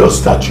is obvious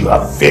that you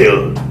have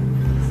failed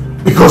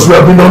because we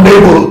have been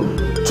unable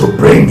to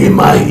bring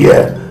Emma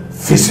here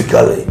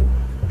physically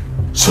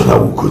so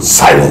that we could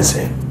silence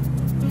him.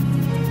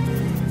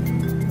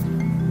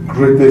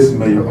 Greatest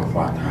mayor of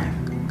our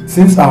time.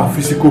 Since our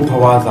physical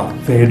powers have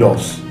failed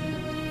us,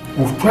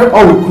 we've tried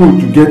all we could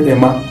to get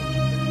Emma,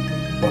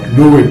 but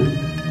no way.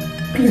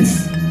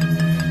 Please,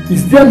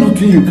 is there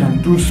nothing you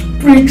can do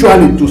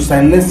spiritually to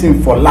silence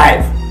him for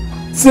life,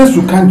 since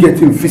we can't get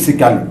him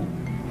physically,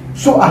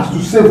 so as to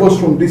save us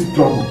from this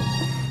trouble?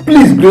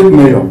 Please, great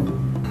mayor.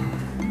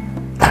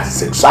 That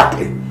is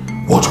exactly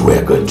what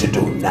we're going to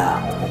do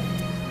now.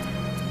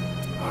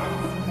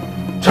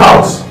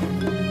 Charles,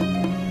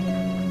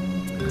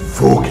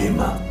 evoke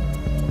Emma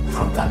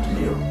from that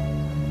mirror.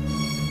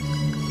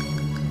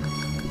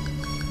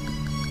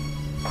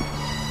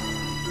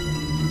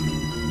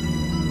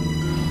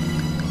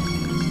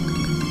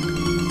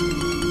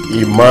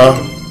 Emma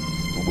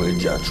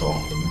Mwejacho.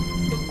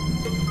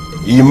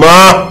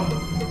 Emma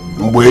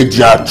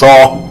Mwejacho.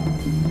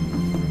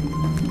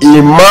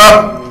 Emma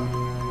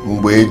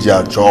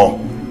Mwejacho.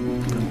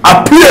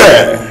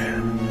 Appear!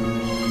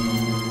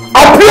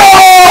 Appear!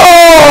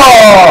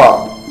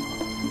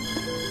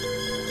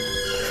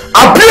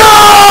 Appear!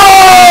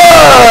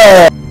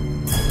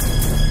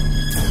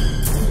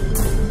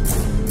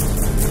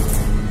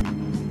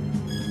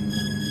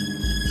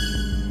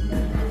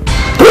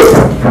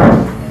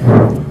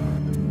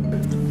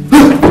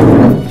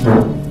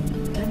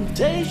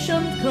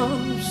 Temptation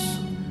comes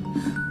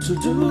to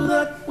do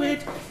that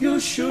which you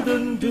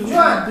shouldn't do.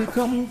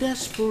 Become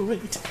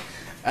desperate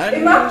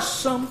And there's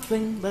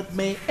something that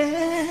may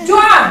end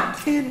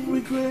in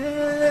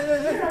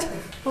regret.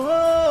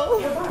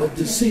 Oh, the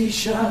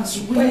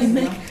decisions we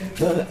make,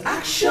 the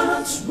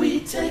actions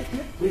we take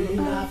will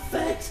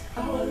affect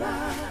our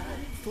life.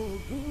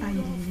 I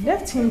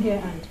left him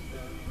here and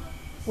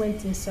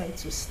went inside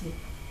to sleep.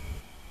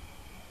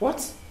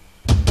 What?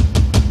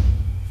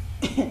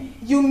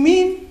 You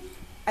mean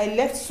I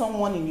left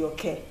someone in your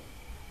care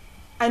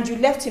and you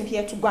left him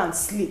here to go and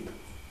sleep?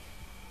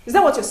 Is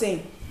that what you're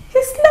saying?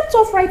 He slept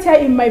off right here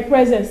in my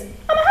presence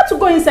and I had to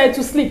go inside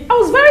to sleep. I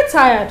was very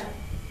tired.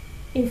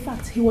 In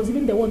fact, he was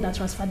even the one that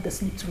transferred the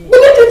sleep to me.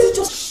 Will you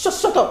just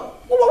shut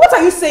up? What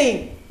are you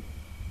saying?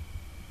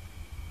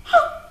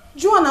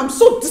 Joanne, I'm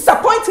so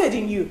disappointed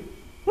in you.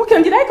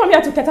 Okay, did I come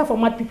here to cater for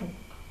mad people?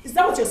 Is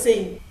that what you're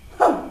saying?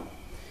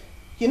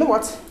 You know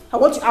what? I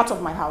want you out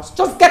of my house.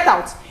 Just get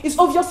out. It's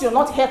obvious you're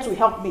not here to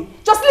help me.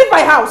 Just leave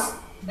my house.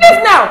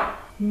 Leave now.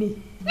 Me?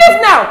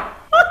 Leave now.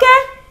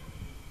 Okay.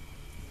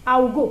 I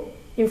will go.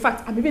 In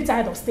fact, I'm a bit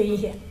tired of staying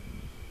here.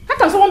 How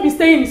can someone be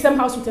staying in the same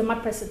house with a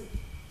mad person?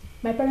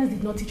 My parents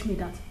did not teach me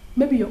that.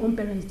 Maybe your own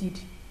parents did.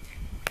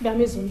 Get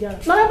out!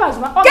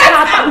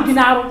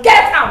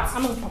 Get out!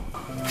 I'm not.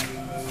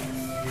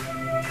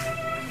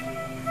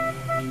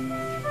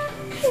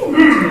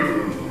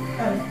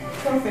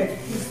 Prophet,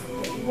 please,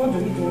 what do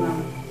we do now?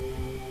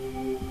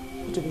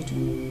 What do we do?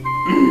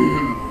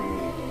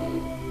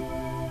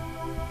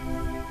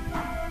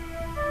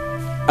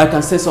 I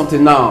can say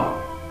something now.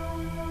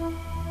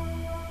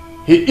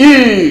 He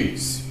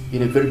is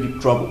in a very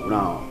big trouble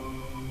now.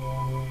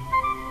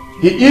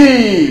 He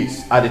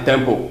is at the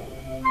temple.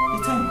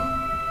 The temple?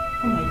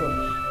 Oh my God.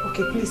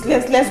 Okay, please,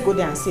 let's go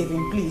there and save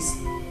him, please.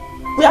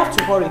 We have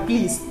to hurry,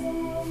 please.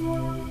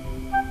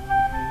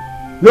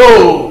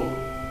 No!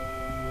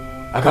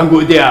 I can't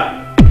go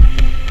there.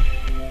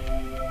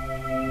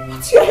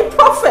 But you're a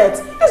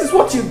prophet. This is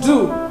what you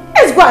do.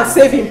 Let's go and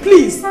save him,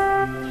 please.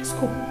 Let's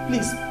go,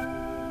 please.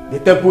 The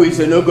temple is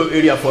a no-go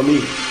area for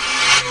me.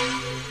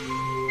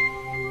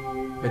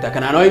 But I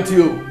can anoint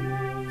you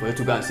for you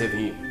to go and save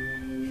him.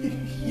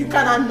 You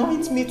can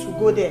anoint me to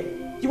go there.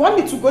 You want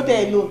me to go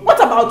there alone? What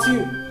about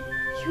you?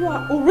 You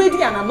are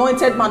already an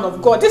anointed man of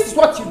God. This is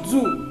what you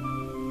do.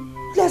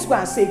 Let's go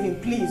and save him,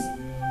 please.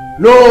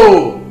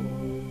 No!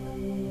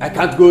 I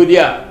can't go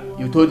there.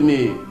 You told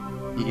me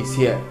he is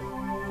here.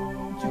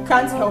 You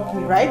can't help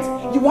me, right?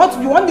 You want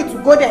me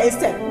to go there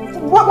instead?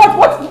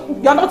 What?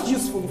 You're not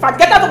useful. In fact,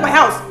 get out of my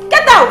house.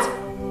 Get out!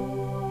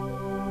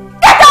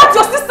 Get out!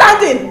 You're still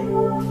standing!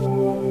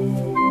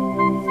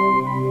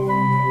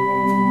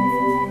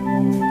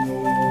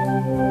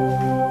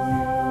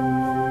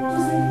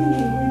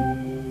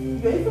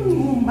 You're even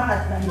more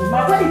mad than him.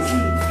 Where is he?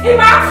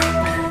 Ima!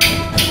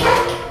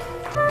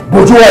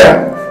 Bojuwaya!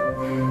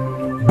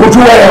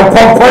 Bojuwaya,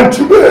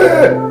 Kwankwanchube!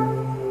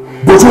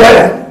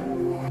 Bojuwaya!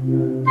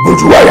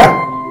 Bojuwaya!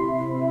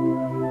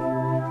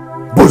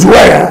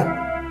 Bojuwaya!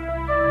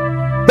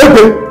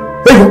 Ebe!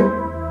 Eyo!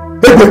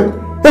 Ebe!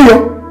 Eyo!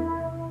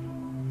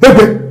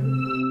 Ebe!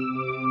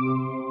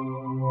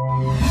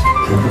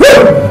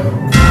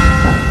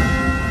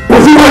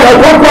 Bojuwaya,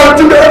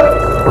 Kwankwanchube!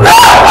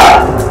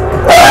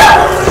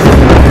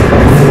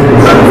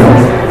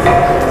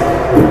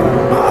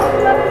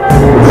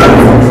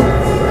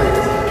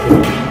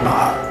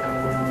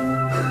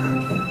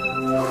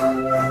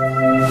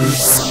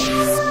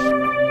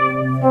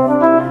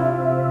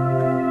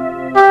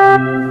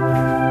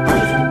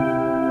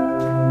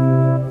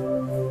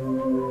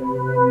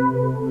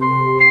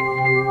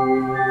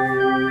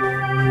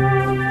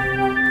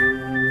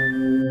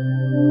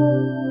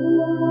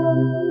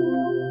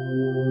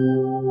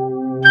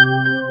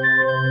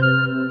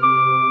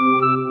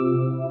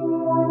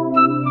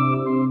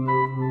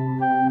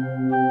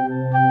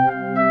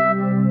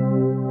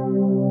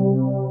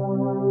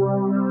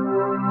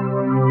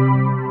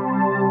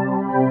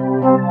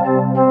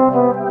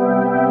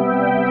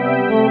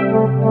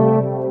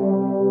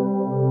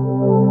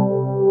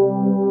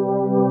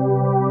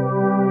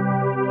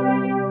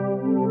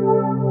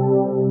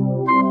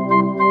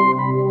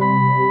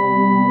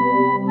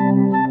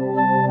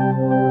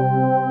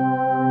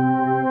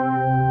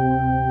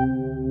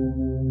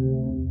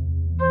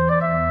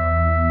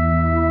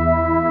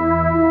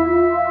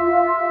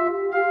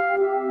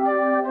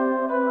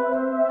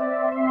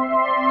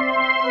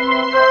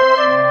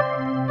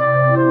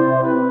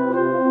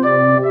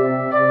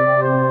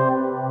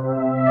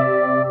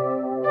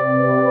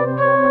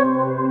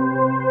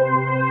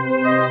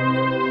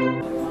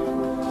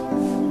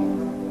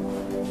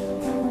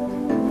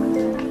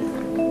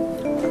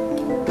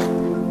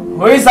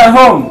 Who is at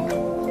home?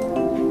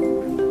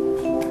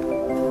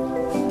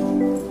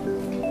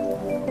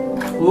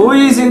 Who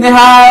is in the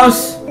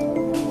house?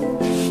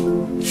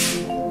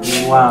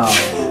 Wow.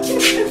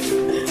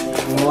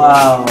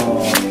 Wow.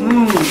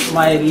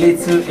 My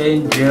little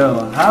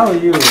angel. How are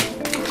you?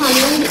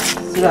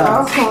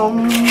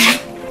 Welcome.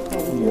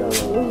 Yeah,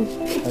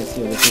 I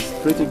see. It is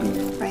pretty good.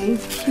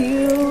 Thank you.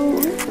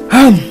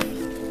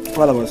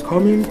 While I was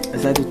coming, I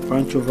decided to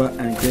branch over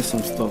and get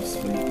some stuffs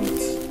for you.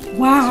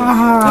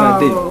 Wow.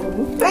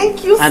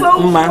 Thank you and so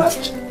Uma,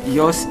 much.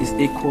 yours is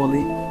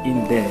equally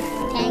in there.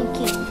 Thank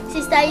you.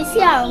 Sister, you see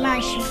how a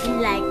man should be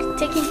like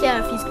taking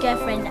care of his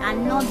girlfriend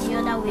and not the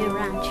other way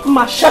around.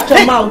 Ma, shut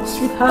your mouth.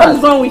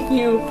 What's wrong with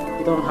you?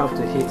 You don't have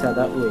to hate her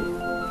that way.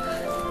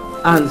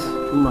 And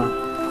Uma,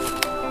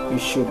 you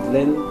should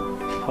learn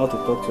how to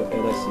talk to your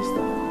elder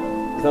sister.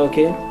 Is that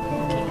okay?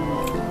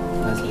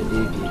 That's my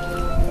baby.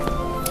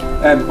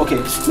 Okay,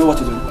 you know what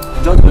to do.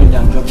 Just go in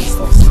there and drop these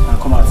stuff and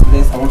come out.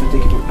 Next, I want to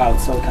take you out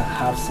so we can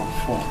have some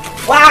fun.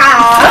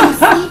 Wow!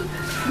 See,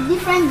 the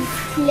difference is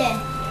clear.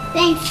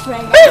 Thanks,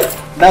 brother.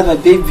 That's my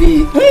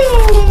baby.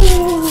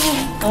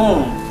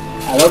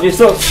 I love you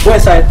so. Go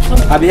inside.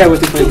 I'll be here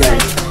waiting for you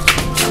guys.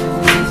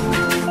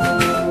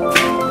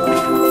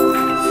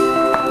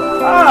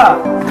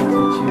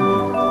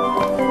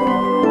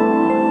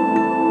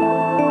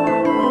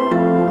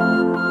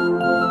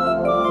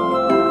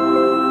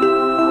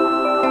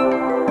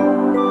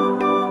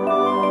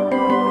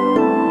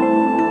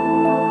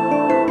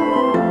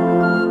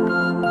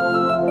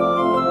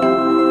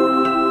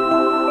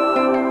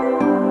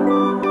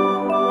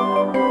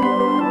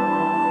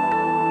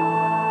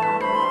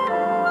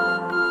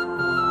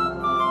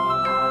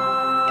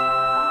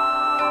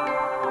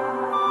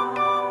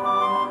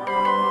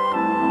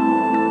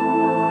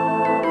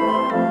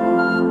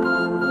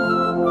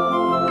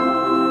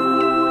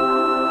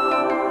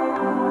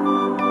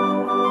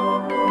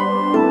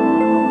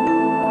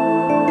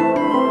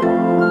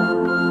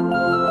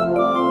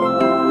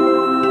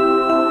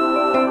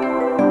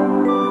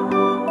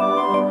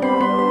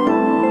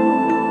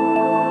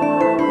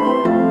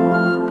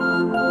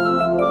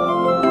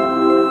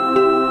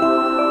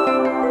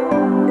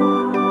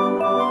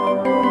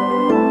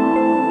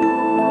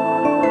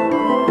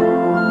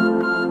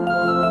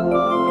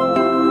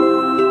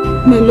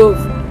 My love,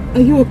 are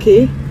you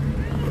okay?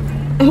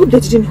 I hope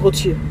that didn't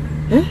hurt you.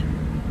 Eh?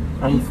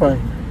 I'm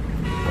fine.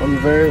 I'm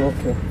very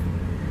okay.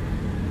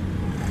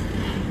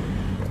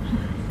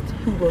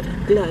 Oh God,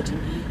 I'm glad.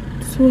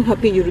 So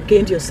happy you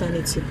regained your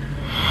sanity.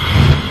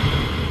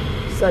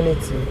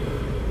 Sanity?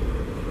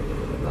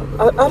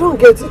 I don't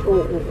get it.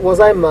 Was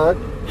I mad?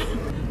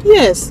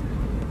 Yes.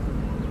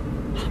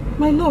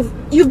 My love,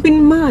 you've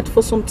been mad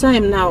for some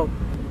time now.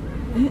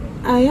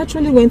 I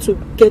actually went to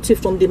get you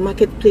from the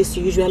marketplace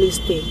you usually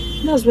stay.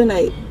 That's when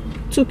I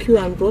took you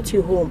and brought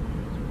you home.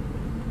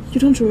 You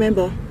don't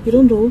remember? You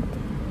don't know?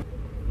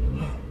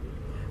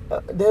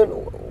 Then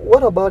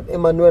what about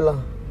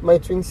Emanuela, my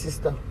twin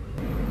sister?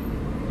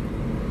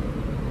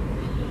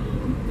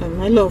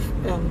 My love,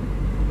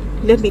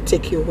 let me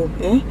take you home.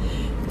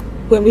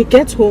 When we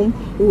get home,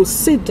 we'll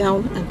sit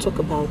down and talk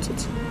about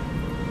it.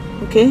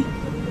 Okay?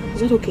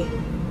 Is that okay?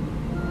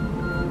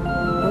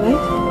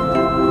 Alright?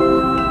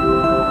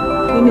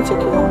 Let me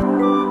take you home.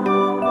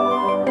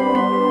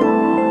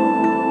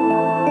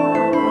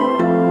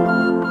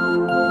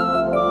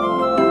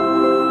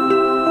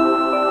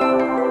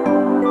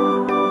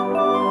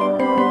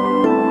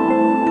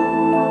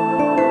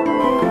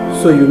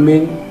 So you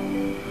mean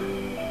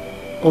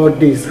all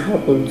this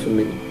happened to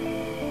me?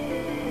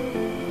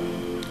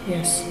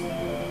 Yes.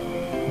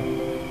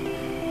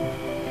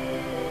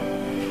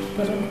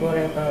 But don't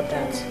worry about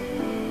that.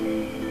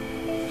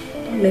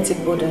 Don't let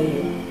it bother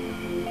you.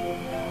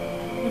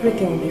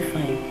 Everything will be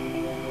fine.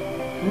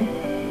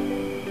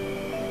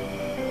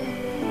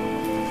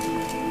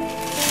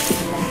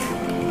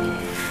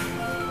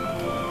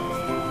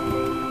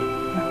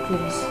 Now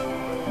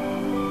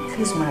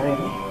please marry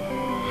me.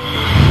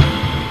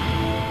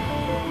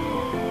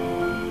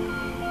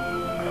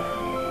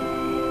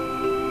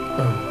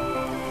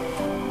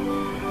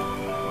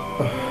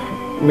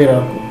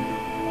 Miracle.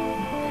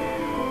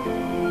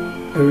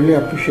 I really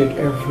appreciate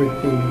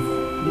everything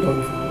you've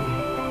done for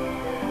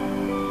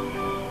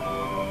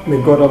me. May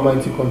God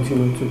Almighty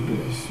continue to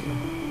bless you.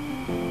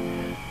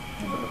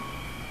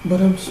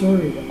 But I'm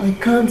sorry, I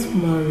can't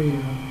marry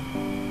you.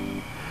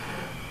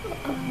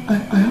 I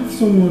have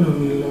someone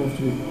I'm in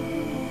love with.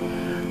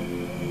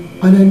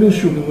 And I know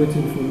she'll be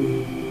waiting for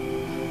me.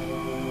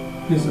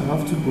 Please, I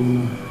have to go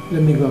now.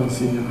 Let me go and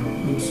see her.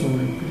 I'm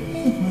sorry,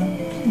 please.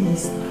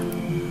 Please.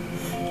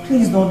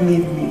 Please don't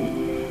leave me.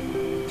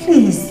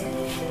 Please.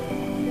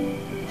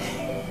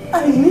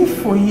 I live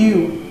for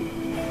you.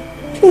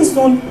 Please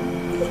don't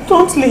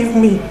leave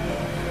me.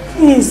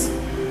 Please.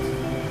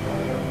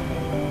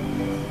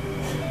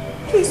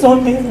 Please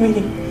don't leave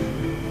me.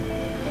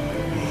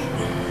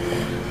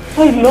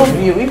 I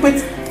love you.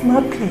 Wait,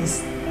 Ma,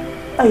 please.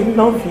 I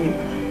love you.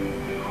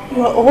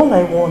 You are all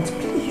I want.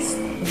 Please.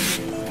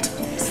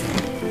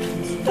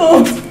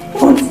 Don't.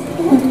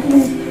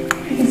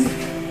 Please.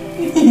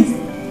 Please.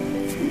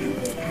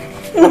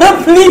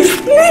 Ma, please.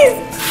 Please.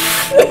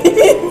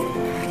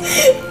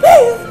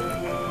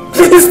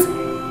 Please.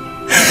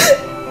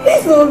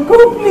 Please don't go.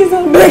 Please,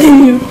 I'm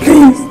begging you.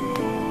 Please.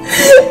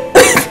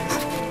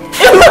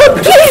 Emma,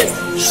 please.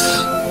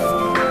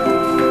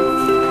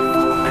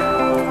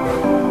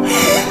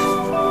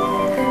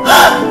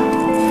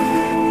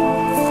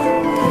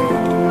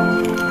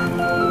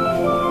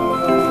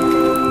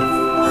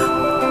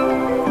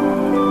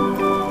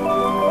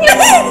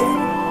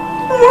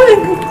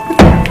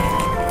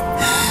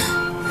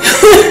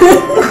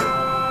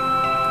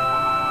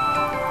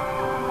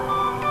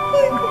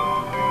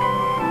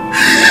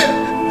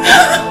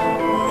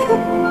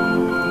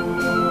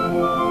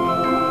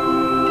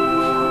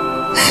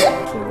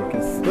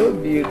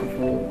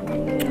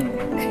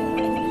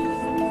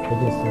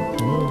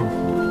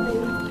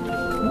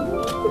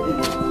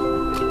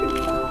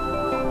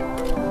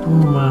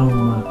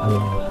 Mama, I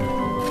love you.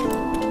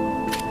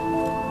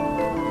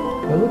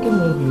 You're looking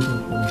more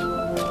beautiful.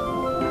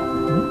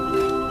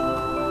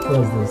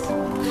 What's this?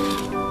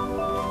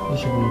 This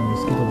should be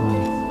mosquito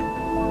bite.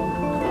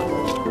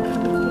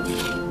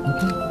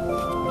 Okay.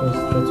 Just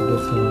try to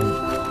get some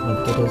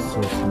potato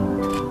soup now.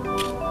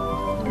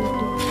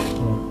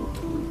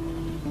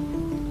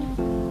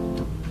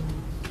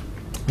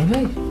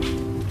 Okay.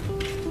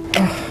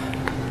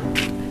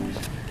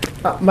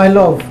 My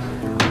love,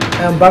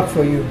 I am back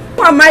for you.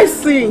 What am I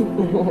seeing?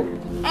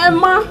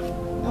 Emma,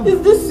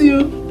 is this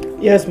you?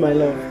 Yes, my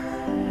love.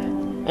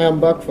 I am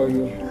back for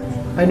you.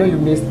 I know you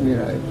missed me,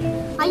 right?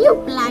 Are you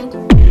blind?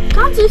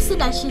 Can't you see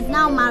that she's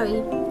now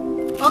married?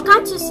 Or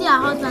can't you see her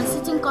husband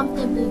sitting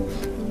comfortably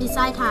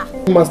beside her?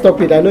 You must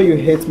stop it. I know you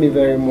hate me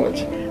very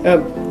much.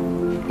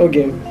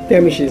 Okay,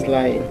 tell me she's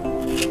lying.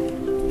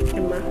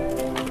 Emma,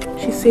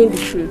 she's saying the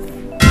truth.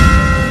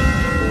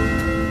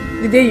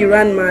 The day you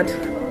ran mad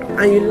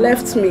and you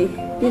left me,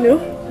 you know,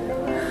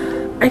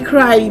 I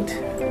cried.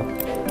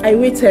 I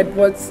waited,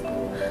 but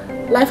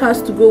life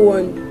has to go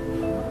on.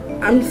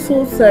 I'm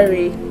so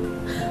sorry.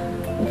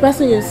 The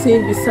person you're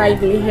seeing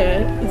beside me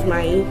here is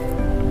my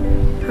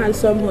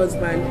handsome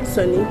husband,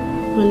 Sonny.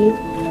 Honey,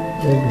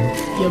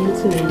 you're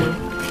meeting Emma.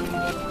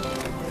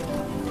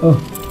 Oh,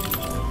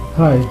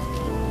 hi.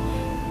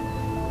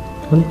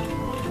 Honey?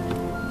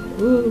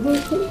 What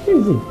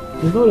is it?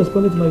 He's not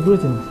responding to my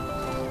greetings.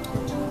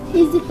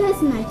 He's the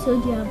person I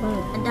told you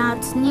about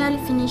that nearly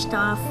finished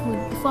our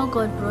food before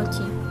God brought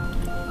him.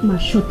 Ma,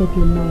 shut up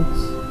your mouth.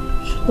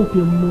 Shut up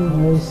your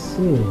mouth. I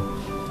see.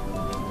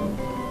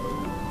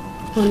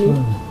 Honey,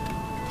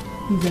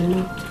 he's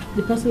Emma,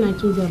 the person I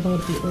told you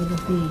about the other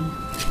day.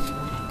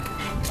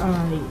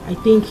 I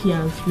think he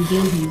has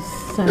regained his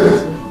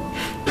sanity.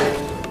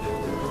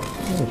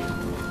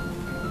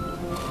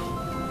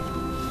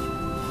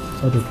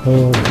 What a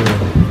poor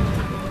girl.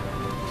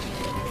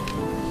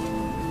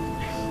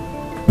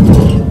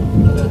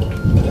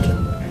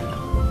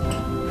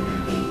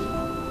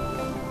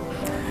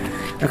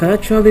 I can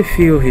actually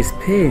feel his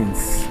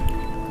pains.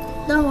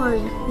 Don't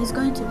worry, he's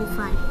going to be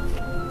fine.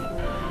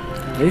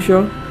 Are you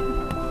sure?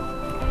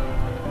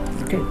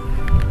 Okay.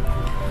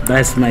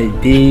 That's my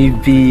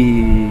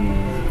baby.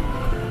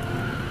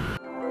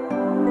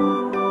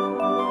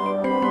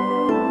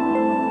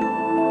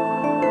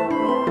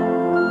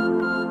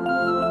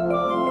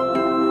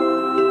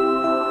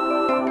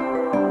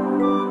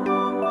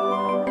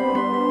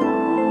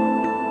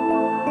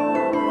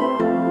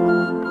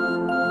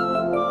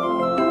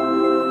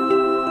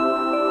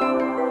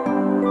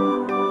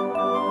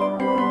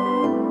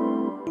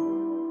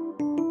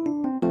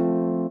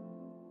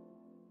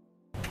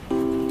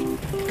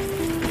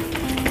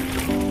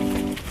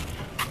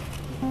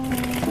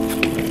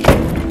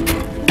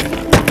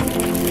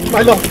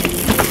 My love,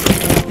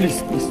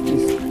 please,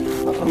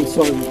 I'm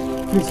sorry.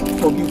 Please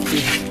forgive me.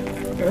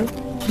 Eh?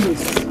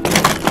 Please.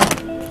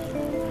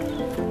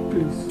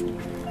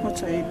 What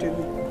are you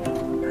doing?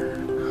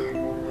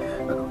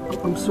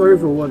 I'm sorry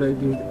for what I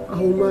did. I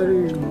will marry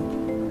you.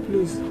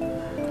 Please.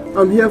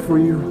 I'm here for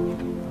you.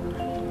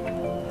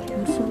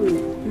 I'm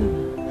sorry.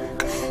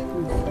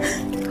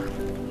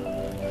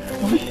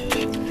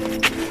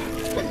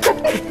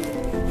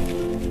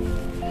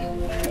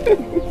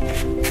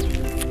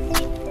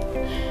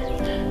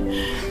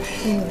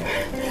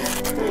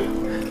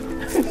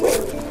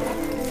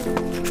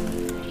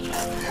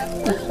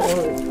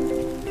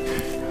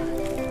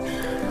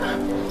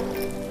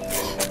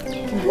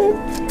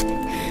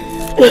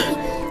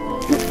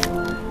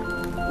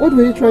 What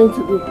were you trying to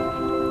do? I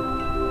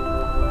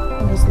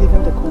was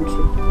leaving the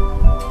country.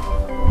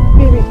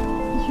 Baby,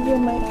 you were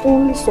my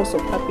only source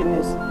of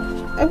happiness.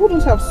 I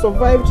wouldn't have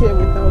survived here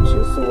without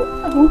you, so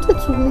I wanted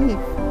to leave.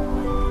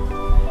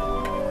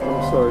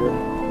 I'm sorry,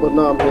 but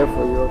now I'm here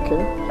for you,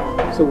 okay?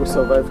 So we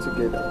survive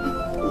together.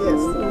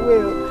 Yes, we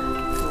will.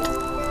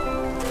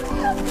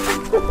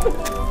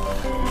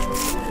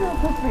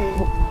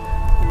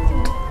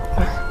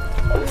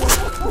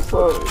 I'm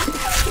sorry.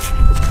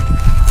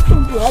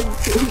 I'm glad you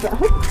said that.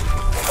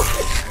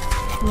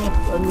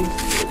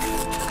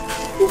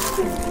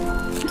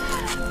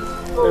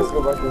 Let's go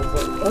back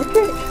inside.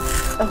 Okay.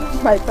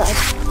 My bad.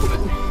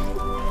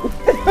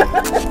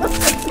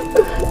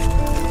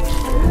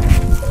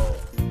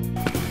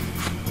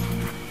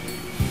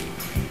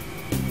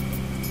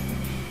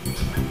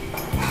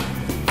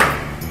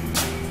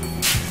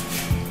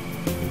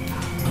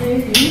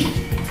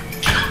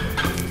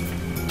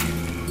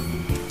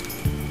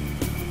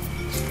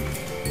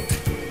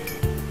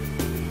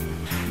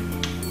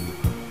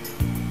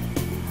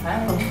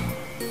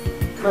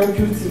 My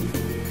beauty.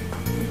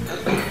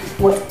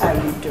 What are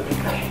you doing?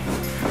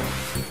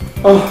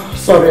 Oh,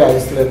 sorry I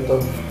slept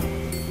off.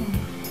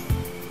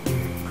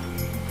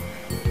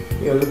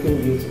 You're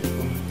looking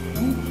beautiful.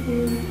 Thank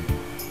you.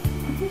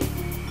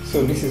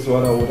 So this is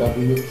what I would have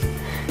used.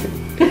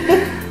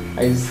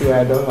 I swear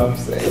I don't have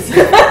sex.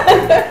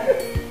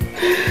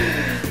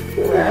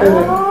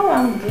 Well,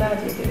 I'm glad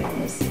you didn't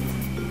miss it.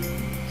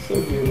 So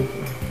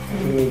beautiful.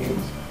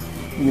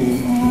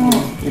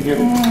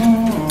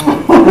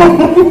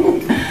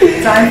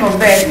 Time for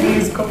bed,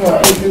 please. Come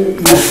on.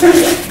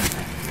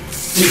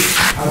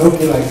 I don't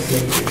feel like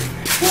sleeping.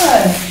 What?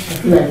 I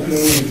feel like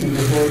playing with you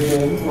the whole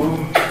day.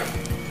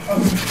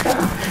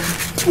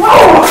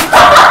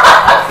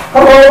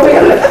 Come on,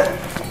 really?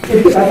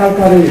 I can't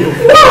carry you.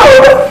 No!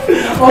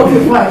 Okay,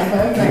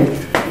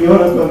 fine. You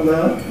want to come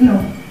now? No.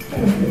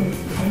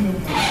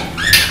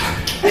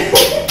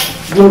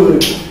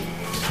 Good.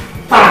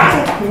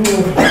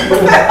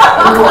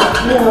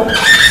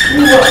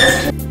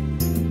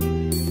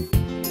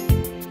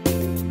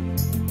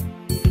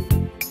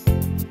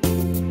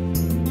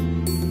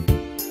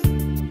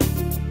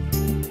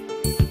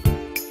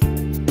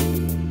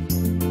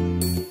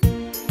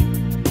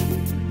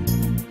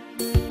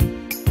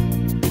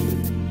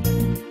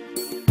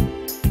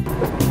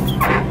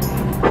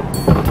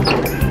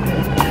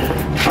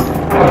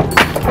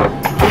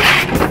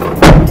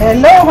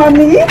 Hello,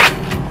 honey.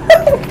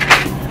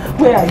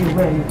 Where are you?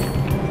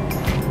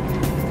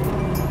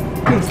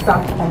 Please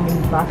start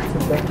coming back to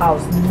the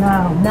house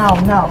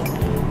now.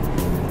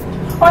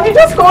 Honey,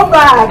 just come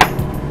back.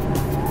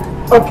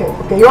 Okay.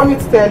 You want me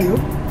to tell you?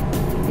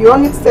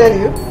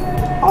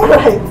 All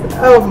right.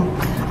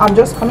 I'm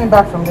just coming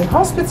back from the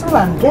hospital,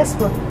 and guess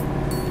what?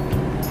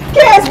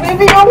 Guess,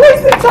 baby, you're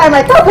wasting time.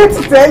 I can't wait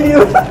to tell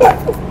you.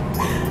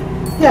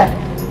 Yeah,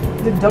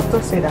 the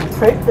doctor said I'm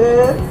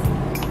pregnant.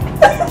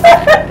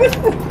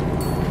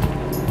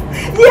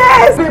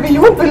 Yes, baby,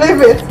 you won't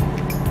believe it.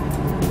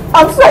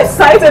 I'm so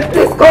excited.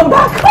 Please come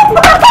back.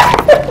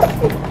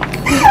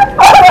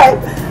 All right.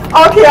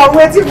 Okay, I'm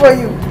waiting for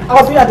you.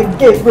 I'll be at the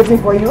gate waiting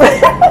for you. All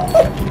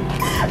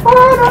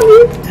right,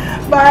 honey.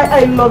 Bye.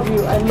 I love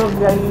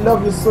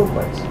you so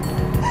much.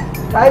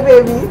 Bye,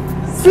 baby.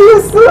 See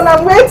you soon.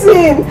 I'm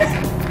waiting.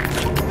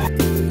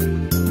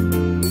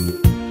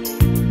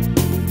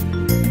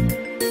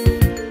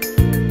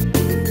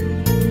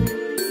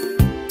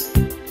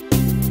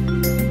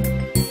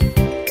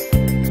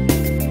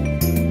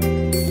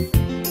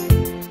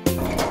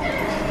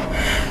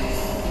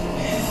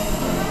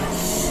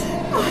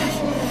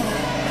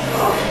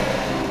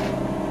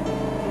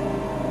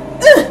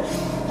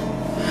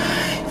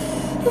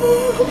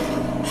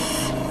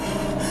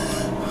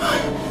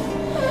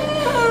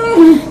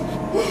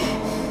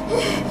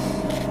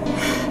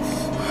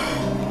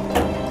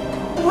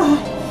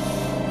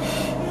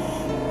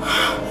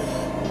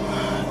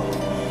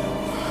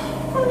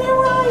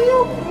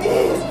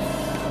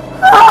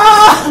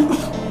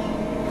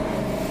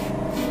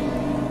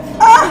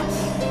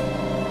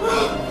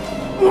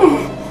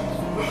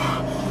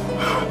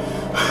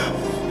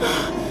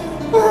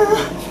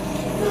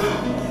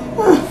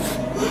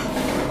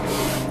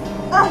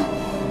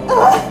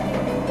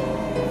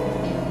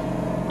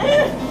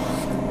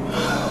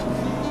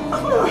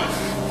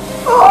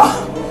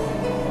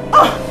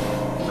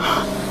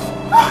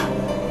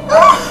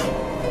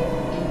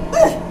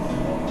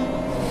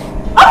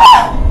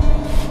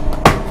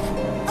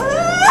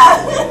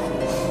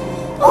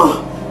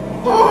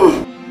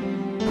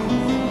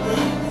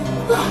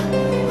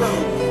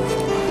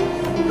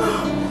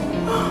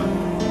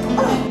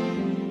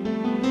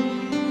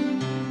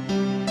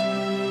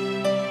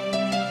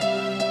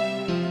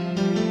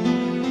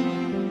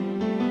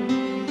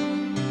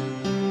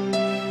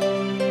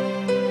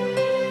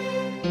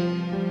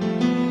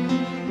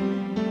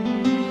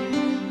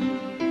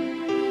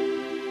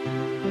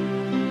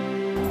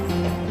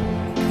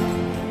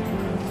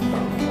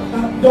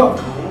 Doc!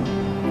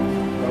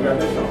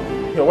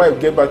 Congratulations. Your wife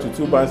gave birth to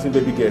 2 bouncing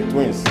baby girls,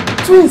 twins.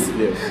 Twins?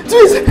 Yes.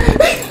 Twins!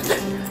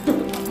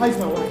 How is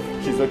my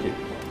wife? She's okay.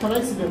 Can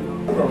I see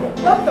them now? No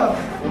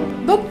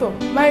problem. Doctor,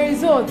 my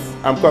results.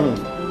 I'm coming.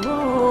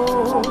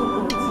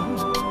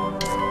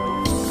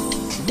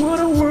 What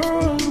a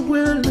world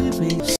we're living.